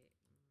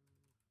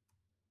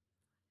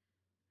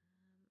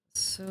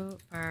 So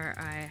far,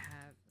 I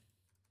have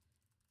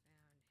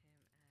found him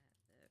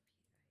at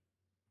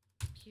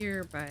the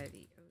pier by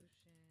the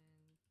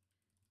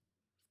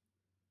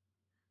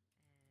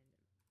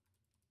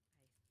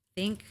ocean,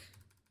 and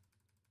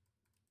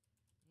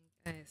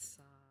I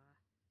saw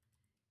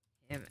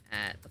him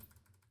at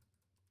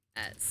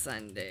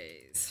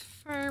Sunday's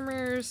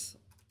farmers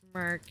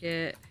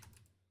market,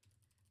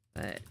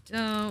 but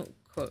don't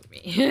quote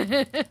me.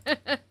 Yeah,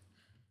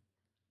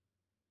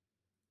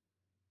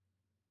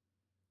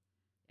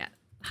 I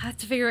have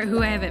to figure out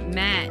who I haven't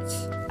met.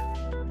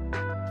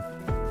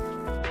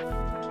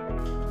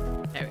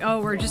 Okay, oh,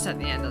 we're just at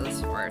the end of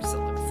this forest, it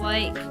looks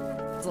like.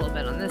 There's a little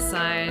bit on this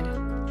side.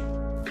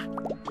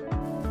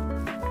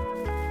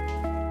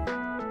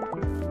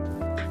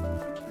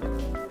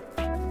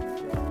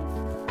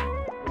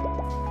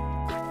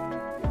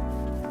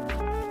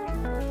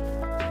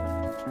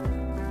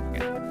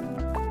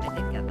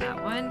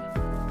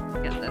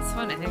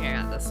 I think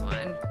I got this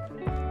one.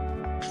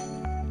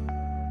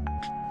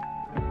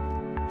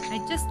 I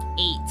just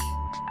ate.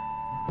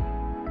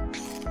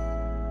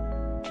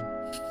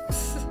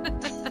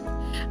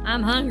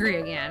 I'm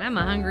hungry again. I'm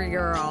a hungry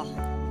girl.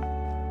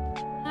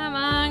 I'm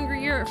a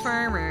hungry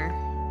farmer.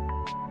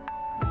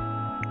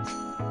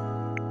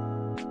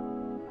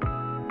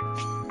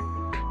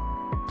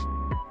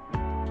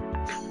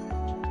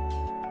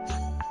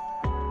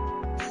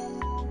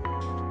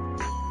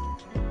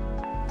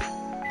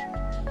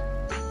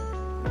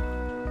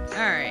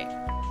 Alright.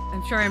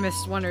 I'm sure I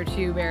missed one or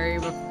two berry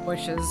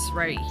bushes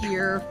right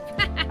here.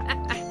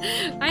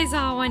 I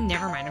saw one.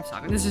 Never mind, I'm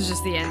stopping. This is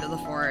just the end of the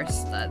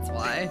forest. That's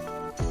why.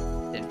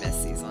 Didn't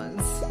miss these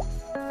ones.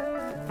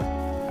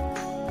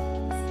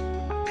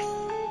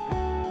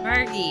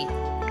 Sparky.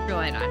 Your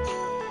light on.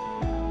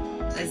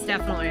 That's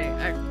definitely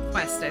a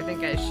quest I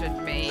think I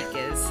should make,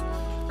 is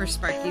for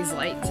Sparky's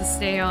light to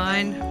stay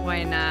on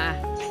when,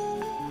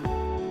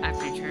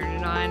 after you turn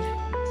it on.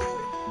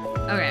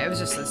 Okay, it was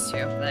just those two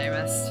that I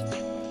missed.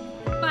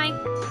 Fine.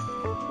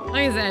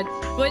 Like I said,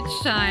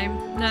 glitch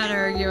time. Not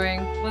arguing.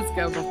 Let's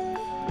go.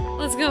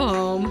 Let's go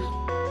home.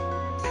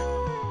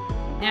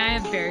 Now I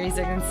have berries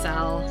I can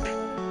sell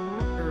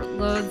for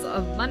loads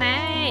of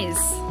monies.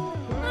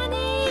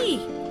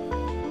 Money!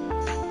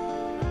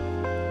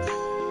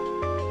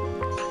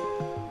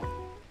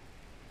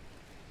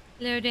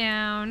 Slow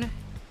down.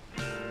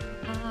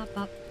 Up,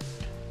 up.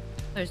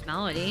 There's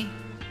Melody.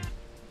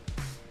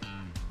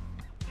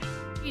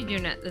 What are you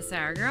doing at this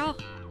hour, girl?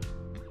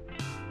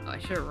 Oh, I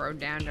should have rode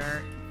down to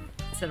her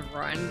instead of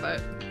run,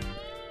 but...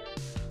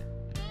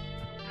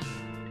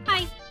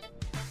 Hi!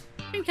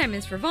 Springtime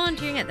is for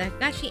volunteering at the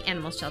Hagashi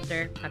Animal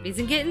Shelter. Puppies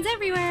and kittens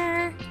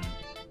everywhere!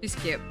 She's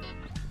cute.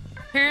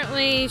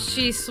 Apparently,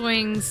 she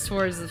swings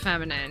towards the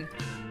feminine.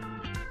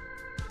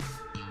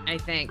 I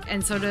think.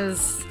 And so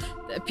does...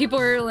 People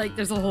are like,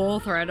 there's a whole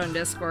thread on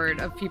Discord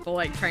of people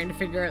like trying to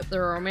figure out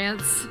the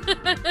romance.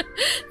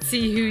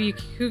 See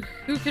who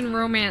can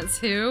romance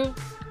who.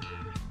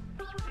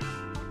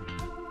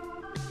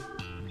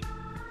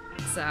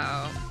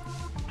 So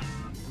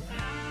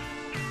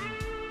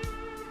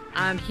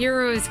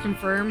Hero is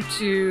confirmed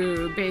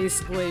to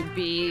basically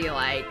be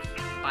like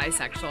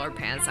bisexual or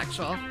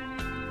pansexual.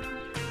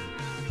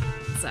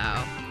 So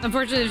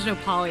unfortunately there's no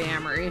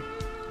polyamory.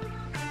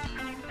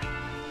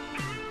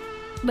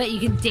 But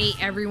you can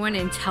date everyone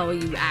until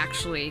you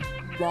actually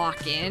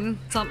lock in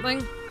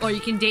something. Or you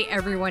can date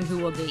everyone who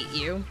will date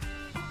you.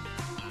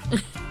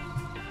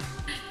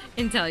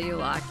 Until you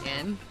lock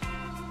in.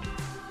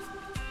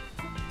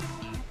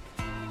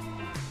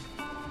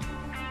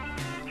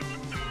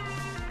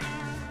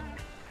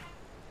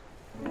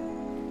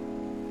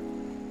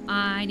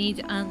 I need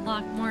to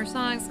unlock more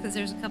songs because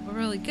there's a couple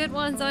really good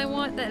ones I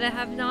want that I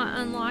have not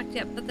unlocked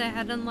yet, but I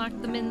had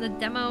unlocked them in the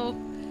demo.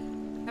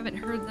 Haven't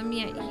heard them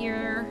yet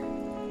here.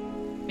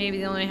 Maybe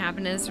they only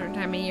happen at a certain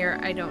time of year.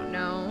 I don't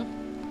know.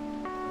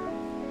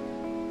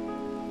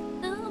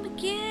 Home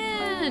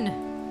again!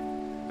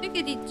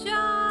 Jiggity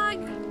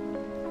jog!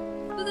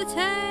 To the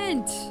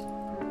tent!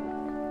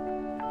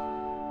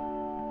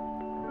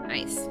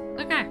 Nice.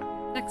 Okay.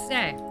 Next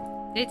day.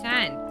 Day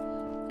 10.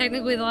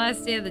 Technically the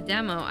last day of the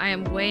demo. I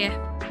am way...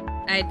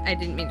 I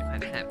didn't mean to climb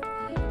the tent.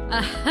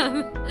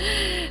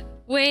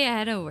 Way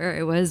ahead of where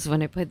I was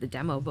when I played the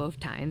demo both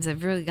times.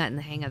 I've really gotten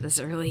the hang of this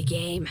early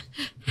game.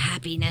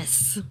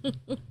 Happiness.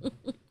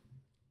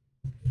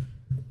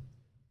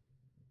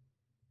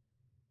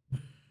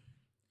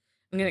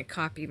 I'm gonna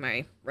copy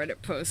my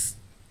Reddit post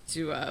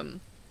to, it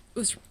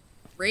was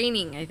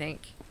raining, I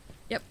think.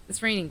 Yep,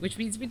 it's raining, which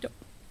means we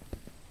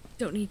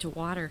don't need to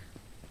water.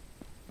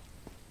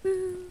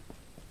 Woo.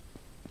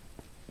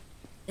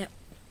 Yep.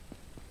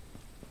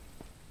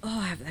 Oh,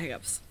 I have the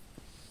hiccups.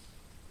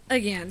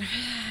 Again.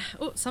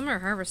 Oh, some are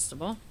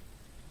harvestable.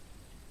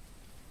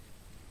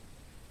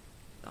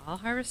 All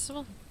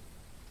harvestable?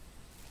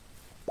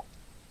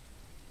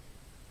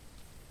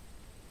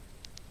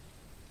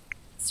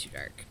 It's too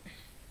dark.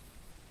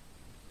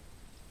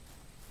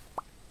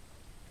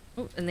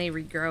 Oh, and they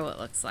regrow, it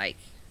looks like.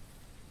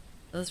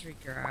 Those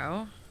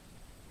regrow.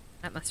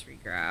 That must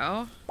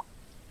regrow.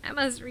 That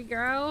must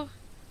regrow.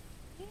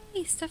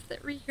 Yay, stuff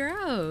that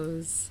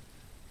regrows.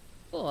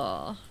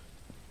 Cool.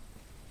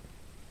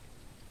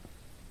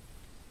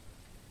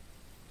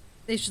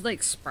 They should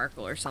like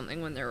sparkle or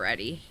something when they're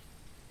ready.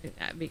 I think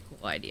that'd be a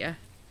cool idea.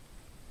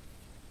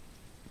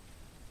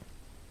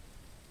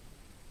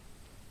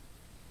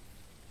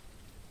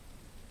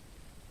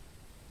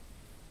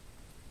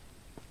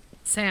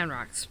 Sand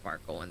rocks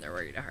sparkle when they're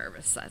ready to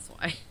harvest, that's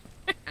why.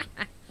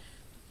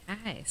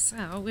 Okay,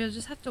 so we'll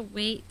just have to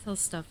wait till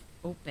stuff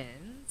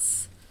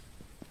opens.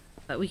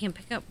 But we can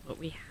pick up what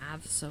we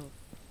have so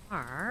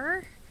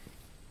far.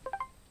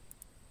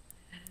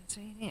 Is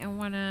there anything I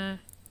wanna...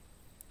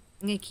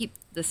 I'm gonna keep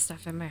this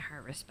stuff in my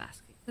harvest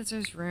basket because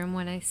there's room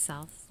when I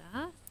sell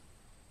stuff.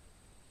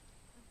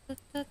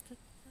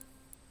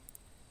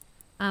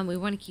 We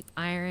want to keep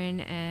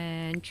iron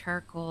and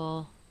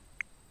charcoal.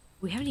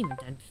 We haven't even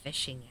done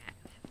fishing yet.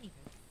 We haven't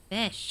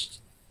even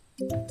fished.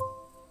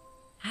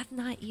 Have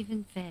not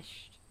even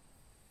fished.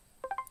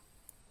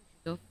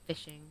 Go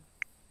fishing.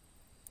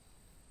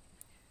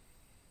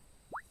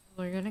 So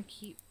we're gonna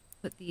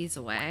put these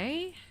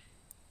away.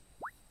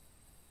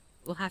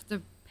 We'll have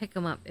to pick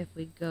them up if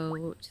we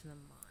go to the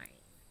mine.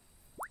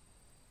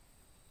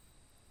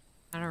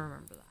 I don't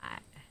remember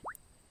that.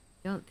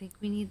 Don't think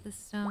we need the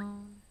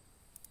stone.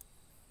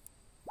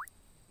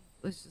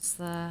 It was just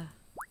the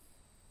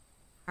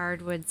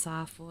hardwood,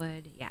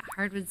 softwood. Yeah,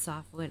 hardwood,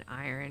 softwood,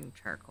 iron,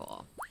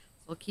 charcoal.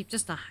 So we'll keep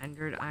just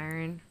 100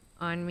 iron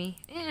on me.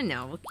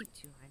 No, we'll keep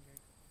 200.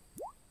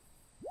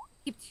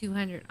 Keep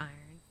 200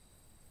 iron.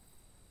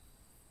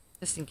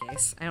 Just in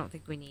case. I don't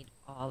think we need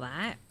all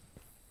that.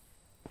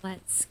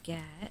 Let's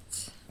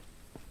get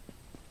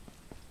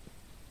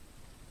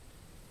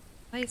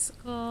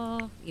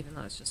bicycle, even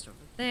though it's just over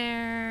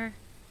there.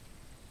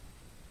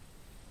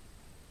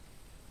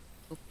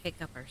 We'll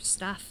pick up our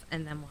stuff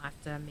and then we'll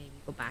have to maybe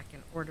go back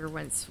and order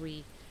once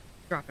we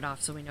drop it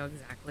off so we know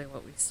exactly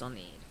what we still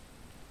need.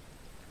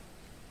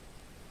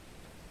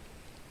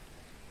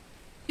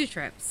 2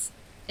 trips.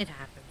 It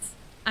happens.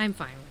 I'm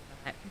fine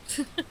with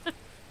that.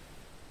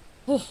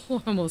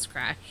 Oh, almost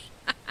crashed.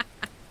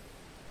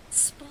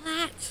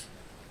 Splat!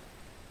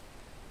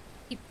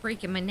 Keep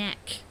breaking my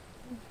neck.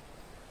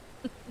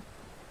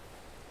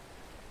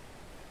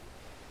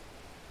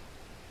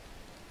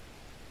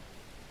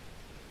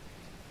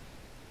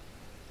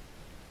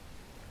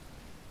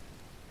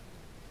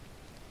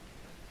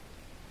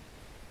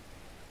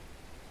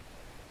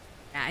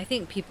 Yeah, I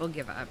think people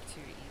give up too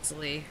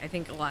easily. I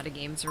think a lot of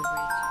games are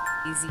way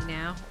too easy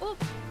now. Oh,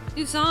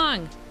 new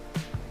song!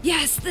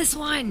 Yes, this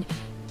one!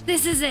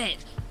 This is it!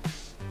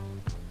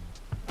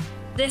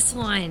 This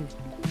one.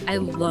 I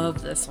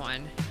love this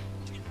one.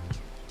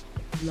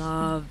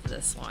 Love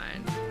this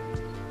one.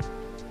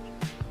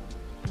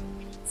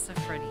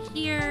 Stuff ready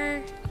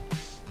here.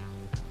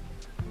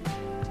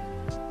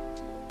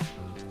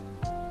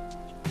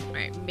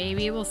 Alright,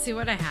 maybe we'll see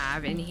what I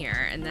have in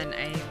here and then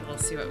I will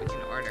see what we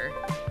can order.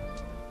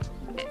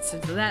 Okay, so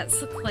that's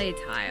the clay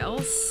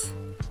tiles.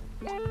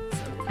 So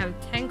we have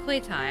 10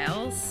 clay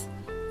tiles.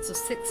 So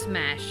 6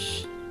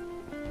 mesh.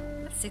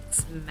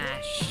 6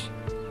 mesh.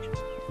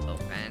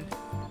 Open.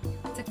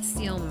 6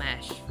 steel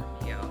mesh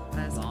from you.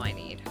 That is all I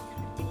need.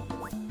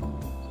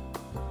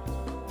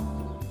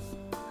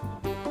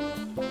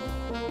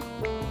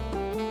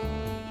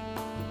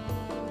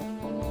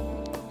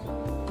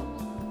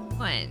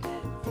 1,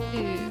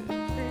 2,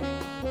 3,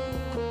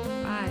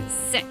 5,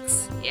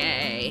 6.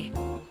 Yay.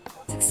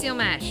 6 steel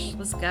mesh.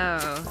 Let's go.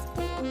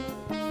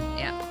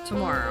 Yeah,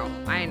 tomorrow.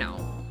 I know.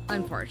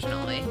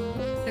 Unfortunately.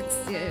 6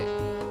 steel.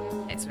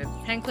 Okay, so we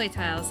have 10 clay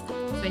tiles.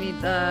 So I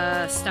need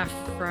the stuff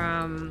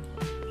from...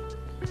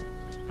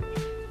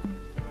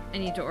 I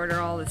need to order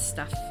all this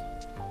stuff,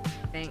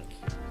 I think,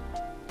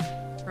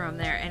 from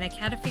there. And I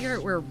gotta figure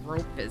out where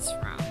rope is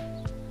from.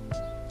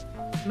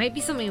 It might be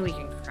something we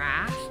can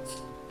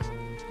craft.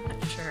 I'm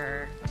not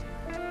sure.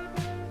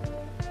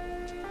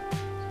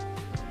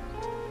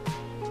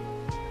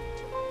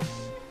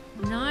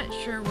 Not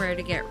sure where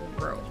to get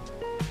rope.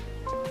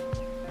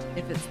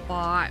 If it's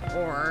bought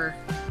or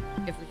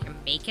if we can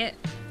make it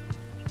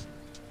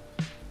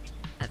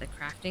at the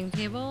crafting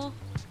table.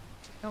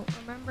 Don't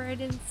remember, I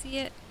didn't see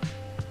it.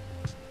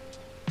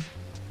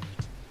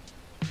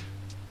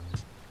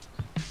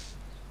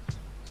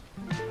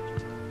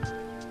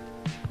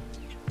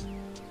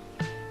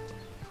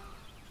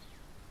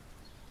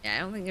 Yeah, I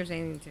don't think there's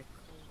anything to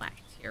collect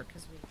here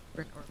because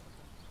we're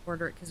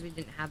order it because we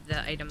didn't have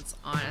the items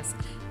on us.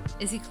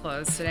 Is he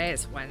closed today?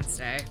 It's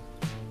Wednesday.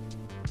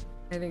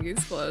 I think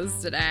he's closed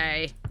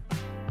today.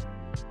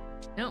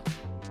 Nope.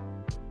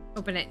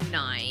 Open at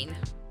 9.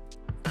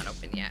 Not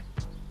open yet.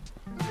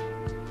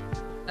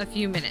 A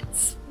few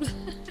minutes.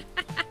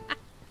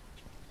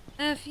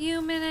 A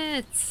few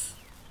minutes.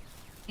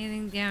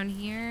 Anything down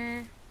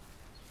here?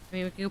 I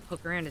mean, we can go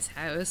poke around his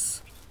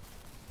house.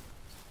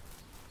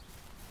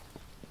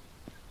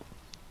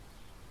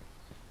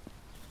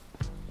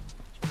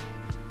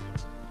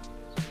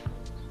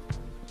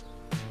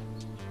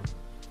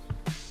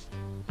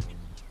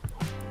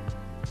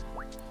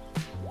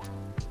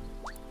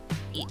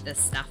 Eat this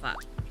stuff up.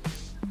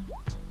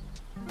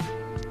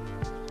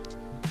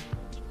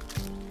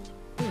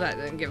 Ooh, that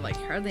didn't give like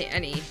hardly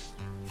any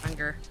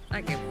hunger.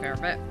 That gave a fair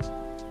bit.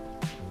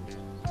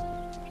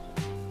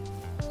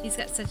 He's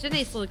got such a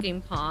nice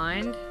looking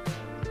pond.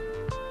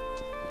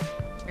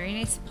 Very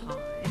nice pond.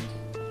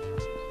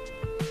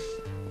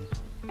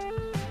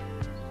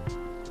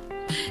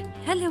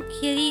 Hello,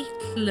 kitty.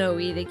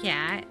 Chloe the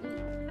cat.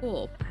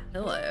 Cool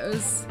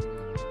pillows.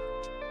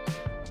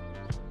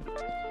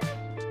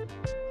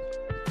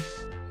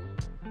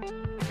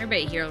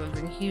 Everybody here lives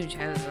in huge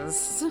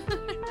houses.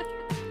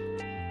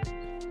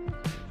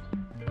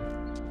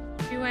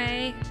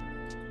 Entryway.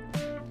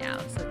 Yeah,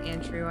 looks like the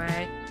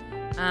entryway.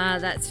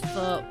 That's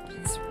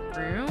Philip's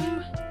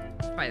room.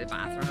 Probably the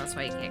bathroom, that's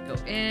why you can't go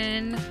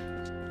in.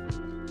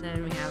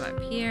 Then we have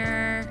up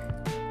here.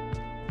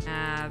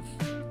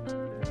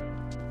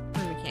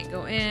 We can't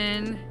go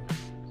in.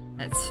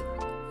 That's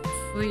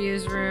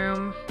Fuyu's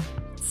room.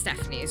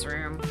 Stephanie's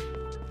room.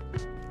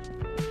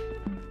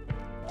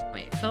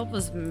 Wait, Philip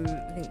was,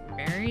 I think,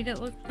 married, it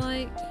looked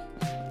like.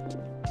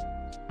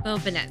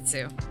 Philip and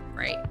Etsu,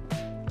 right.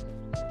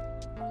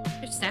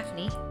 There's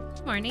Stephanie.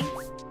 Good morning.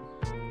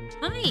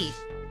 Hi.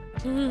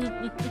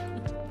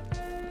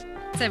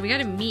 So we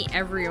gotta meet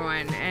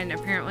everyone, and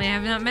apparently I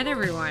have not met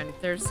everyone.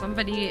 There's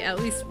somebody, at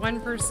least one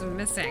person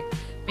missing.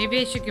 Maybe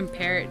I should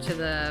compare it to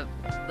the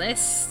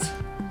list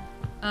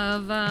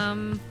of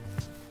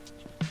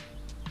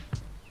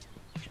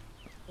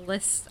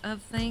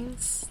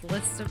things,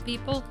 list of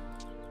people.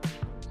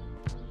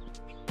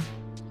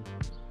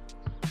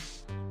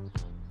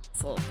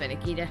 It's a little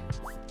finicky to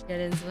get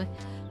into it.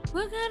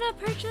 We're gonna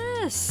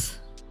purchase.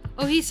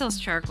 Oh, he sells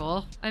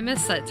charcoal. I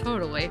missed that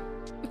totally.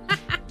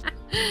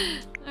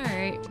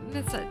 Alright,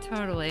 missed that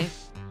totally.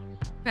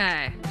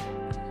 Okay.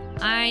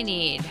 I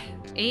need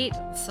 8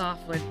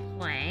 softwood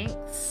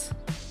planks.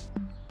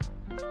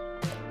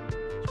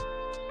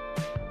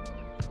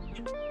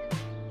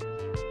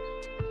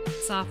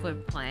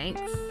 Softwood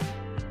planks.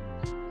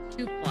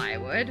 2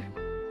 plywood.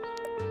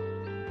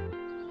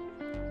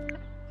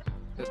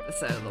 Move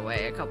this out of the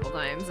way a couple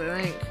times,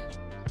 I think.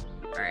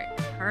 Alright,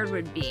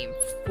 hardwood beam.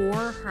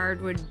 4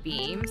 hardwood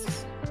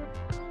beams.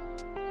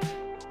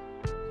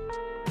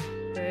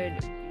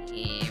 Hardwood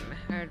beam.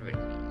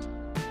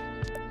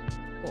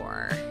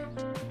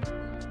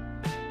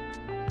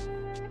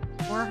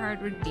 4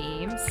 hardwood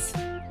beams.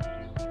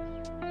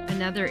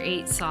 Another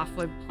 8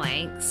 softwood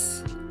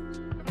planks.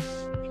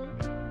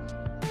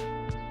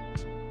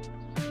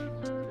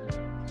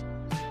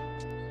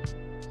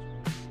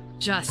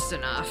 Just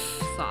enough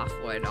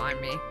softwood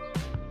on me.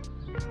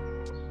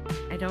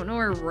 I don't know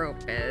where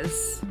rope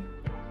is.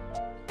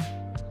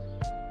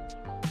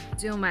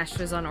 Steel mesh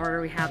is on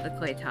order. We have the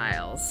clay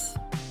tiles.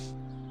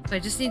 So I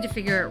just need to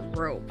figure out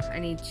rope. I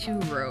need 2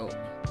 rope.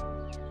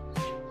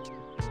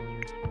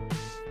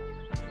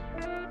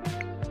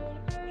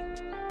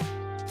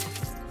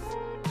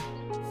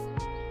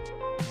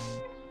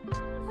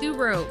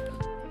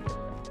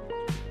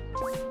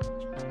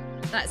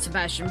 That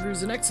Sebastian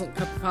brews an excellent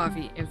cup of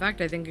coffee. In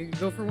fact, I think I could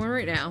go for one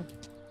right now.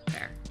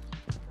 There.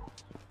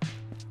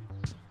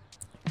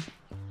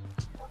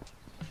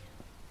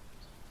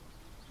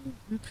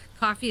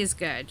 Coffee is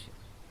good.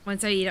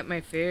 Once I eat up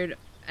my food,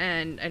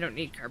 and I don't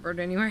need cardboard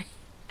anymore,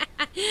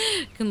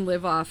 can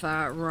live off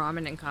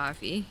ramen and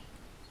coffee.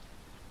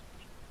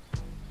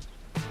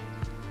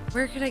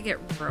 Where could I get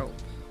rope?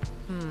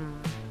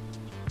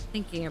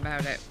 Thinking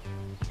about it.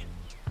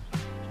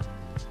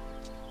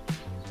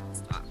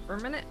 Stop for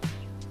a minute.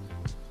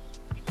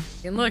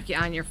 You can look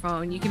on your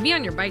phone. You can be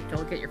on your bike to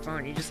look at your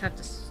phone. You just have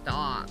to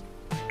stop.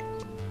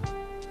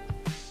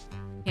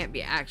 You can't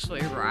be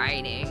actually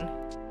riding.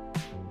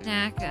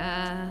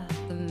 Naka,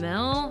 the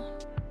mill.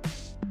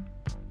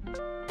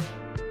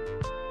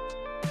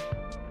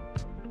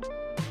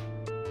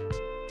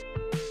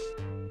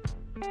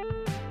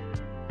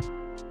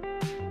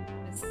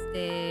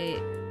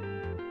 Estate.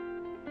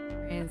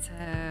 Rand's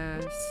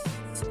house.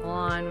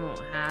 Salon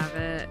won't have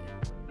it.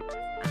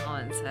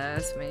 Alan's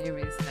house.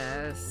 Maybe's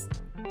house.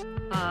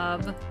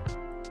 Pub.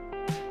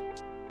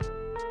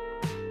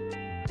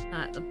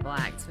 Not the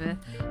blacksmith.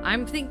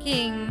 I'm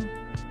thinking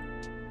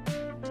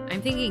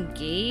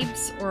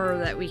Gabe's, or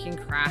that we can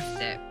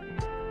craft it.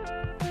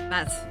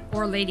 That's,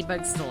 or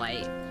Ladybug's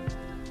Delight.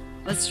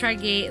 let's try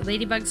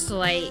Ladybug's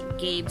Delight,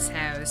 Gabe's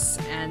house,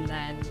 and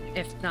then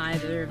if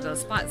neither of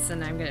those spots,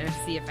 then I'm gonna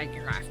see if I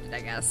can craft it,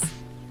 I guess.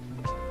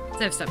 So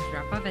I have stuff to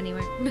drop off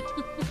anyway.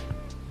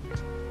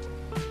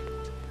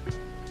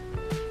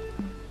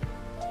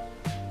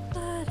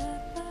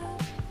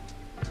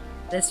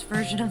 This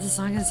version of the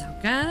song is so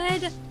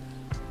good.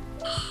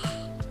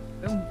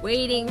 I've been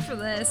waiting for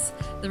this.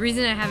 The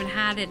reason I haven't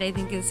had it, I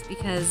think, is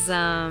because,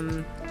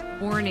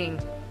 morning.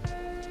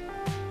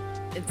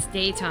 It's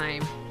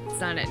daytime. It's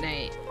not at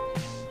night.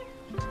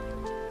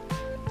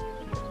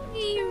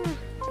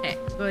 Okay,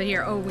 go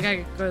here. Oh, we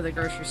gotta go to the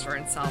grocery store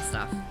and sell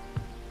stuff.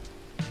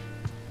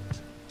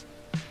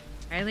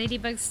 Try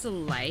Ladybug's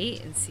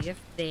Delight and see if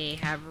they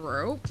have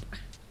rope.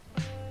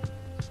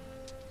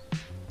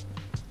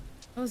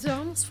 Oh, is it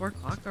almost 4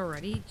 o'clock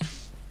already?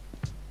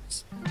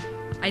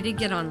 I did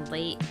get on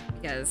late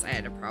because I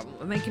had a problem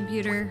with my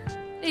computer.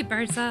 Hey,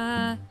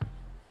 Barza!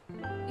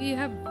 You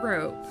have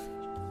rope.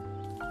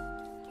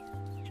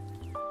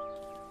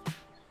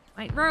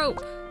 White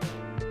rope!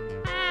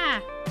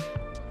 Ah!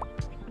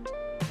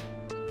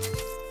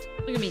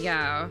 Look at me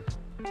go.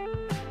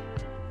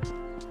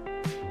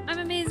 I'm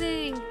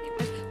amazing!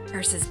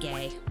 Barza's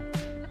gay.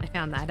 I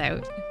found that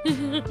out.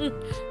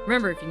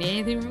 Remember, if you need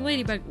anything from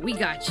Ladybug, we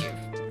got you.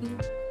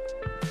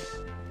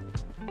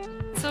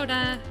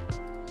 Soda.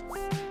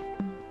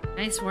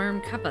 Nice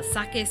warm cup of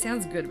sake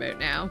sounds good about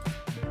now.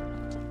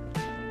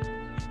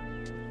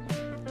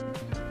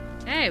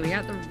 Hey, we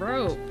got the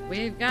rope.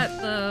 We've got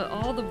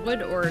all the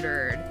wood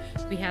ordered.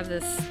 We have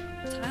this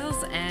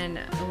tiles and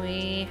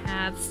we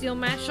have steel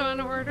mesh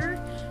on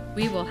order.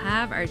 We will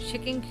have our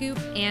chicken coop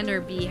and our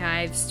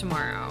beehives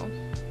tomorrow.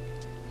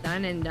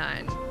 Done and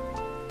done.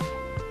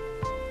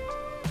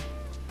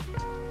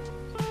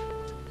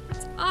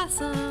 It's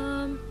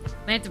awesome.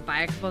 I have to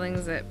buy a couple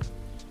things at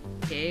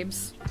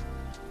Gabe's.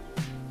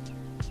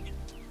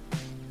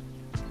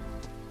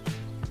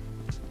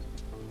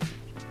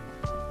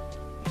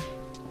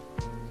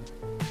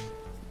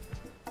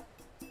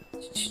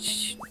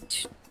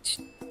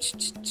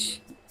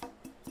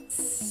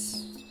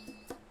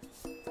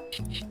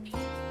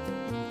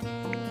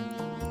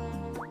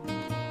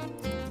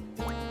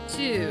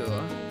 Two,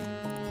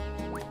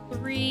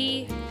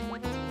 3,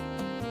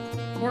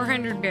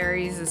 400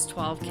 berries is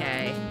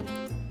 12K.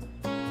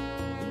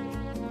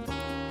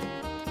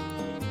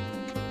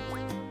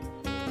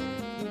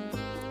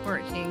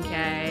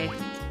 14K,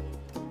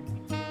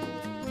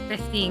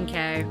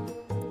 15K.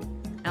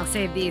 I'll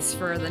save these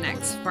for the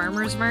next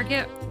farmer's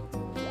market.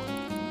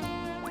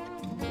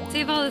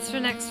 Save all this for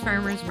next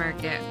farmer's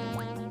market.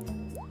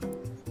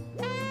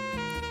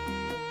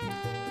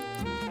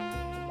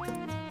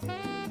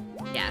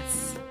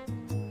 Yes.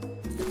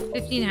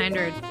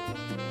 1,500.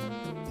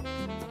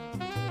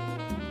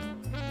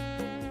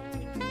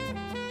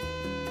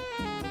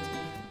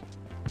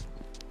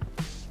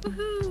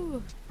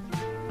 Woohoo!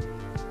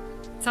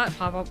 Saw it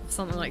pop up with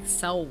something like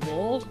sell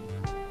wool.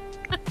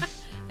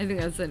 I think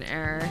that's an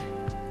error.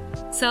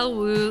 Sell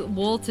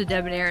wool to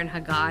Debonair and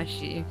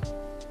Hagashi.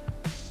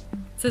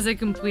 Says I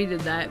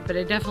completed that, but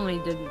I definitely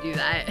didn't do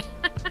that.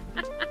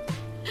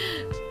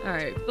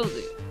 Alright, build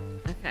it.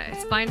 Okay,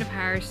 find a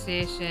power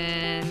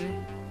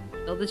station.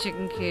 Build the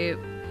chicken coop.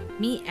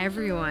 Meet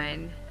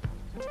everyone.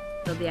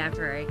 Build the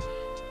apiary.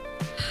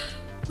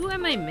 Who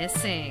am I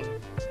missing?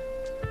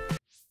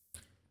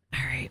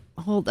 Alright,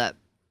 hold up.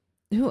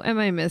 Who am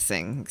I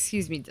missing?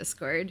 Excuse me,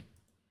 Discord.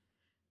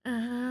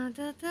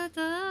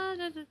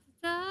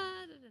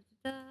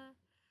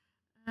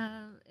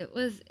 It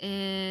was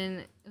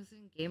in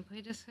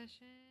gameplay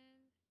discussion.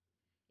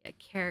 Yeah,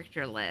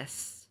 character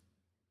list.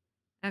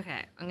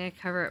 Okay, I'm gonna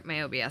cover up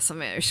my OBS on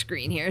my other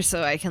screen here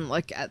so I can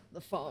look at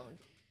the phone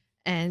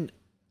and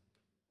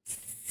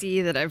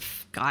see that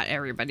I've got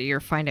everybody or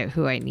find out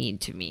who I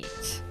need to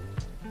meet.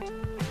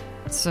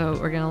 So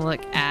we're gonna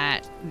look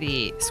at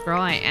the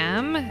Scroll I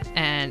Am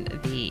and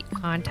the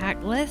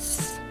contact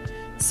list.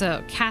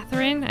 So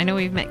Catherine, I know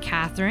we've met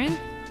Catherine.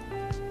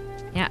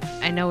 Yeah,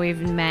 I know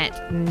we've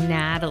met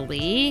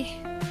Natalie.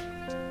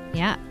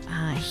 Yeah,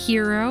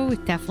 Hero, we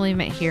definitely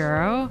met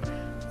Hero.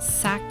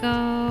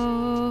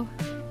 Sako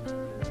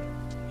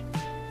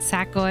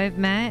I've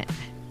met.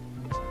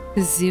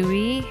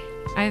 Kazooie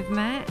I've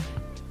met.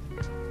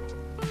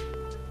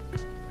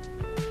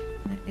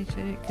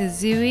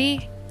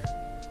 Kazooie.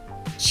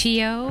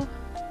 Chio.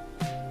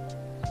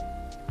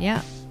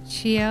 Yeah,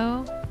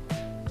 Chio.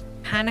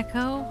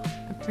 Hanako.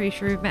 I'm pretty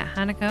sure we've met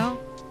Hanako.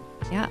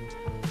 Yeah.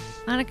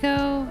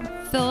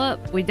 Hanako.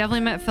 Philip. We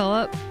definitely met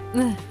Philip.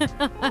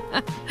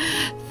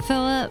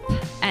 Philip.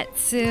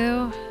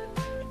 Etsu.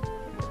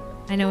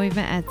 I know we've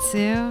met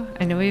Etsu.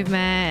 I know we've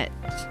met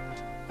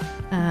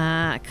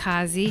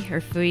Kazi or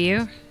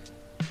Fuyu.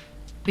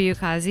 Fuyu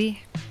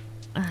Kazi.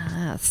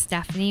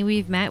 Stephanie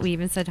we've met. We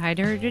even said hi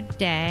to her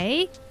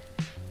today.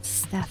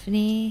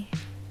 Stephanie.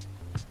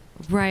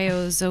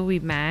 Ryozo we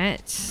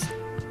met,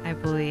 I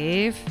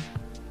believe.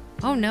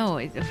 Oh no,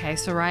 okay,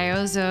 so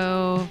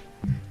Ryozo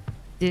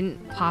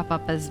didn't pop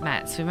up as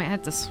met, so we might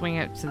have to swing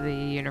out to the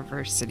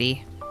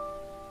university.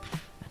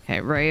 Okay,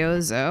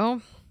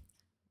 Rayozo.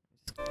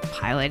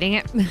 Highlighting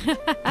it.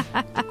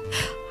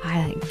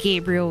 Highlight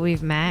Gabriel,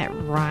 we've met.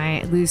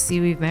 Ryan, Lucy,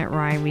 we've met.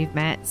 Ryan, we've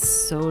met.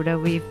 Soda,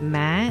 we've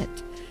met.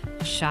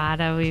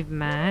 Shada, we've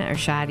met. Or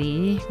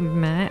Shadi, we've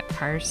met.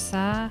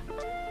 Parsa,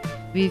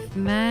 we've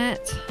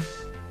met.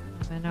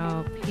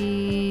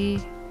 P.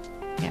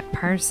 Yeah,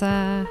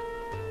 Parsa.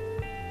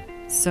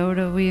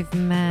 Soda, we've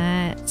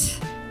met.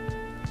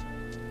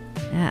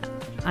 Yeah,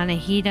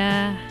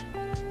 Anahita.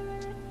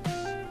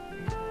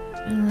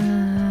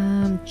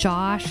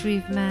 Josh,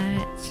 we've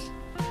met.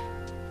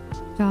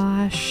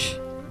 Josh.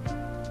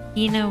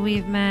 Ina,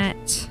 we've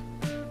met.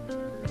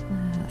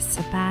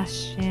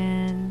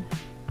 Sebastian.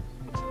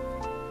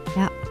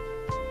 Yep.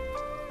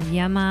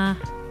 Yama.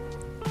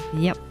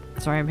 Yep.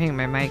 Sorry, I'm hitting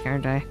my mic,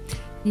 aren't I?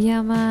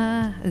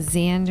 Yama.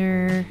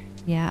 Xander.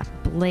 Yeah.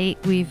 Blake,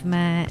 we've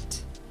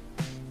met.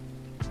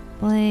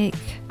 Blake.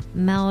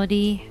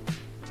 Melody,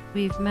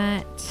 we've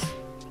met.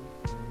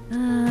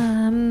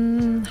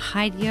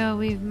 Hideo,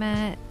 we've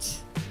met.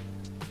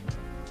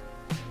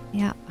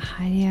 Yeah,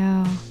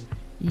 Hideo.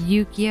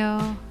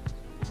 Yukio.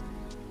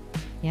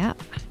 Yeah.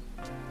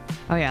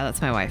 Oh yeah,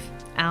 that's my wife.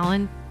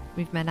 Alan,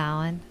 we've met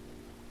Alan.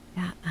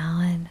 Yeah,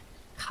 Alan.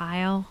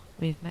 Kyle,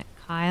 we've met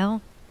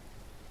Kyle.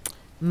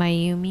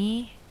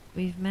 Mayumi,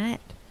 we've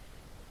met.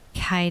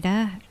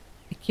 Kaida,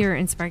 Akira,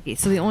 and Sparky.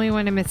 So the only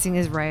one I'm missing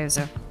is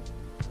Ryozo.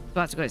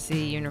 About to go to the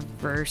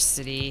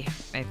university,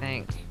 I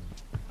think.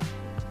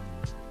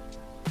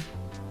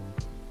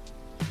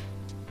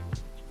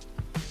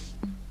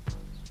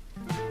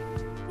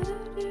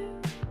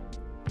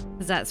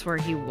 Because that's where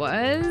he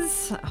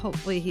was.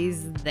 Hopefully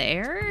he's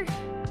there.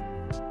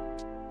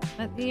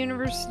 At the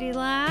university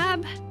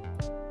lab.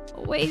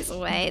 A ways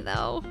away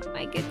though.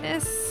 My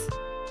goodness.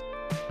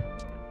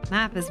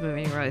 Map is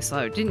moving really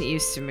slow. It didn't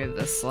used to move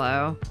this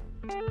slow.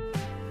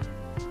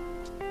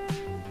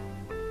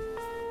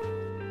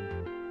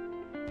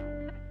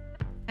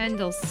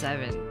 Until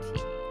 17.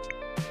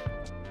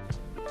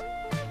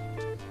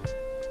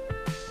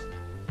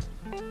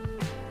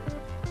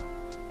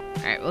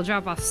 Alright, we'll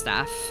drop off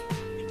stuff.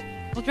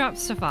 We'll drop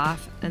stuff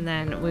off and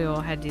then we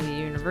will head to the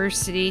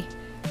university.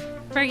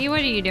 Sparky, what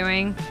are you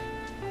doing?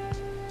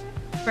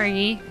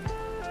 Sparky.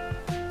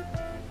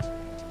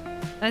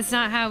 That's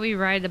not how we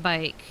ride the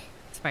bike,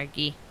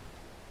 Sparky.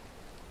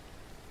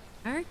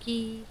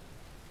 Sparky.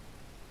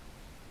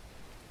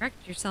 Wreck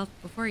yourself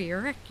before you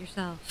wreck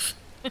yourself.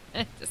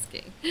 Just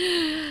kidding.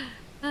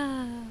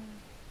 Oh,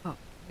 I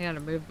gotta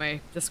move my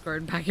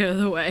Discord back out of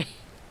the way.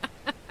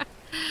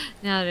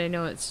 Now that I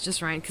know it's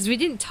just Ryan. Because we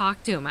didn't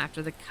talk to him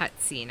after the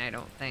cutscene, I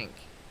don't think.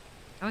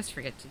 I always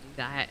forget to do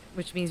that.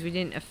 Which means we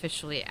didn't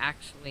officially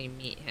actually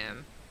meet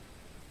him.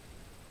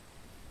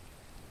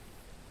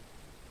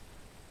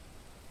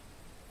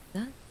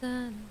 Dun,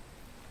 dun,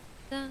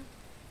 dun.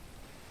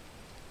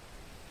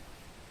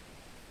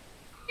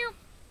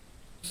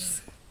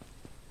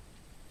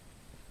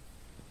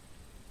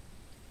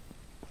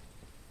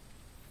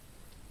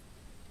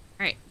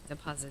 Alright,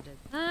 deposited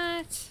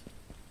that.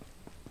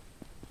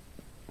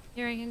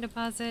 Here I can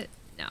deposit?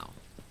 No.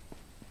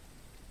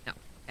 No.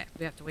 Okay,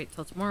 we have to wait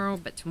till tomorrow,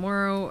 but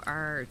tomorrow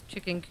our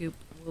chicken coop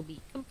will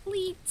be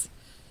complete.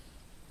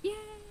 Yay!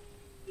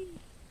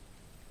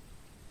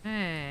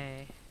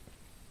 Hey.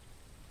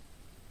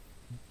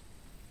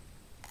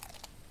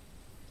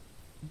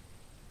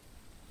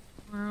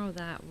 Tomorrow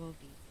that will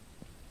be.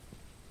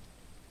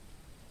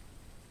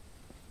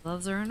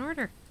 Gloves are in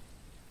order.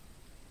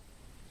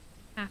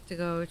 Have to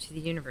go to the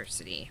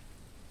university.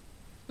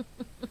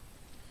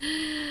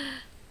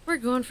 We're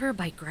going for a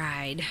bike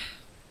ride.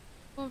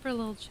 Going for a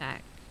little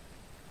check.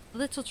 A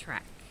little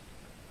trek.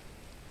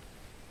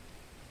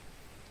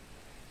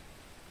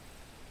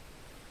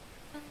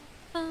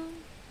 Dun,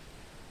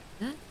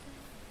 dun,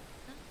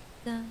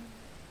 dun.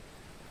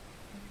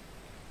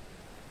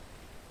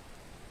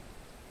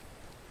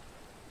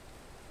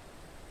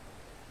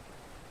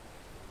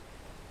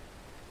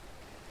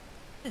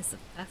 What is the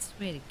best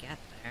way to get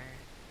there?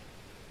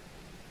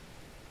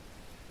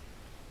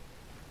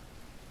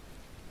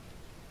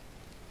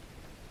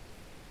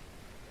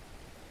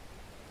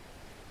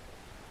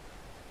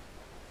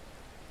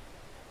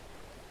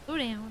 Slow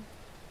down.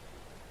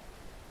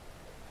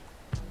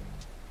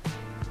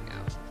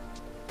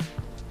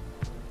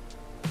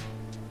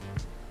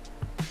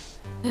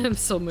 I'm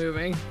still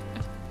moving.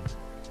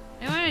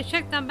 I want to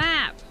check the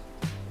map.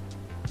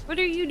 What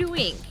are you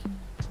doing?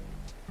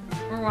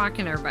 We're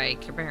walking our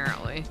bike,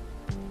 apparently.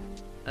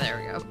 Oh, there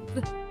we go.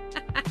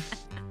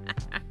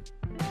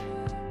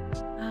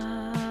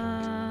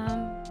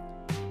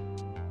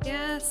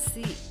 Guess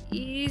the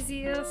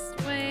easiest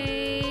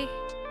way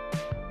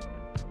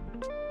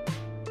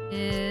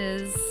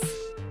is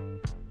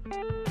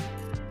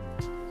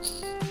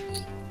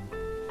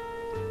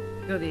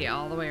go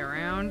all the way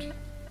around.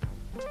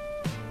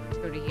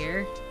 Go to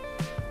here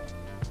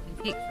and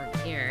take from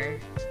here.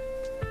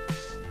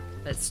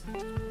 That's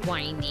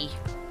windy.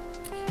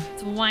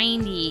 It's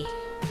windy. I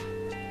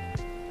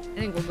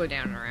think we'll go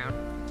down and around.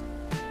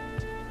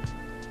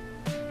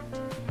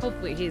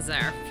 Hopefully he's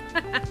there.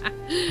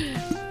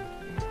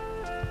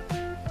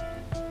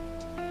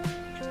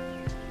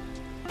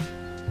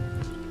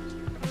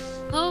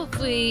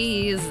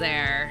 Hopefully he's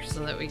there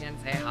so that we can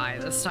say hi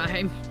this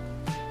time.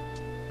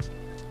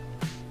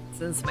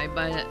 Since my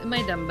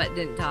dumb butt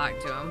didn't talk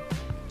to him.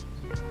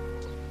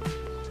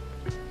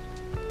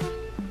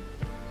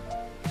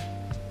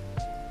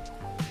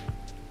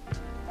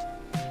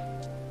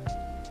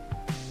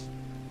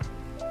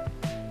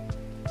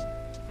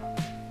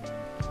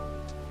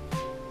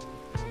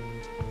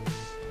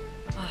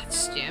 Oh,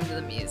 just jam to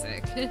the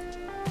music.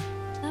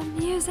 The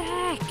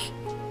music!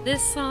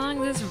 This song,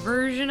 this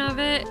version of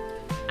it.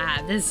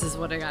 Ah, this is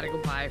what I gotta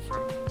go buy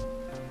from.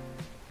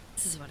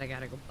 This is what I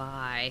gotta go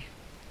buy.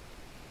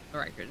 The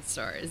record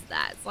store is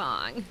that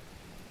song.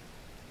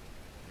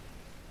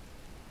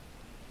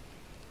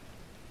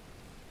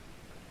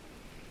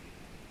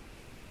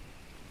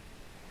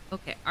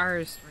 Okay,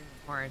 ours ring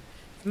the horn.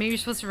 So maybe you're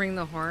supposed to ring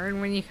the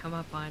horn when you come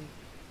up on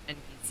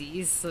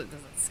NPCs so it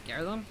doesn't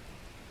scare them.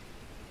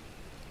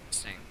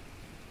 Interesting.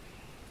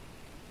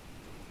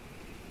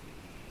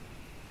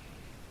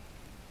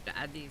 To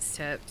add these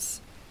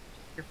tips,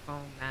 check your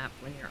phone map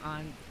when you're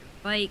on your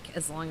bike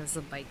as long as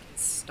the bike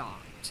is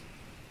stopped.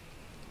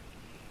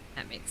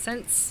 That makes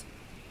sense.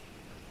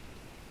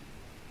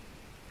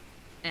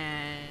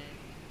 And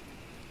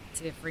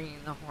see if ringing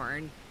the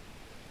horn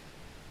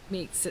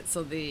makes it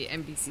so the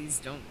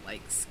NPCs don't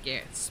like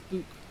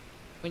spook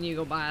when you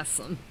go past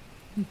them.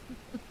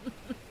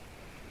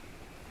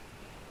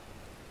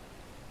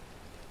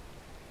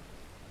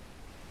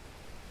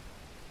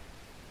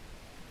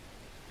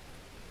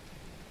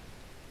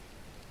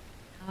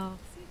 Oh,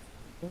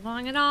 it's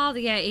long at all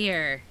to get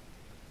here.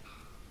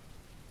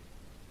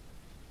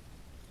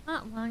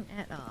 Not long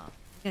at all.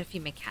 I gotta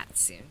feed my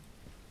cats soon.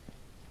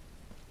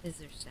 Is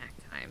their snack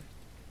time?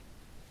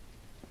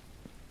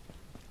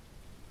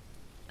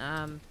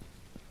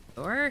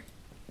 Or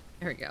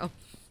there we go.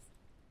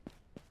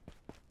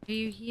 Are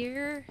you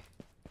here?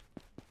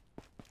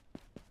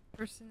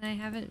 Person I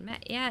haven't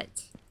met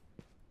yet.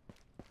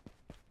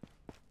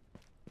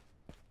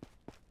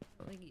 I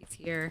don't think he's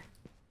here.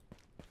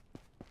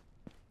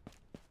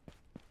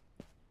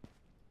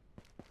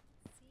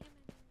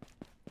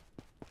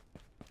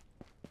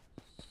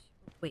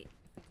 Wait,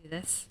 if we do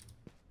this.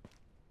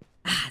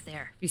 Ah,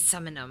 there. We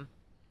summon them.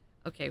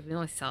 Okay, we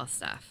only sell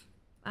stuff.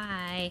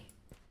 Bye.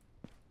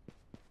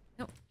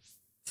 No.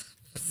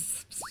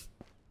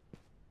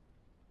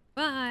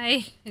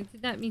 Bye. I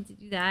did not mean to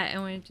do that. I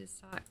wanted to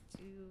just talk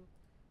to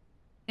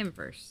him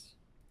first.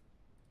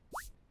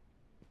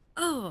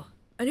 Oh,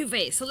 a new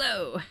face.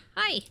 Hello.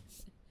 Hi.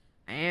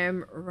 I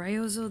am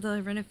Ryozo,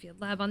 the run a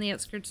field lab on the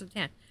outskirts of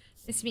town.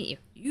 Nice to meet you.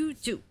 You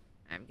too.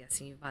 I'm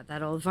guessing you bought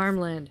that old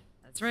farmland.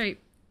 That's right.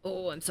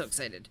 Oh, I'm so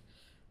excited.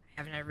 I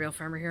haven't had a real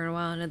farmer here in a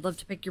while, and I'd love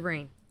to pick your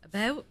brain.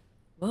 About?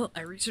 Well,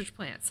 I research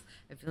plants.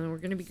 I'm feeling we're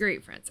going to be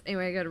great friends.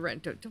 Anyway, I got to run.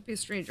 Don't be a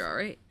stranger, all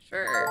right?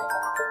 Sure.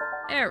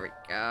 There we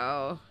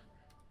go.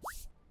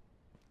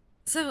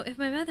 So, if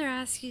my mother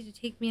asks you to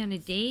take me on a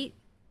date,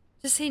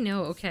 just say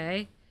no,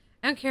 okay?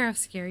 I don't care how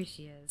scary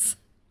she is.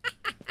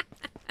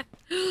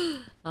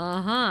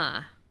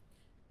 Uh-huh.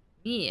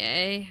 Me,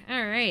 eh?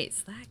 All right,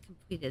 so that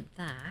completed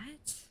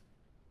that.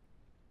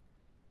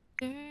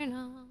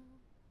 Journal.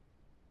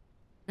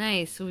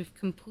 Nice, so we've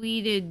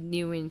completed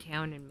new in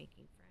town and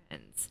making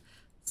friends.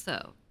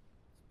 So,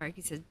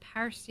 Sparky said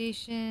power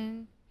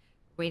station,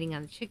 waiting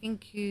on the chicken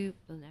coop,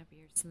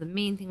 so the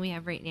main thing we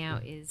have right now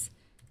is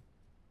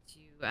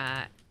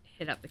to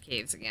hit up the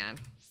caves again.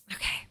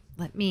 Okay,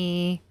 let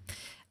me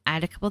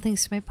add a couple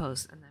things to my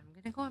post, and then I'm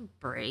gonna go on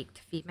break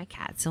to feed my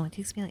cats. So it only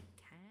takes me like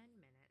 10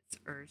 minutes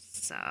or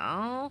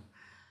so.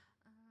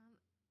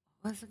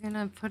 What was I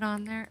gonna put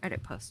on there?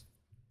 Edit post.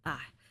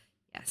 Ah,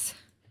 yes.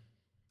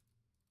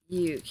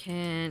 You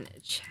can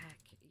check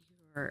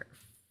your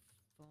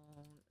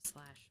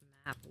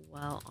phone/map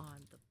while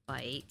on the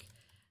bike,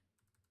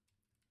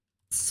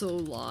 so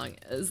long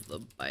as the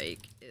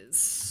bike is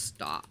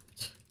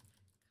stopped.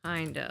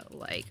 Kinda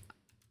like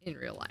in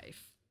real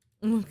life.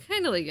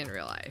 Kinda like in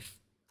real life.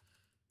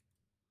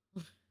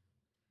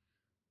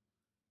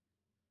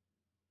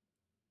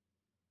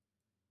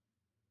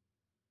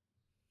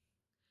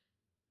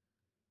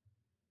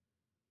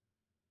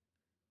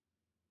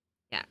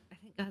 Yeah, I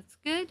think that's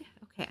good.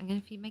 Okay, I'm gonna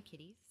feed my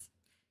kitties,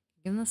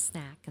 give them a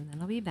snack, and then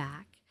I'll be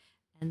back.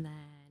 And then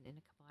in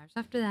a couple hours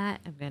after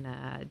that, I'm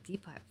gonna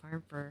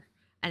deplatform for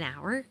an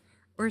hour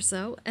or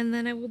so, and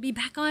then I will be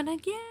back on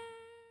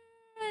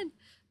again.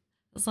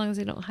 As long as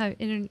I don't have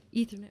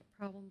Ethernet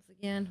problems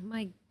again.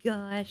 My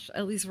gosh,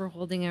 at least we're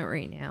holding out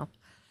right now.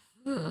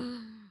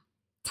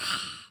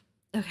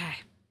 Okay.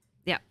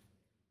 Yep.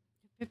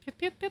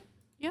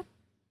 Yep.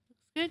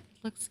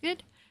 Looks good. Looks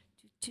good.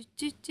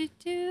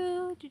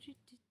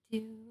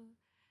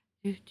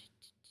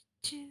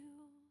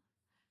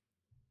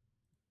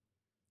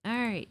 All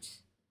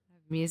right.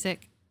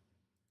 Music.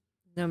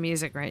 No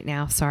music right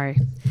now. Sorry.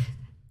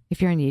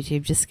 If you're on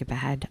YouTube, just skip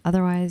ahead.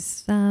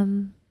 Otherwise,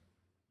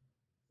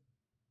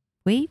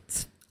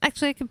 wait.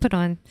 Actually, I can put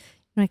on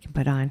I can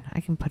put on. I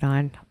can put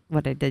on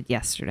what I did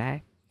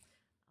yesterday.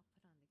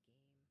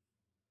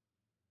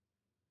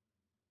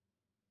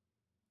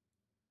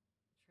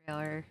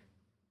 Trailer.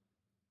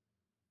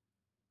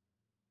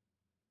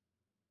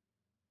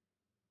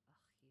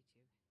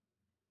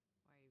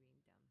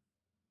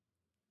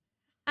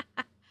 Ugh,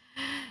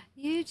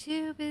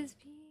 YouTube. Why are you being dumb? YouTube is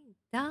being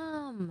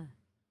dumb.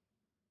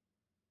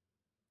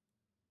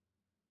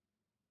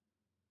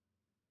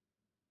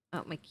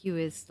 Oh, my queue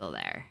is still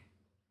there.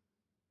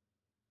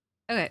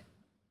 Okay.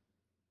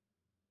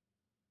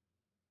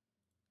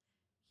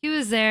 Queue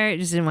is there. It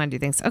just didn't want to do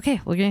things. Okay,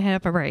 we're going to head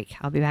up a break.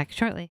 I'll be back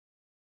shortly.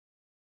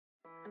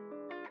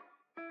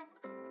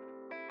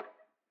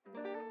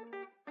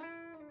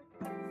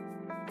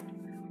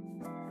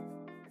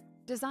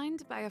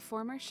 Designed by a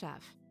former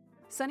chef,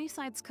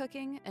 Sunnyside's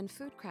cooking and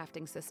food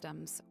crafting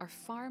systems are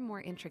far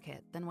more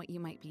intricate than what you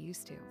might be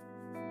used to.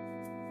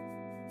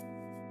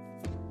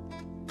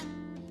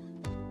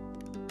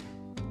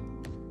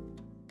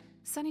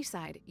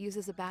 Sunnyside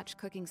uses a batch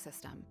cooking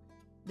system.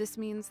 This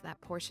means that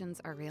portions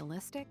are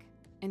realistic,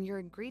 and your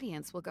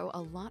ingredients will go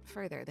a lot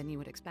further than you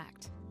would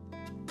expect.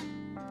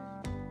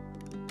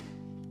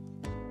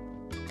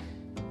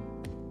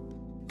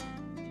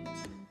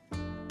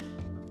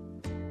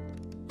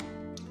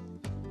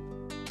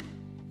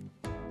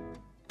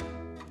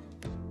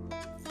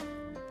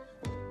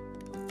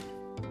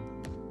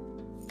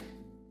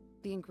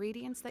 The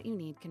ingredients that you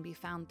need can be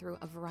found through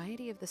a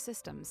variety of the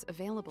systems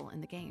available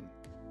in the game.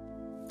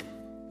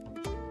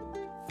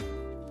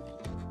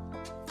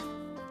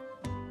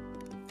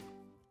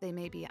 They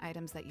may be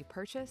items that you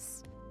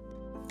purchase,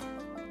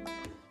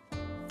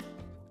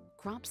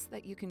 crops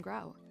that you can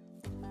grow.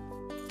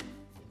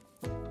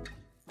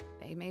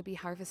 They may be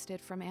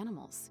harvested from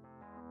animals.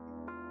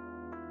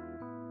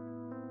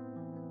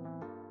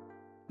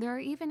 There are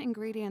even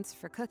ingredients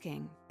for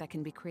cooking that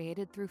can be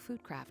created through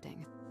food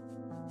crafting,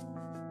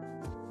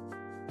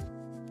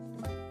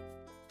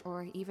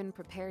 or even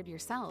prepared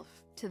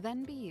yourself to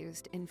then be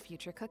used in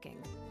future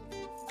cooking,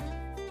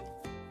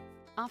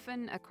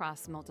 often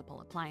across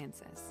multiple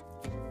appliances.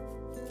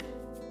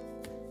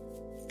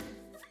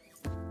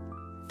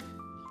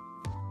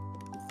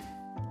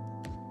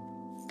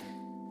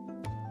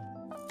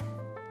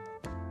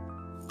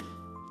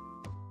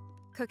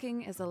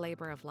 Cooking is a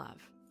labor of love,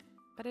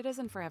 but it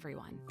isn't for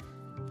everyone.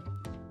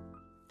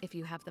 If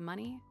you have the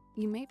money,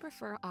 you may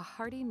prefer a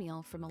hearty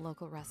meal from a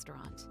local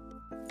restaurant.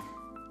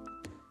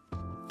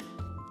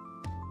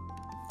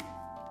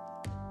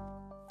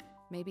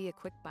 Maybe a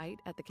quick bite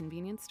at the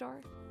convenience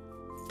store?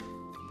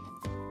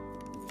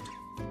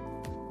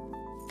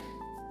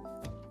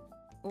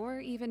 Or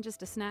even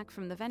just a snack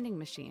from the vending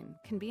machine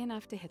can be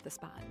enough to hit the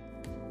spot.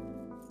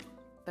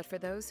 But for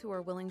those who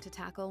are willing to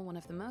tackle one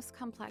of the most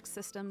complex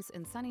systems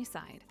in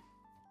Sunnyside,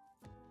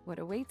 what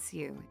awaits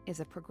you is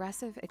a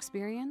progressive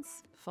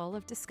experience full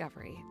of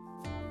discovery.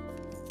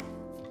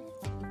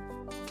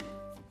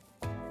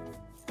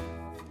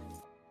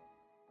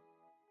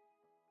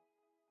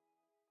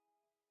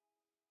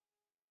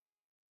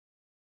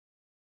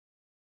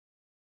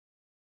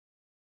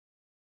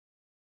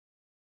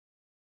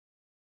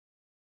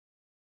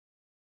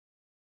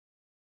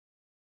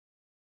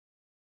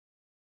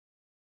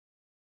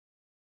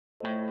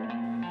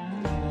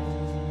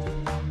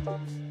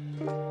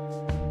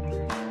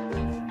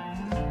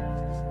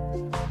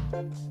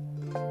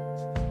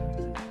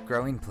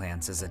 Growing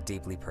plants is a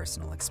deeply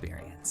personal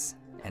experience,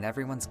 and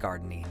everyone's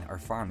gardening or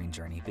farming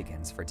journey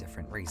begins for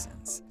different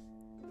reasons.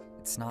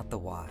 It's not the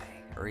why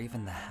or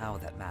even the how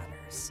that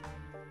matters.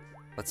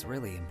 What's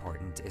really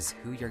important is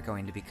who you're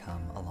going to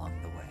become along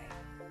the way.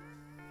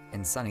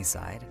 In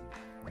Sunnyside,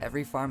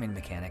 every farming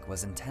mechanic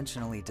was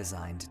intentionally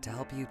designed to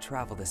help you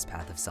travel this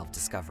path of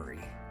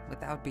self-discovery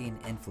without being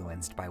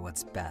influenced by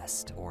what's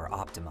best or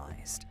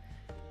optimized.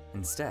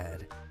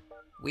 Instead,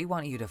 we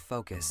want you to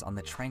focus on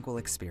the tranquil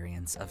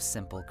experience of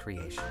simple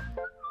creation.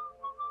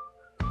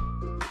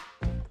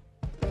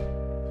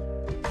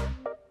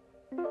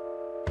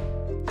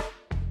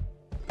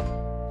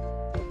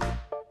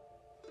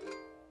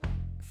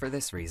 For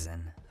this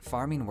reason,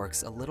 farming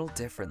works a little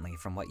differently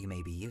from what you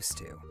may be used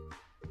to.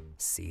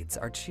 Seeds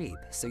are cheap,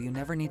 so you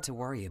never need to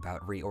worry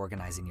about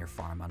reorganizing your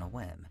farm on a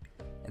whim.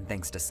 And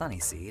thanks to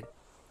Sunnyseed,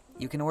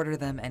 you can order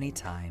them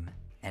anytime,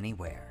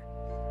 anywhere.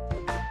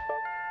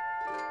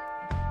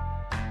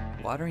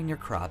 Watering your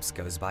crops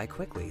goes by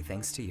quickly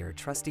thanks to your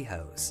trusty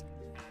hose,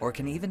 or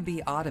can even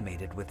be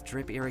automated with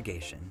drip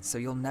irrigation, so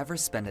you'll never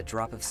spend a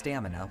drop of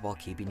stamina while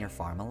keeping your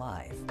farm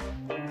alive.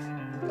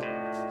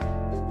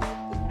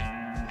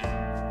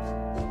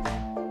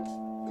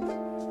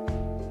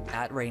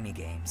 At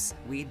Rainygames,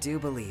 we do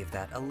believe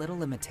that a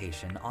little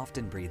imitation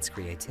often breeds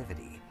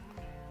creativity.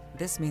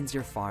 This means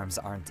your farms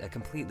aren't a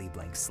completely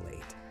blank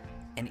slate,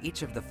 and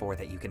each of the 4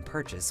 that you can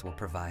purchase will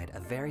provide a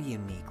very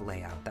unique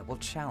layout that will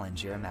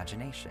challenge your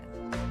imagination.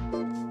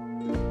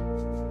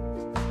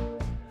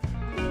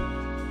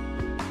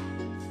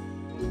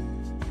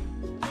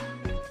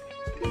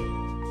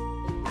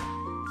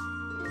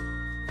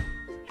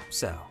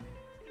 So,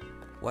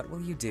 What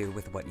will you do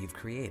with what you've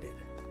created?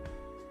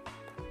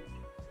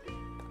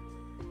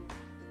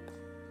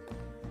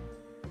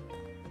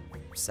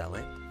 Sell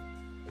it?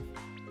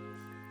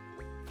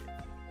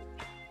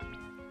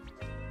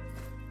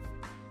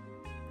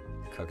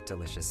 Cook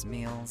delicious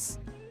meals?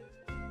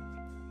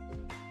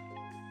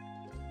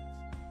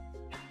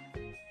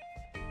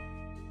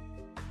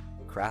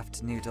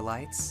 Craft new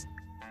delights?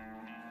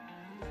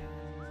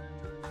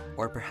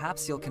 Or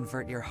perhaps you'll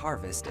convert your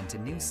harvest into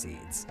new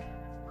seeds?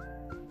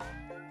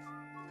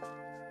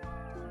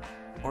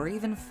 Or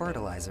even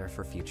fertilizer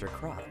for future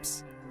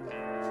crops?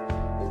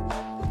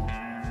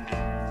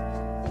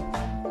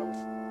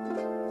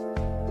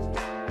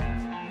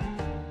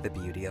 The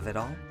beauty of it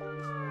all?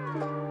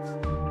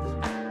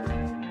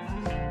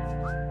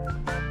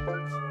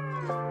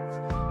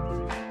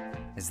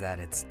 Is that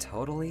it's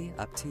totally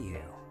up to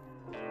you.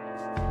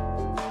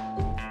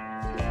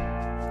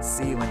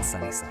 See you in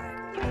Sunnyside.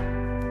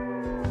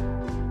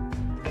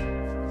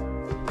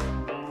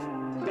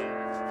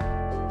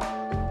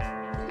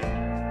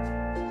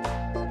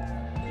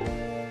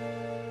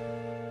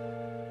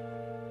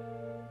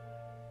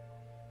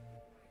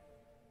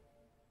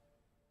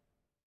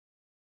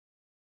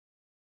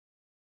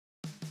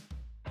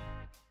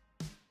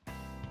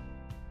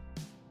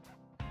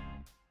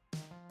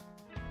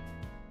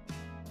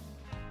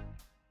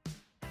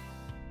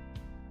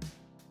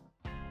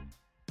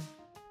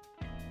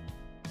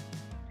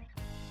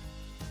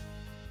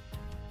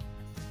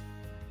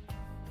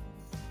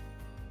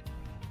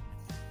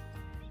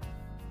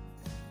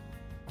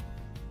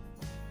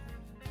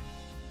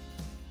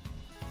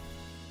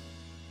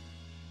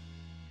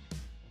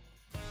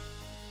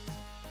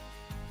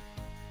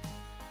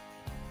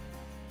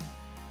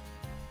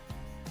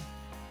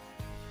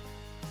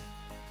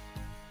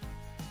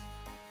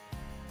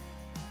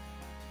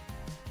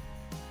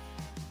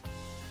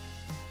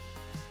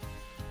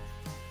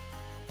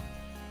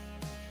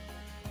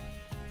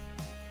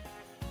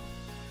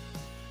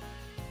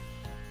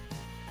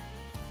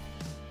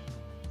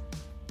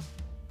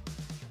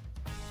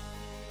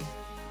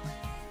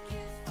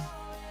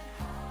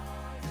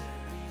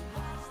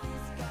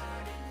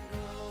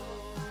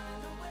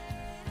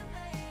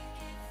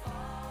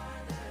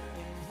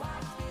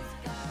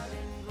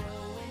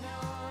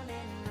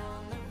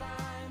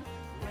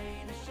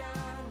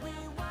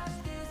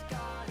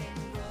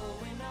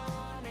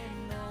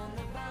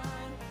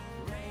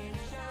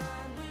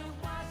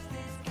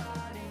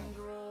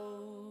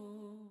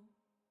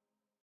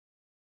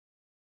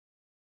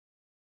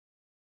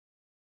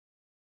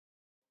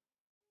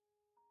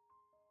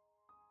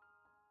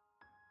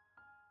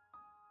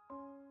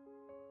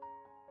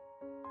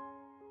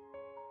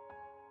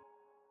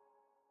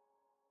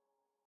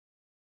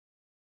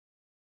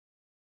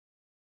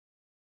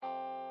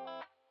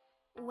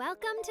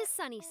 Welcome to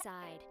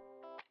Sunnyside,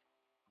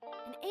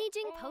 an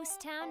aging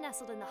post town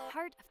nestled in the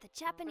heart of the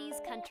Japanese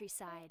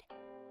countryside.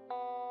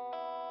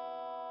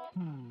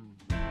 The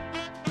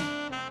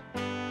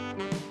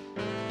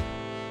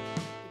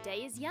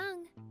day is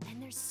young,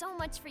 and there's so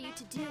much for you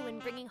to do in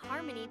bringing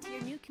harmony to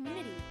your new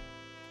community.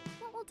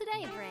 What will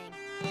today bring?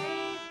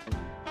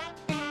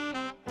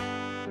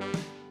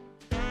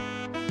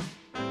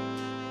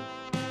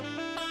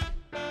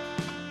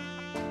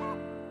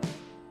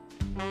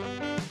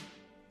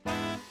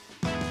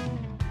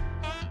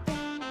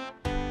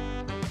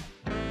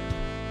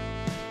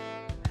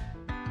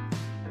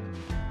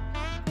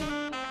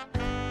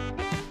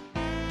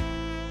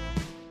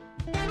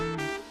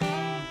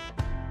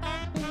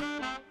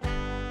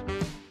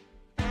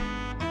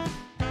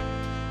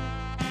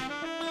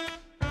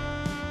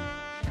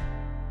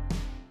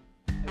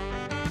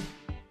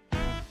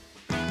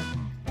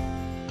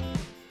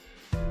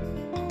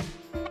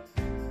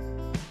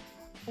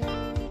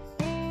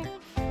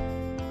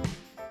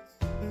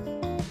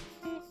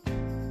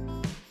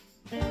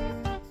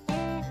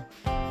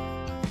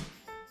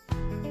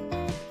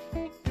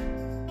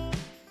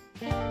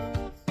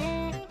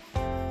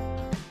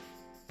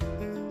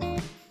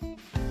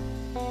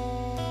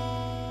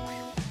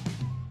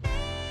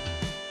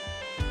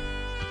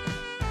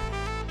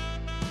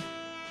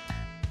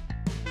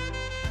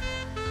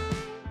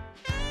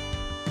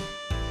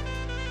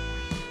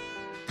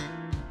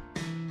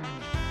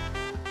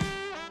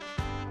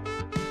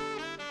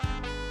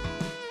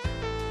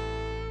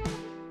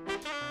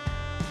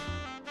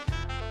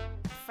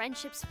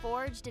 Friendships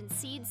forged and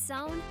seeds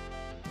sown,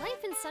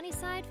 life in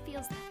Sunnyside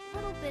feels that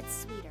little bit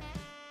sweeter.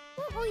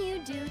 What will you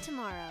do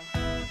tomorrow?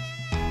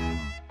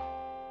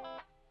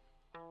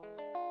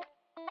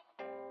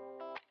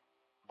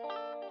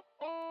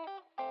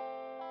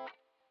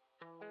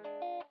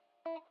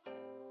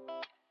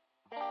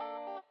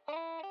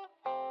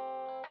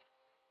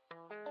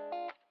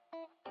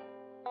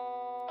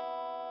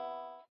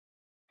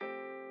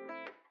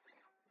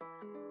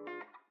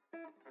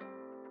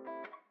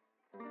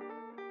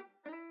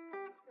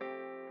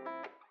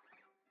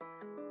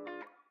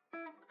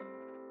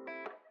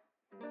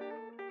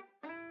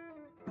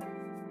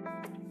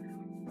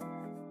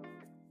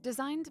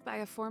 Designed by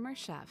a former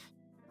chef,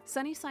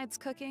 Sunnyside's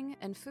cooking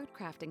and food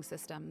crafting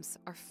systems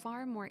are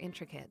far more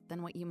intricate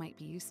than what you might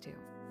be used to.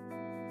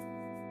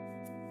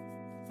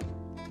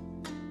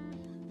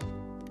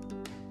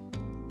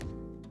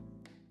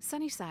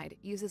 Sunnyside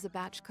uses a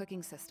batch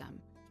cooking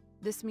system.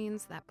 This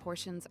means that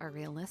portions are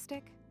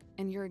realistic,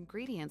 and your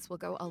ingredients will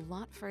go a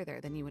lot further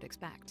than you would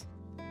expect.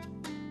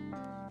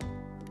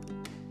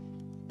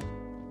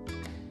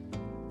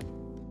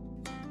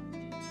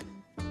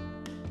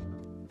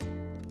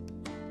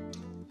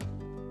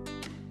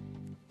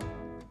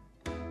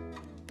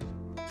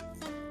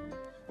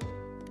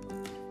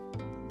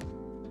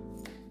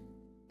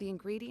 The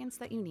ingredients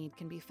that you need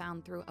can be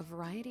found through a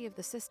variety of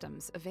the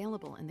systems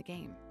available in the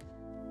game.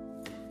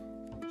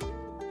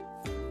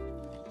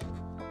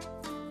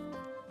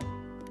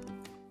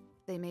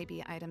 They may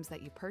be items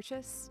that you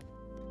purchase,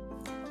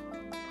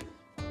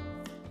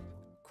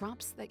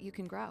 crops that you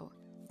can grow.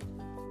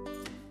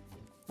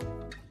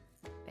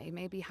 They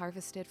may be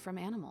harvested from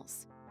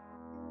animals.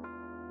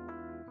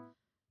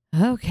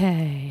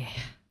 Okay,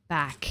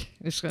 back.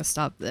 I'm just gonna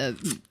stop there.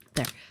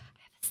 I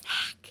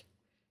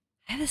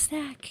have a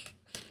snack.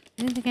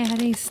 I didn't think I had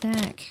any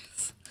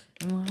snacks.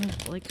 I'm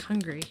like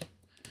hungry.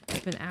 It's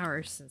been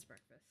hours since breakfast.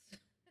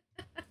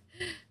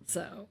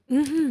 So,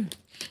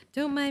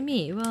 don't mind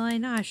me while I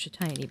nosh a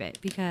tiny bit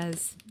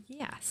because,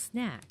 yeah,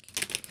 snack.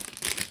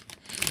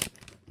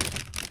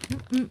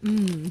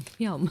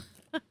 Yum.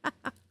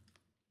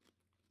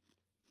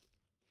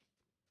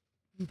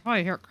 I'm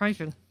probably here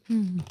crunching.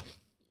 Okay,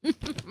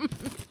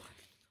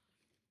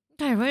 what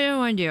do I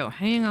want to do?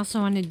 Anything else I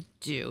want to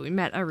do? We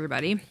met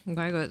everybody. I'm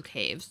gonna go to the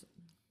caves.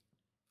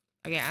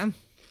 Again.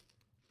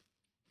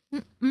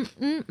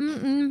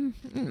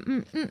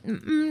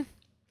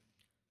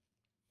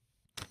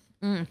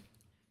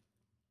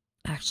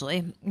 Actually,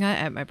 I'm gonna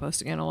add my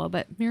post again a little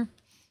bit here.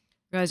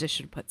 Realized I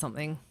should have put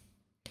something.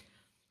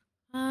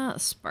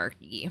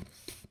 Sparky.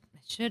 I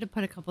should have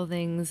put a couple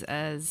things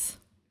as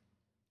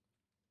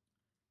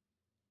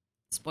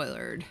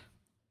spoilered.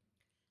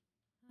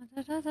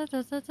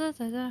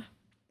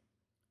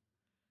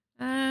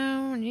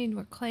 I need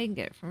more clay and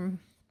get it from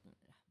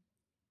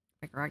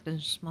correct in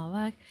a small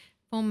bag.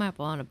 Foam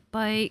apple on a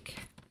bike.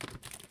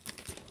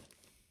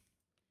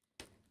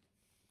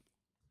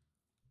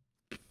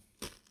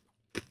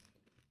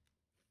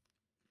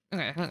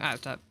 Okay, I think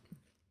that's it.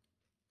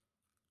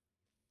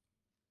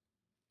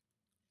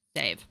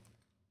 Save.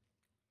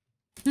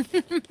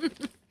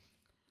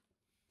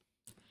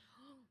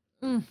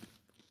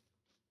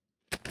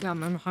 Yeah,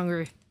 I'm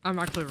hungry. I'm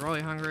actually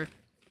really hungry.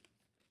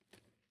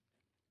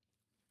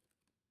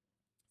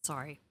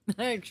 Sorry.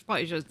 I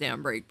probably should have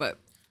damn break, but...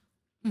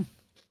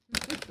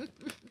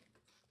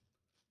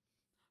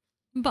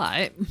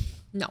 but,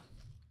 no.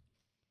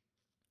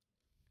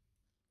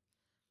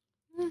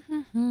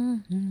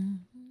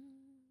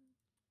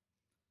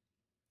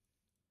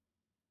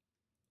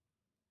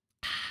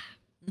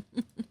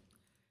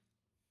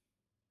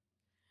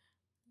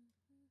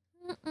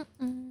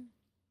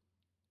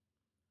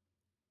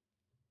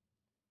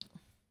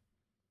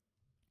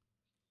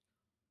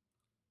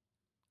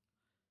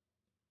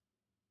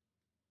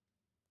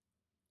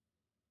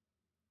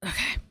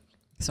 Okay.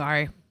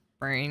 Sorry,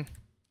 brain.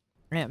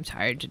 I am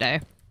tired today.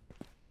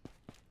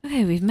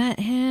 Okay, we've met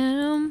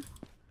him.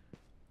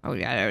 Oh, we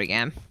got it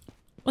again.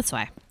 Which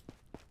way?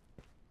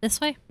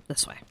 This way?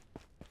 This way.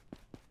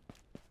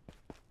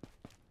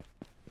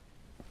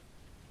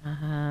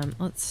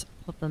 Let's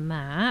flip the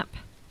map.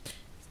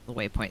 The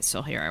waypoint's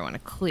still here. I want to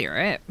clear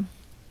it.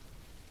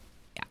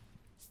 Yeah.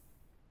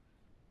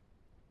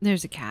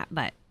 There's a cat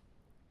butt.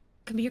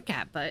 Come here,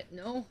 cat butt.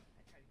 No.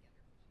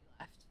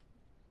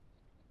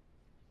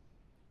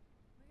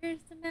 Where's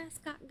the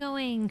mascot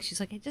going? She's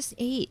like, I just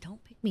ate.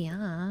 Don't pick me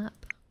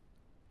up.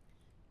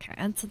 Okay,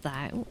 answer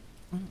that. Nope.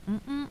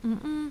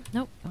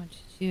 I want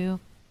you to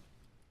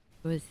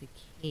go to the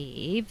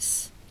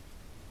caves.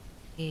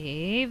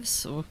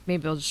 Caves. Or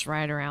maybe I'll just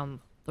ride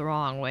around the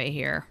wrong way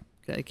here.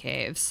 Go to the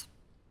caves.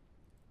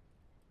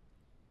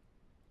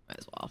 Might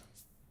as well.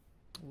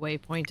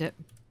 Waypoint it.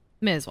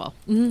 May as well.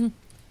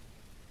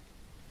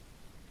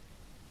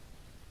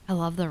 I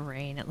love the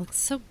rain. It looks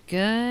so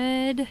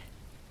good.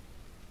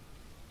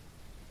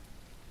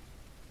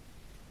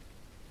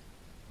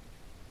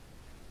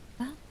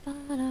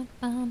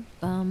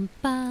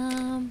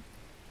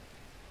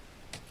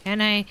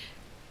 Can I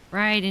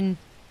ride and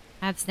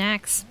have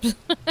snacks? A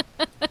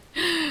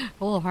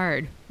little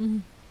hard.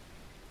 So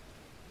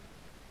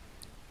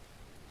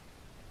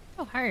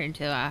hard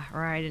to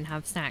ride and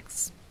have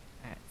snacks,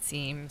 it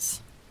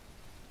seems.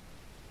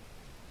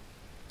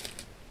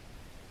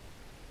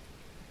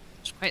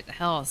 It's quite the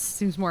hill. It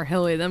seems more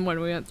hilly than when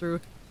we went through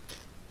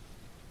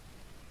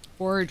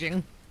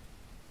foraging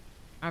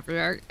after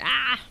dark.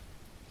 Ah!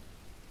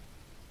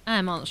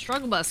 I'm on the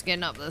struggle bus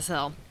getting up this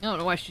hill. I don't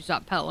know why she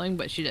stopped pedaling,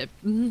 but she did.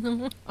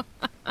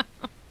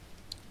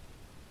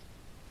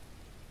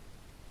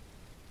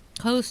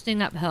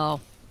 Coasting uphill.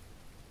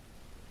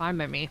 Fine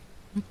by me.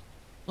 As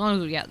long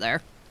as we get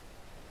there.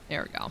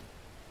 There we go.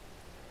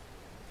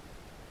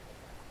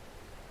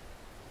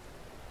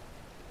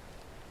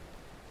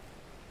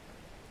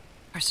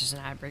 course there's an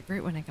ad break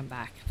right when I come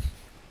back.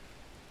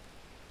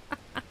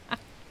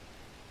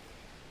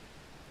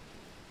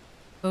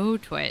 Oh,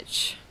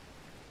 Twitch.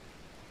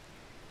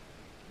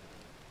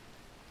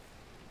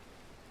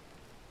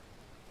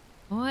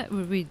 What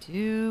would we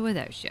do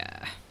without ya?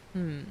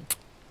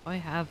 I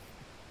have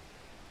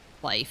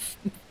life.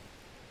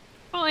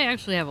 Oh, I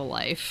actually have a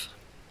life.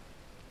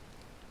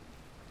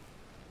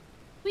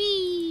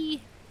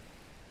 Whee!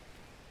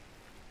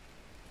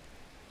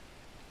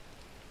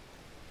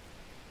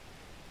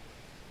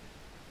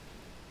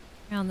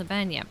 Around the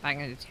bend, yeah, back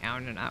into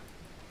town and up.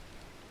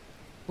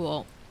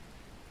 Cool.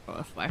 Go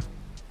this way.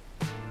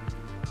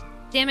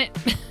 Damn it.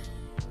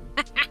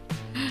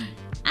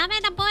 I'm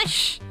in a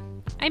bush.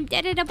 I'm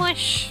dead in a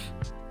bush.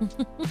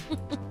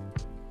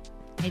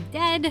 I'm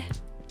dead.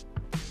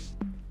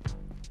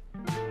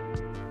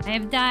 I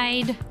have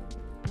died.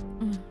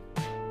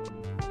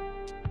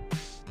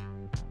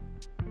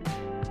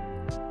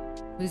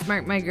 Please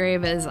mark my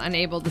grave as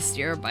unable to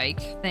steer a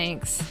bike.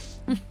 Thanks.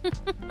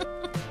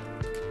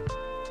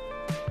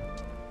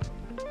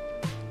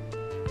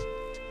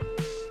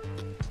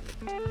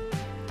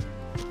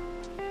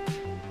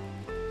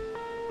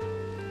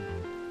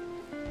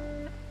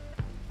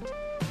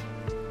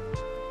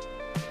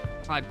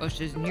 Probably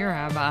bushes in here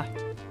have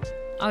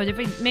oh,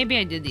 maybe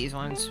I did these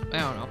ones. I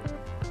don't know.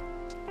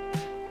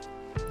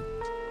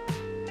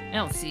 I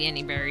don't see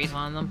any berries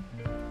on them.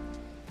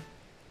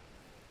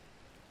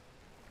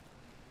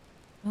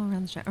 Oh,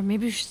 around the shrine. Or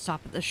maybe we should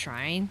stop at the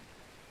shrine.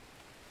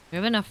 We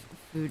have enough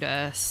food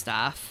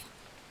stuff.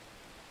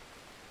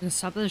 I'm gonna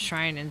stop at the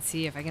shrine and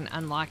see if I can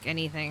unlock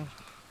anything.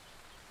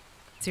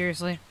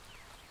 Seriously.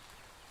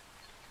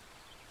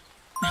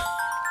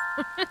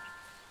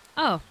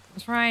 Oh,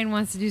 this Ryan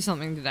wants to do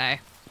something today.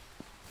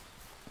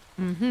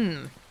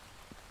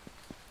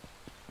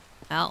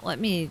 Well, let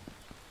me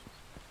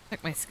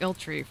check my skill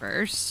tree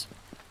first.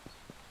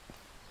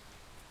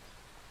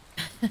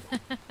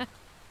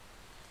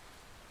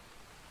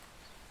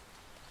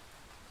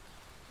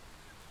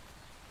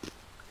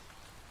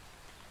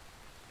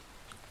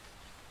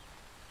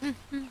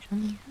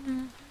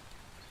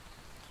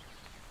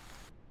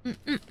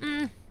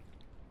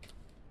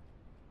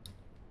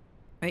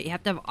 Right, you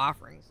have to have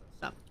offerings and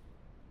stuff.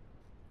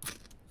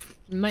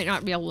 You might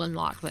not be able to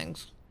unlock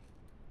things.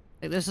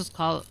 Like this is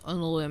called an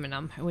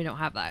aluminum, and we don't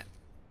have that.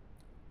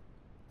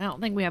 I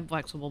don't think we have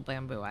flexible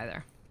bamboo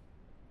either.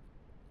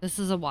 This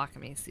is a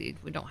wakame seed.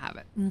 We don't have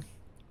it.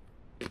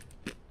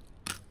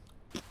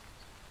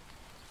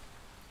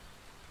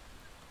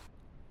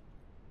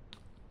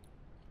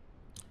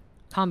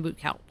 Kombu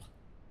kelp.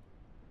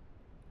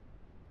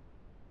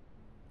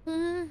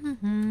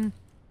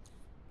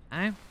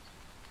 Okay.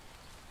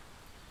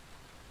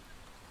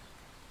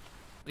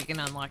 We can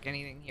unlock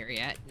anything here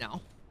yet?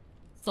 No.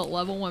 Still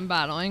level 1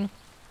 battling.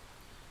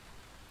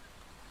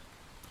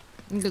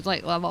 I think it's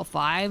like level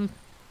 5.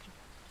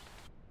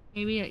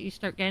 Maybe you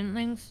start getting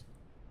things.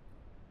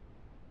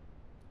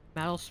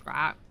 Metal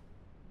scrap.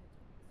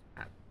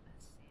 I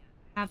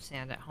have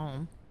sand at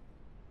home.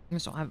 I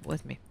just don't have it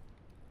with me.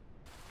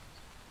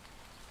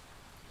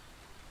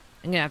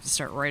 I'm gonna have to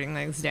start writing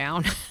things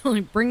down.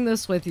 Like, bring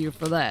this with you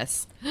for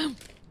this.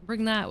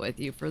 Bring that with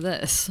you for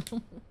this.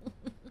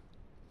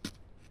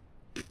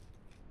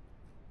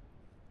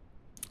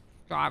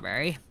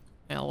 Strawberry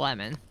and a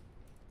lemon.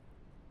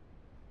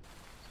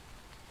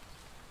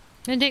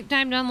 Gonna take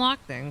time to unlock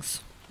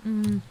things.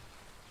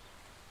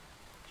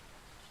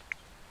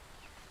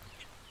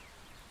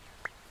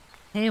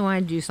 Hey, I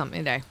want to do something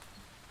today.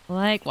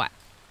 Like what?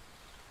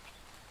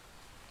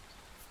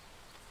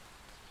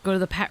 Go to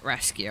the pet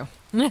rescue.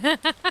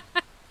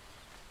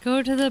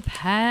 Go to the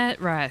pet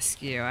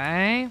rescue,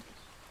 eh?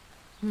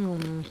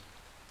 See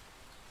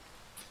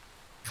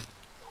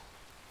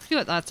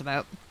what that's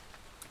about.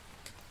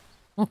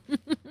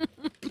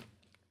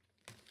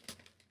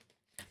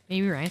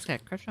 Maybe Ryan's got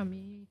a crush on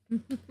me.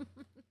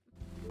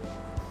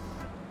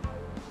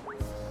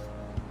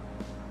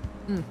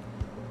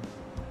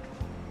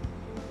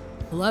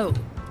 Hello.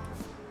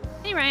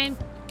 Hey, Ryan.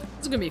 This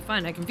is gonna be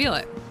fun. I can feel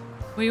it.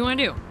 What do you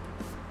want to do?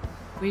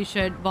 We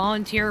should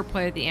volunteer or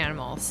play with the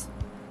animals.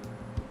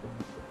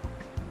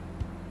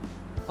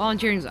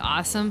 Volunteering is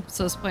awesome,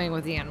 so is playing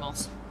with the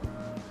animals.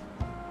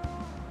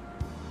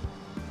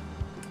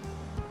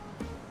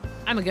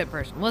 I'm a good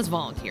person. Let's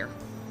volunteer.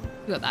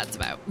 See what that's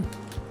about.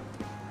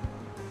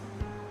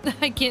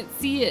 I can't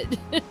see it.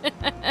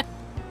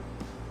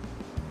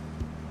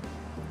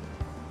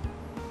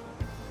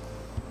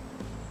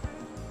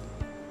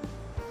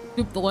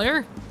 Scoop the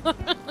litter?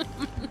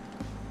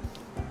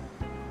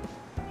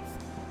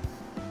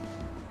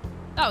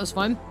 That was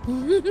fun.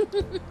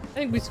 I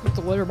think we scooped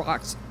the litter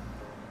box.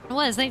 It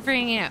was. Thanks for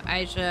hanging out.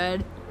 I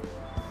should.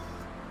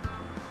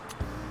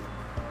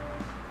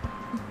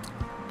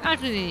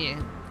 Actually,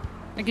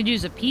 I could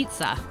use a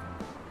pizza.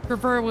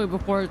 Preferably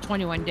before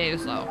 21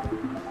 days, though.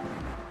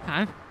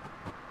 Okay.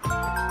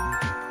 I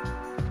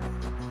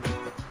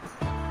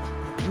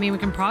mean, we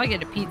can probably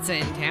get a pizza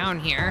in town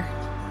here.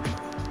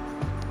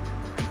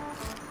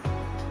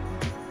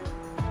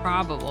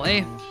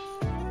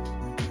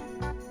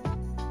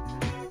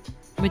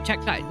 We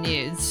checked out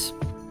nudes.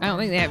 I don't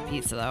think they have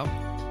pizza though.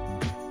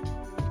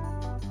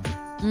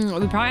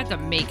 We probably have to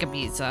make a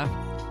pizza.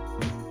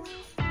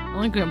 I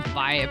don't think we can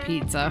buy a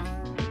pizza.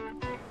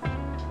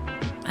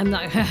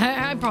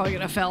 I'm probably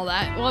gonna fail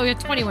that. Well, we have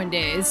 21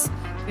 days.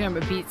 We have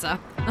a pizza.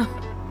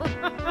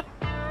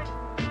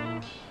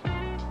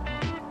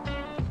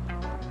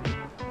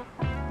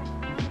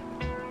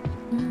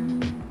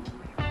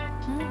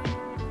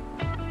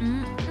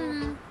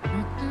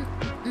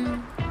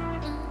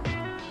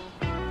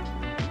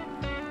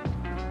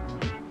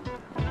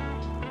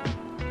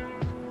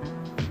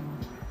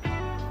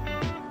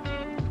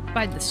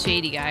 By the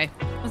shady guy.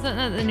 Was that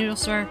not the noodle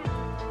store?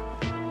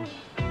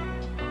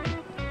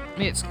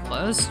 Maybe it's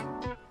closed.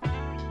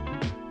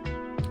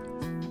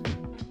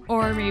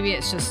 Or maybe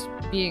it's just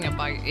being a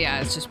buggy.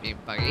 Yeah, it's just being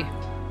buggy.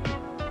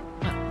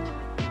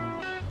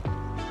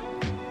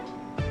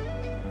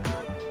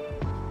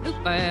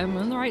 Oop, I'm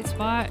in the right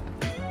spot.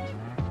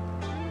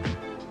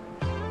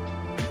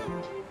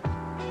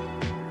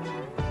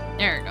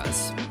 There it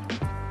goes.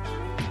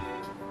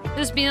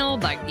 Just being a little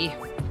buggy.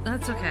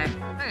 That's okay.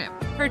 Okay.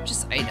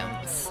 Purchase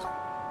items.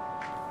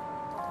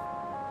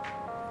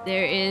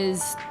 There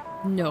is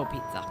no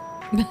pizza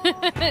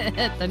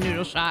at the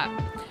noodle shop.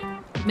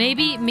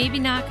 Maybe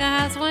Naka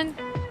has one.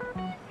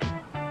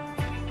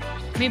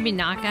 Maybe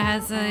Naka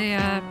has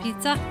a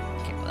pizza.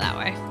 Okay, go that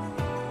way.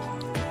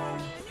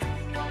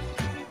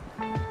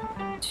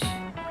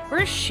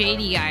 Where's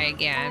Shady Guy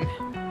again?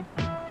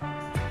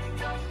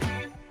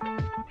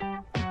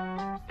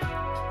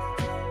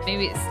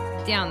 Maybe it's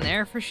down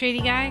there for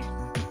Shady Guy,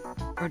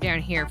 or down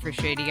here for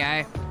Shady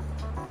Guy.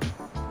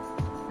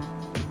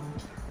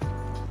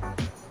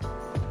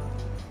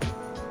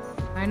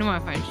 I don't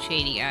want to find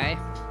Shady Guy.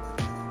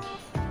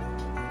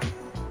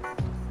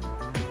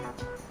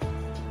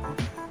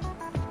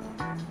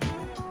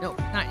 Nope,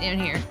 not down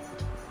here.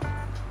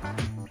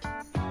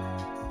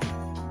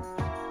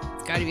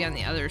 It's got to be on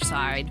the other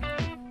side.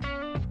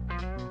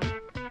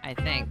 I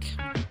think.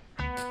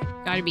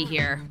 Got to be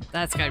here.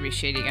 That's got to be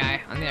Shady Guy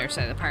on the other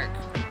side of the park.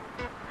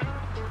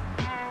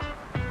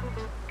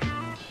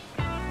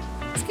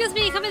 Excuse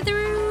me, coming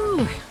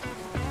through!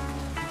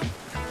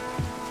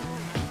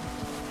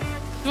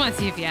 I want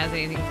to see if he has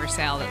anything for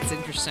sale that's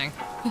interesting.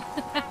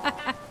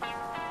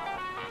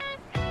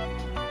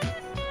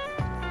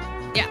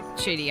 Yeah,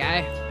 Shady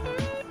Guy.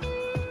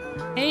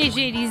 Hey,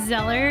 Shady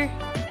Zeller.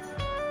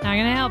 Not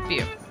gonna help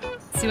you.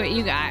 See what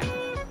you got.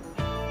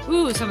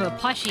 Ooh, some of the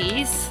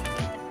plushies.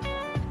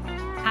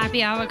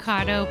 Happy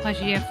avocado,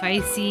 plushie,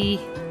 feisty,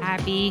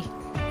 happy,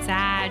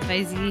 sad,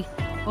 feisty.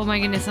 Oh my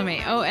goodness, so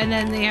many. Oh, and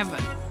then they have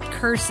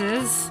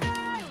curses.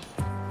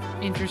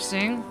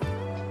 Interesting.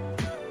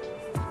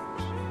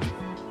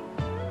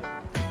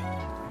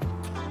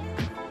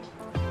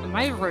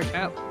 My fruit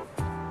up.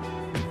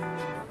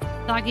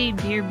 Sake,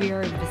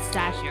 beer, and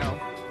pistachio.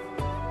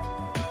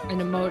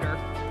 And a motor.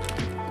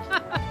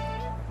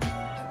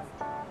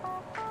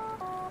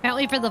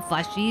 Apparently for the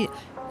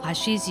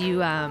plushies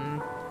you, oh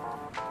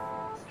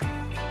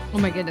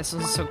my goodness,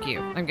 this is so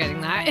cute. I'm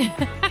getting that.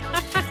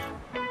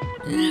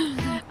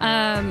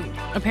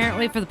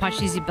 Apparently for the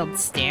plushies you build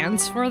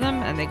stands for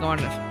them, and they go on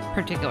a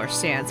particular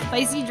stand.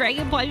 Spicy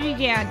dragon plushie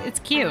can. It's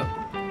cute.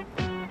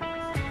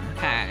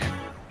 Okay.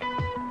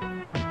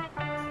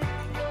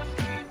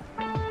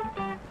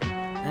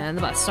 And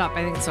the bus stop,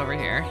 I think it's over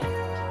here.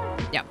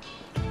 Yep.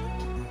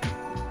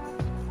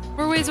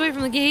 We're ways away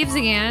from the caves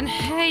again.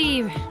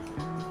 Hey.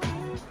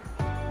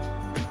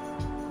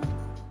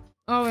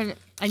 Oh, and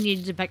I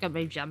needed to pick up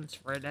my gems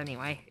for it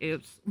anyway.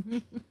 Oops.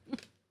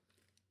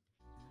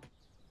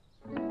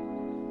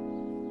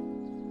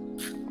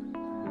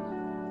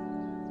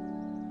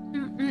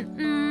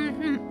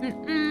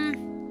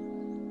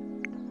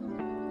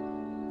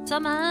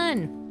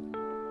 Summon!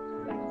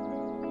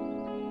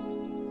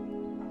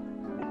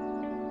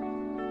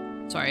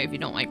 Sorry if you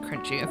don't like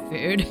crunchy of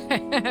food.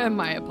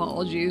 My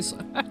apologies.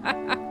 But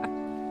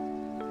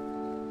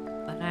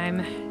I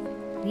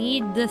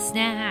need the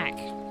snack.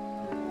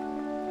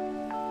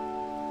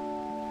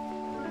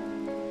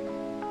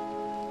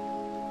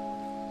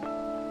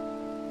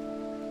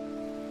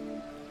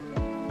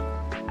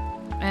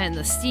 And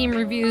the Steam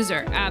reviews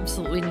are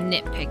absolutely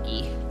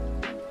nitpicky.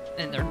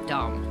 And they're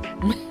dumb.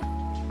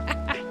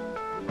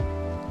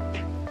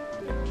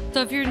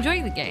 So if you're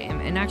enjoying the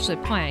game and actually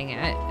playing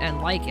it and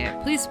like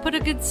it, please put a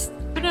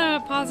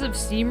positive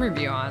Steam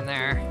review on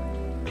there.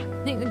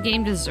 I think the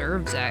game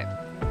deserves it.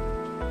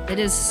 It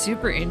is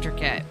super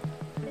intricate.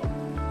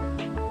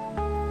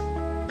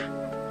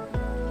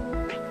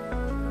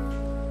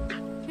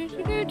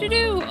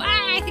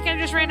 Ah, I think I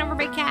just ran over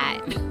my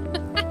cat.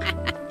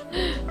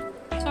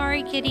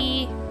 Sorry,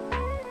 kitty.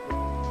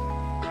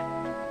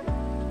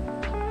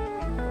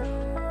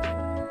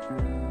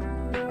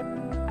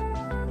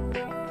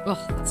 Ugh,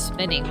 the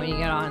spinning when you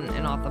get on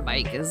and off the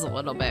bike is a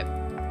little bit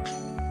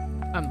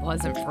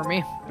unpleasant for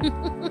me.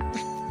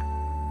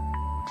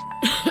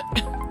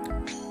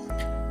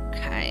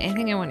 Okay, I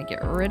think I want to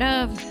get rid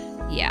of.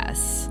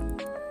 Yes.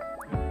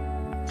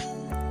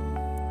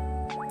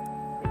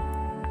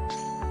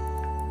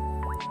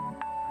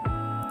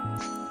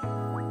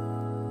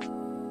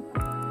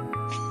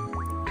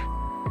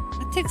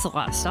 takes a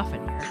lot of stuff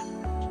in here.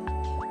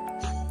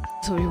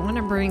 So we want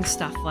to bring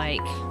stuff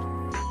like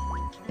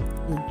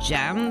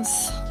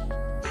gems,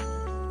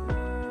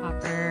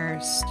 copper,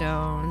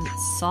 stone,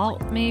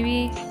 salt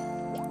maybe,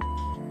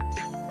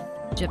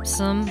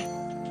 gypsum,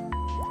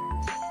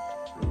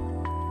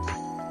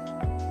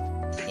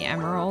 the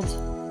emerald.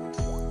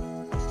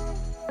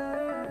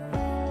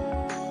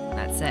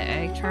 That's it.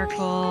 Egg,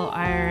 charcoal,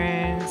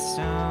 iron,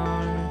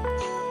 stone,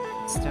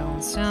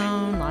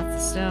 lots of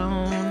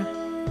stone.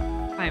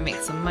 Probably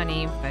make some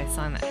money by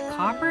selling that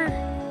copper.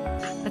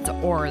 That's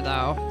ore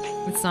though.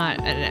 It's not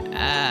an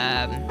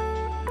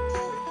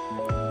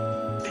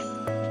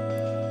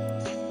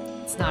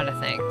it's not a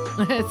thing.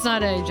 It's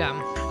not a gem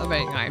of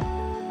any kind.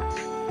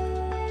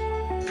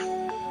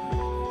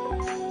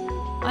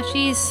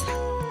 Plushies.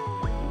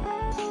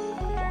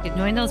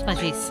 Ignoring those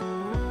plushies.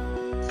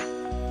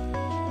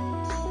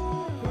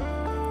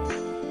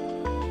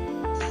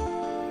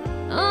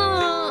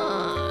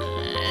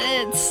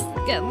 It's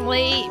getting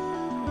late.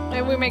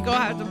 Maybe we may go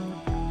have to.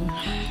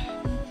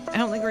 I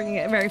don't think we're gonna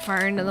get very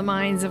far into the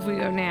mines if we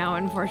go now,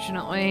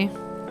 unfortunately.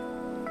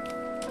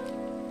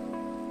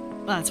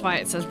 Well, that's why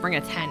it says bring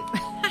a tent.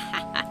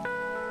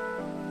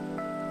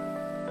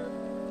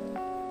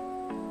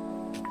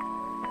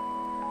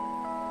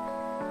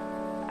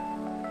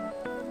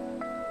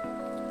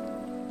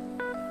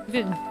 We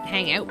could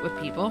hang out with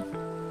people.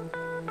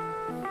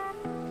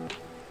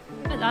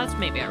 But that's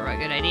maybe a really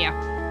good idea.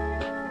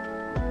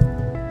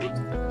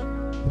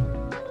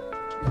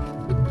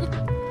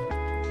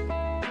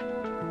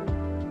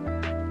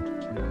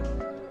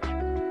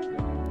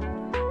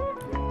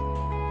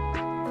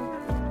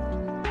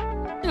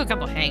 Do a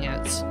couple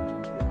hangouts.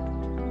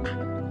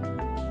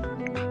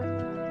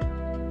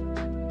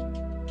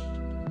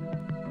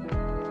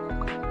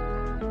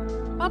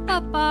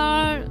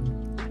 Papa,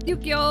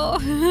 Yukio.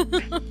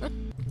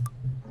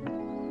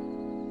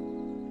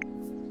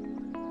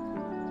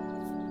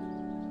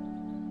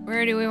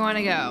 Where do we want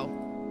to go?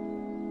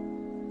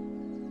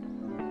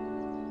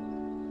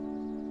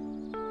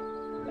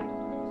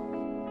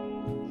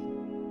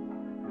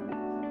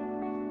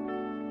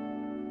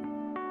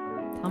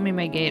 Tell me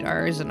my gate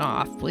R isn't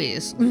off,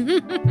 please.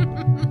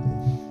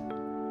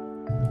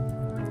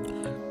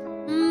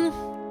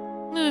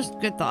 Just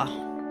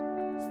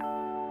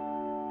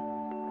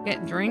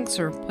get drinks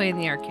or play in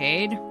the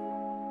arcade.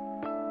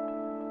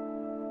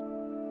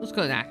 Let's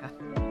go to Naka.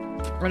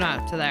 We're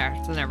not to there.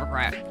 It's a never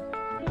crash.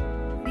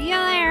 See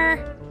ya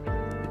there.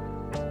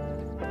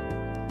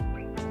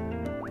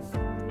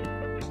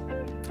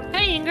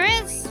 Hey,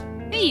 Ingris.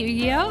 Hey,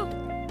 Yu-Gi-Oh.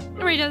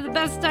 We're ready to have the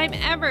best time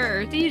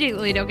ever. So you take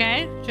the lead,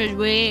 okay? Should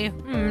we?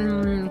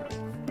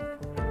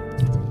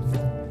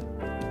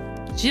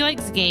 She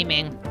likes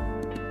gaming.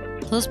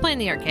 So let's play in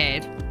the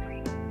arcade.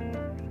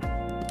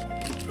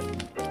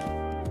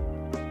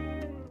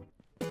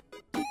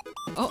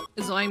 Oh,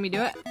 it's letting me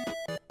do it.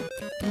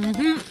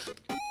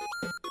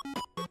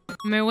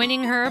 Am I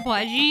winning her a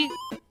pledgie?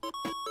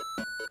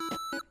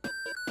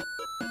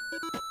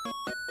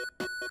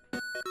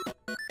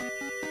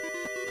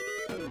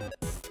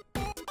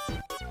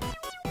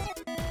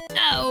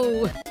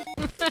 No!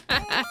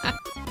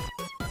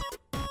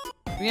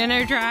 We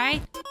gonna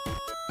try?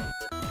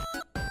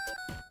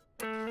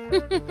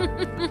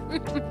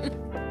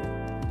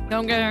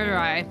 Don't get her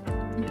dry.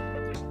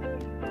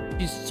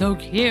 She's so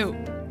cute.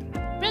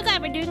 I'm really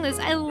glad we're doing this.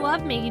 I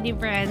love making new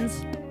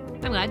friends.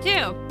 I'm glad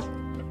too.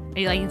 Are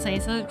you liking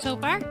Sunnyside so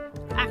far?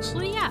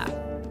 Actually, yeah.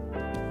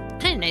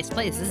 Kind of nice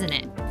place, isn't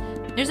it?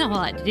 There's not a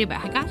whole lot to do, but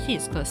Hagashi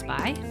is close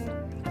by.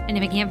 And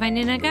if I can't find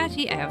an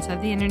Hagashi, I also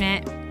have the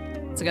internet.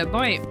 That's a good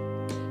point.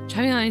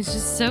 Shopping online is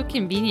just so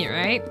convenient,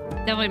 right?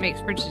 Definitely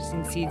makes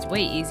purchasing seeds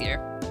way easier.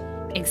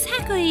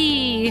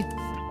 Exactly!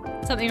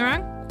 Something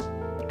wrong?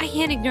 I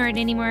can't ignore it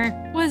anymore.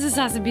 What is this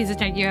awesome piece of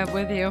tech you have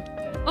with you?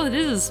 Oh,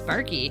 this is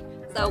Sparky.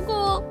 So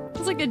cool.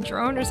 It's like a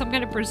drone or some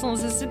kind of personal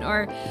assistant,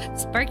 or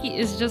Sparky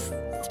is just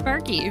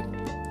Sparky.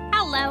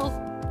 Hello.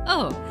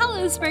 Oh,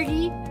 hello,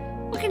 Sparky.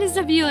 What kind of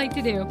stuff do you like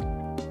to do?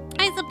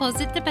 I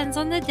suppose it depends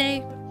on the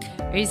day.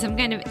 Are you some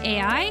kind of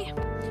AI?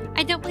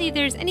 I don't believe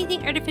there's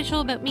anything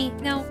artificial about me,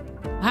 no.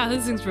 Wow,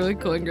 this thing's really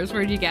cool, Ingris.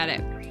 Where'd you get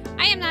it?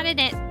 I am not in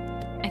it.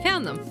 I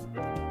found them.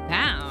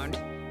 Found?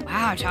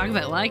 Wow, talk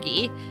about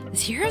lucky.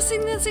 Has Hero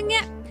seen this thing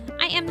yet?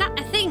 I am not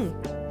a thing.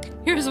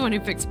 Here's the one who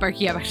picked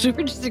Sparky up. Actually,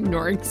 we're just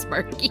ignoring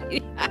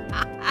Sparky.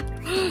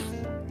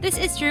 This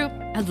is true.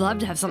 I'd love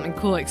to have something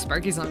cool like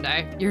Sparky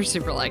someday. You're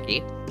super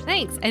lucky.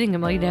 Thanks. I think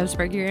I'm lucky to have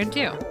Sparky around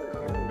too.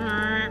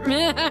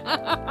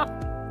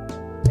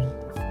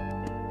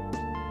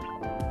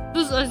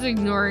 Just us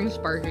ignoring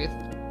Sparky.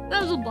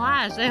 That was a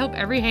blast. I hope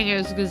every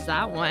hangout is as good as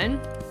that one.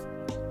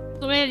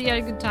 So man, you had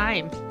a good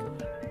time.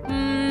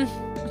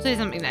 Say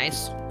something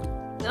nice.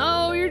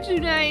 No, you're too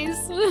nice.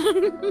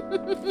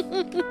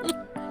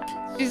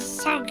 She's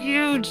so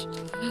cute.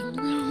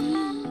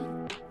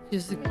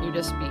 She's the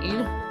cutest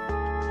bean.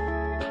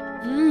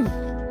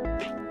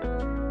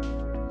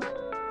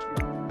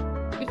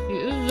 She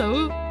is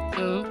so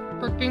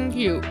freaking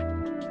cute.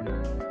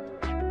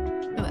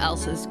 Who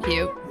else is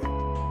cute?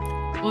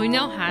 Well, we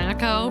know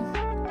Hanako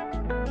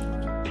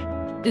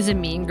is a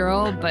mean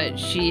girl, but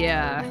she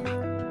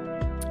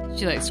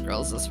likes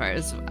girls as far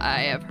as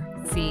I have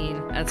seen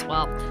as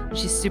well.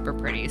 She's super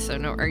pretty, so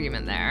no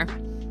argument there.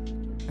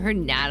 I heard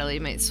Natalie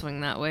might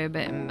swing that way a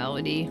bit in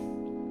Melody.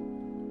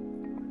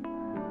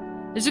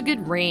 There's a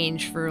good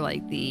range for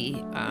like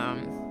the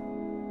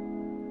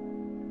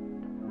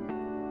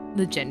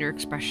gender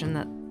expression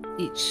that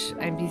each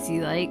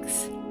NPC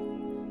likes.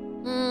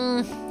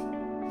 I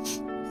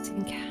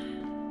think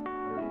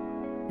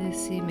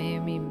Lucy,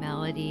 maybe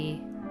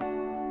Melody,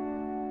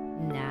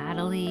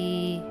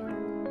 Natalie.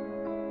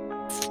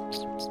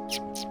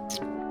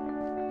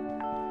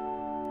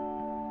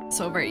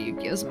 Sober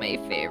Yukio's my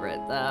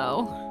favorite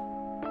though.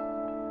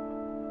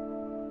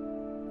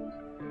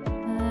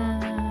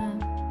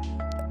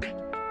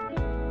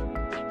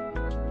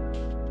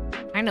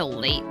 Kind of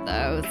late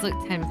though. It's like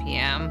 10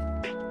 p.m.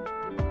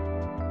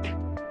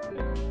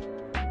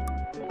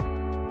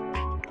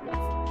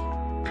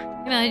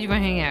 How did you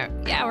want to hang out?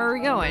 Yeah, where are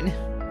we going?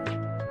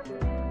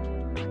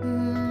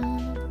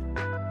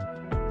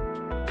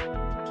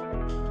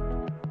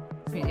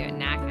 We do a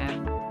Naka.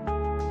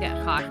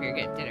 Get coffee or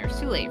get dinner. It's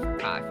too late for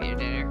coffee or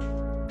dinner.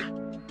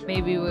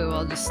 Maybe we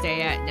will just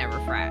stay at Never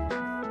Fret.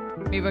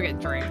 Maybe we'll get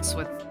drinks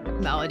with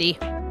Melody.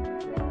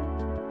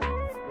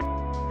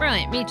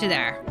 Brilliant, meet you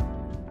there.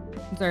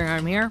 So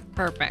I'm here?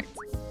 Perfect.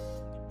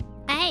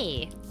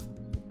 Hey!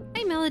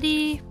 Hi,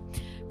 Melody.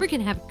 We're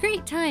gonna have a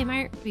great time,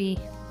 aren't we?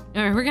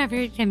 Or we're gonna have a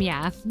great time,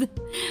 yeah.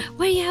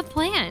 What do you have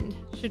planned?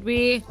 Should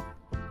we...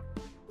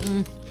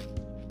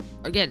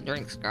 We're getting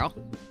drinks, girl.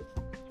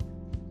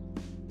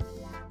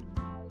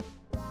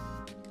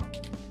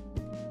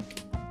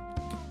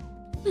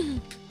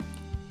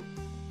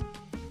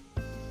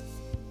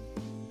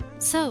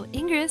 So,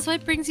 Ingress,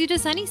 what brings you to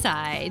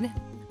Sunnyside?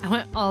 I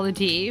want all the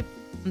tea.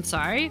 I'm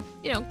sorry?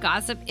 You know,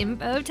 gossip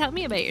info. Tell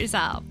me about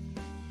yourself.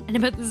 And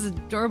about this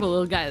adorable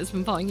little guy that's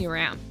been following you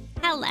around.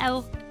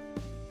 Hello.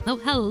 Oh,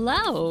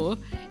 hello.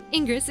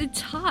 Ingress, it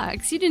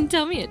talks. You didn't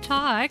tell me it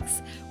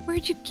talks.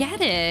 Where'd you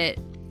get it?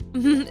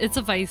 It's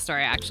a funny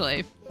story,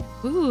 actually.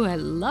 Ooh, I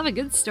love a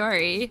good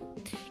story.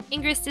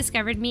 Ingress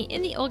discovered me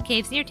in the old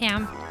caves near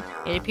town.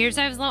 It appears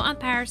I was low on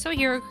power, so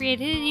Hero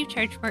created a new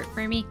charge port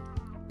for me.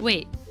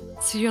 Wait,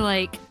 so you're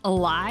like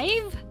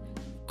alive?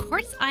 Of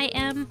course I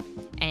am.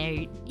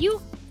 And you?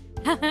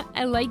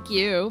 I like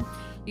you.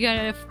 You got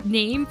a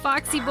name,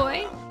 Foxy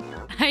Boy?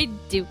 I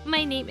do.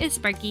 My name is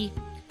Sparky.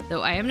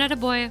 Though I am not a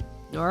boy,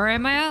 nor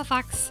am I a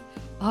fox.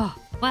 Oh,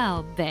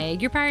 well,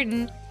 beg your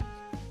pardon.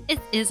 It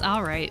is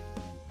alright.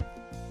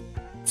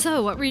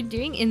 So, what were you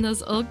doing in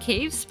those old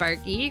caves,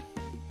 Sparky?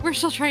 We're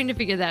still trying to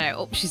figure that out.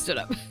 Oh, she stood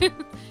up.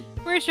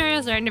 We're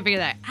still trying to figure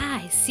that out.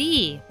 Ah, I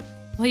see.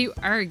 Well, you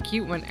are a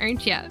cute one,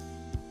 aren't you?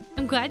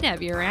 I'm glad to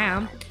have you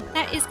around.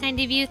 That is kind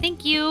of you.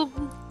 Thank you.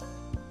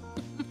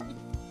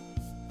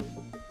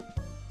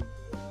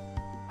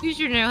 You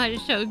sure know how to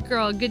show a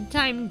girl a good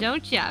time,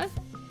 don't ya?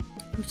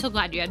 I'm so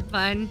glad you had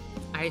fun.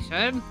 I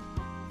should.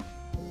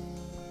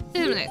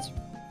 Nice.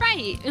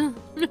 Right.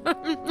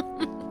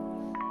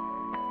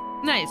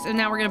 Nice. And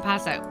now we're going to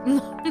pass out.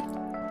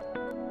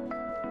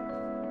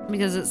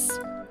 Because it's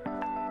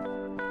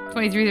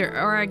 23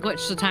 or I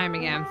glitched the time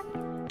again.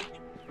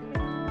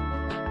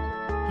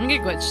 I'm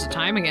going to glitch the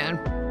time again.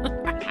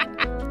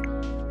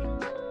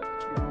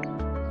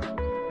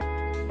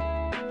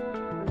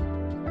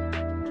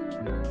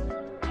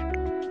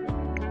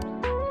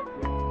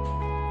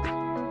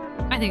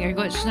 I think I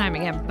glitched the time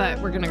again, but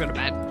we're gonna go to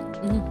bed.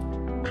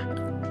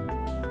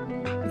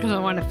 Because I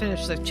want to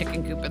finish the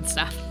chicken coop and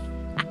stuff.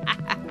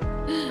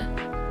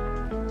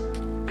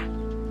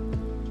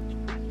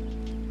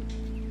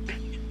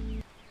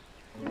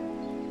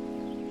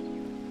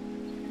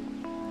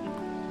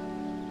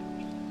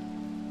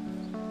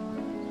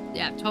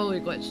 Yeah,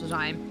 totally glitched the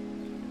time.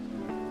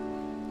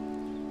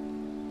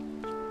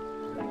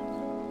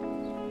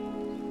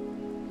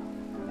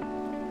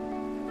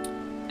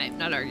 I'm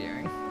not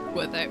arguing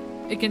with it.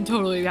 It can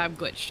totally have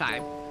glitch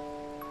time.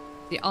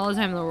 See, all the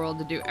time in the world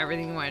to do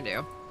everything you want to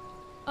do.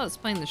 Oh, it's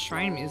playing the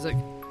shrine music.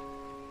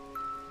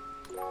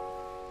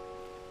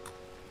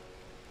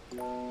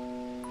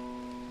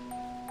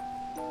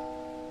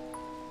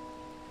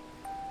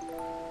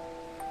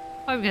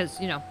 Oh,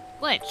 because, you know,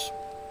 glitch.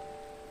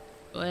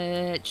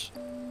 Glitch.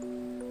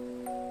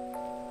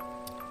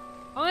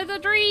 Oh, the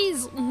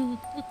trees!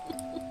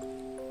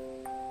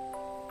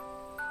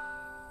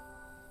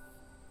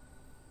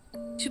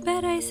 Too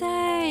bad, I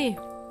say.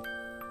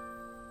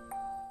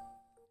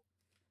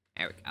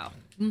 There we go.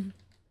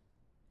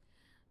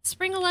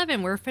 Spring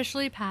 11, we're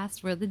officially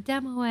past where the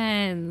demo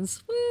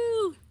ends.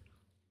 Woo!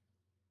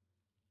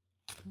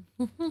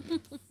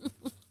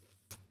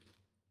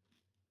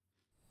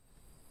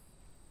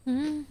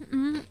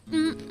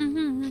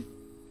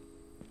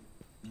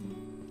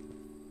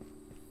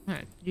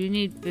 Alright, do you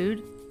need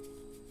food?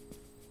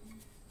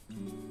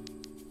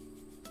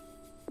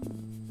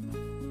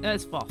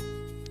 It's full.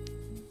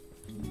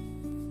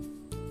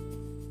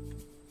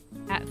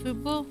 Cat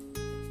food bowl?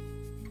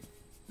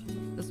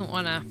 Doesn't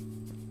wanna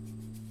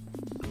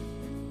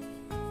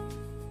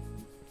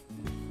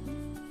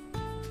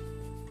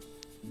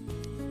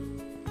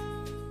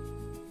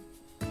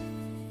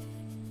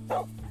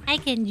Hi,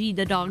 Kenji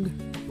the dog.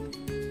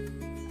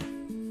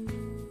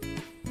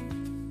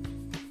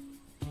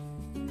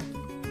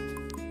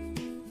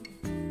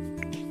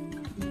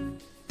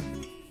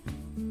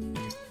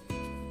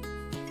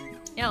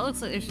 Yeah, it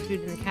looks like there's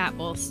food in the cat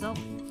bowl still.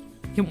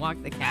 You can walk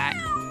the cat.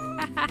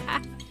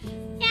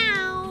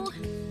 Meow.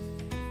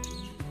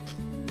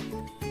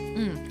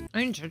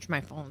 I didn't charge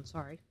my phone,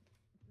 sorry.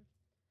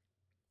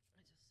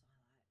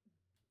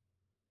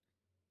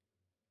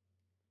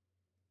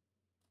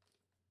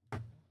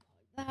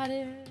 That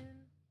in.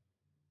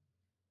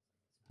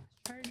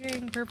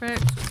 Charging,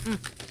 perfect.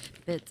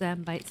 Bits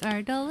and bites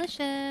are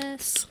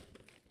delicious.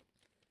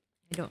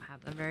 I don't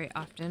have them very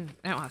often.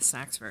 I don't have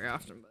snacks very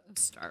often, but I'm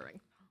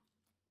starving.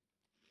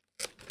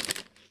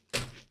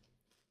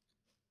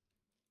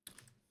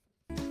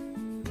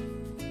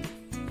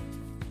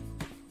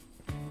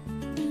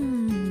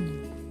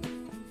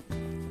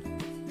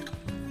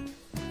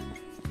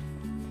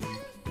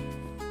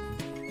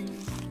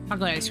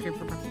 Chocolate ice cream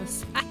for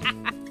breakfast.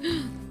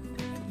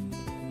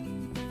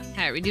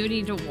 Alright, we do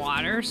need to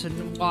water, so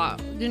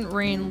didn't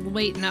rain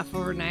late enough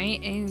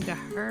overnight. I need to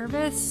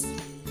harvest.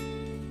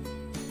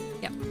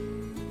 Yep.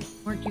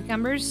 More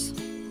cucumbers.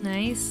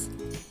 Nice.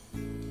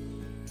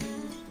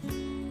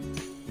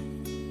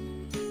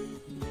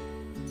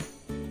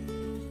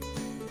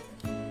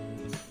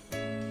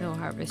 No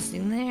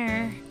harvesting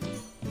there.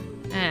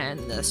 And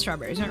the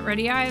strawberries aren't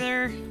ready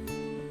either.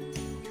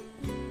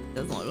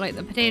 Doesn't look like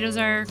the potatoes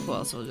are.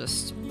 Cool, so we'll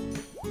just...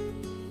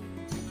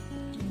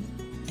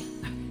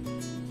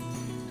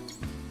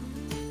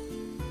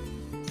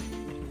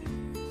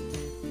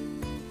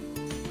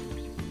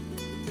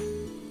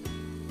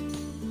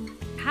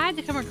 had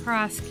to come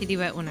across Kitty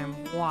Wet when I'm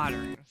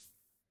watering.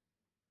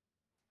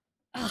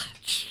 Ugh,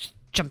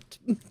 jumped.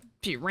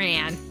 She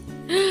ran.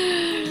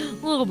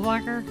 Little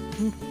bugger.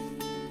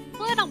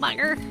 Little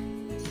bugger.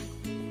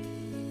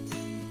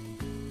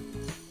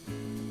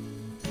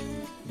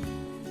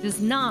 Does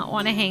not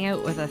want to hang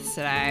out with us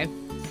today.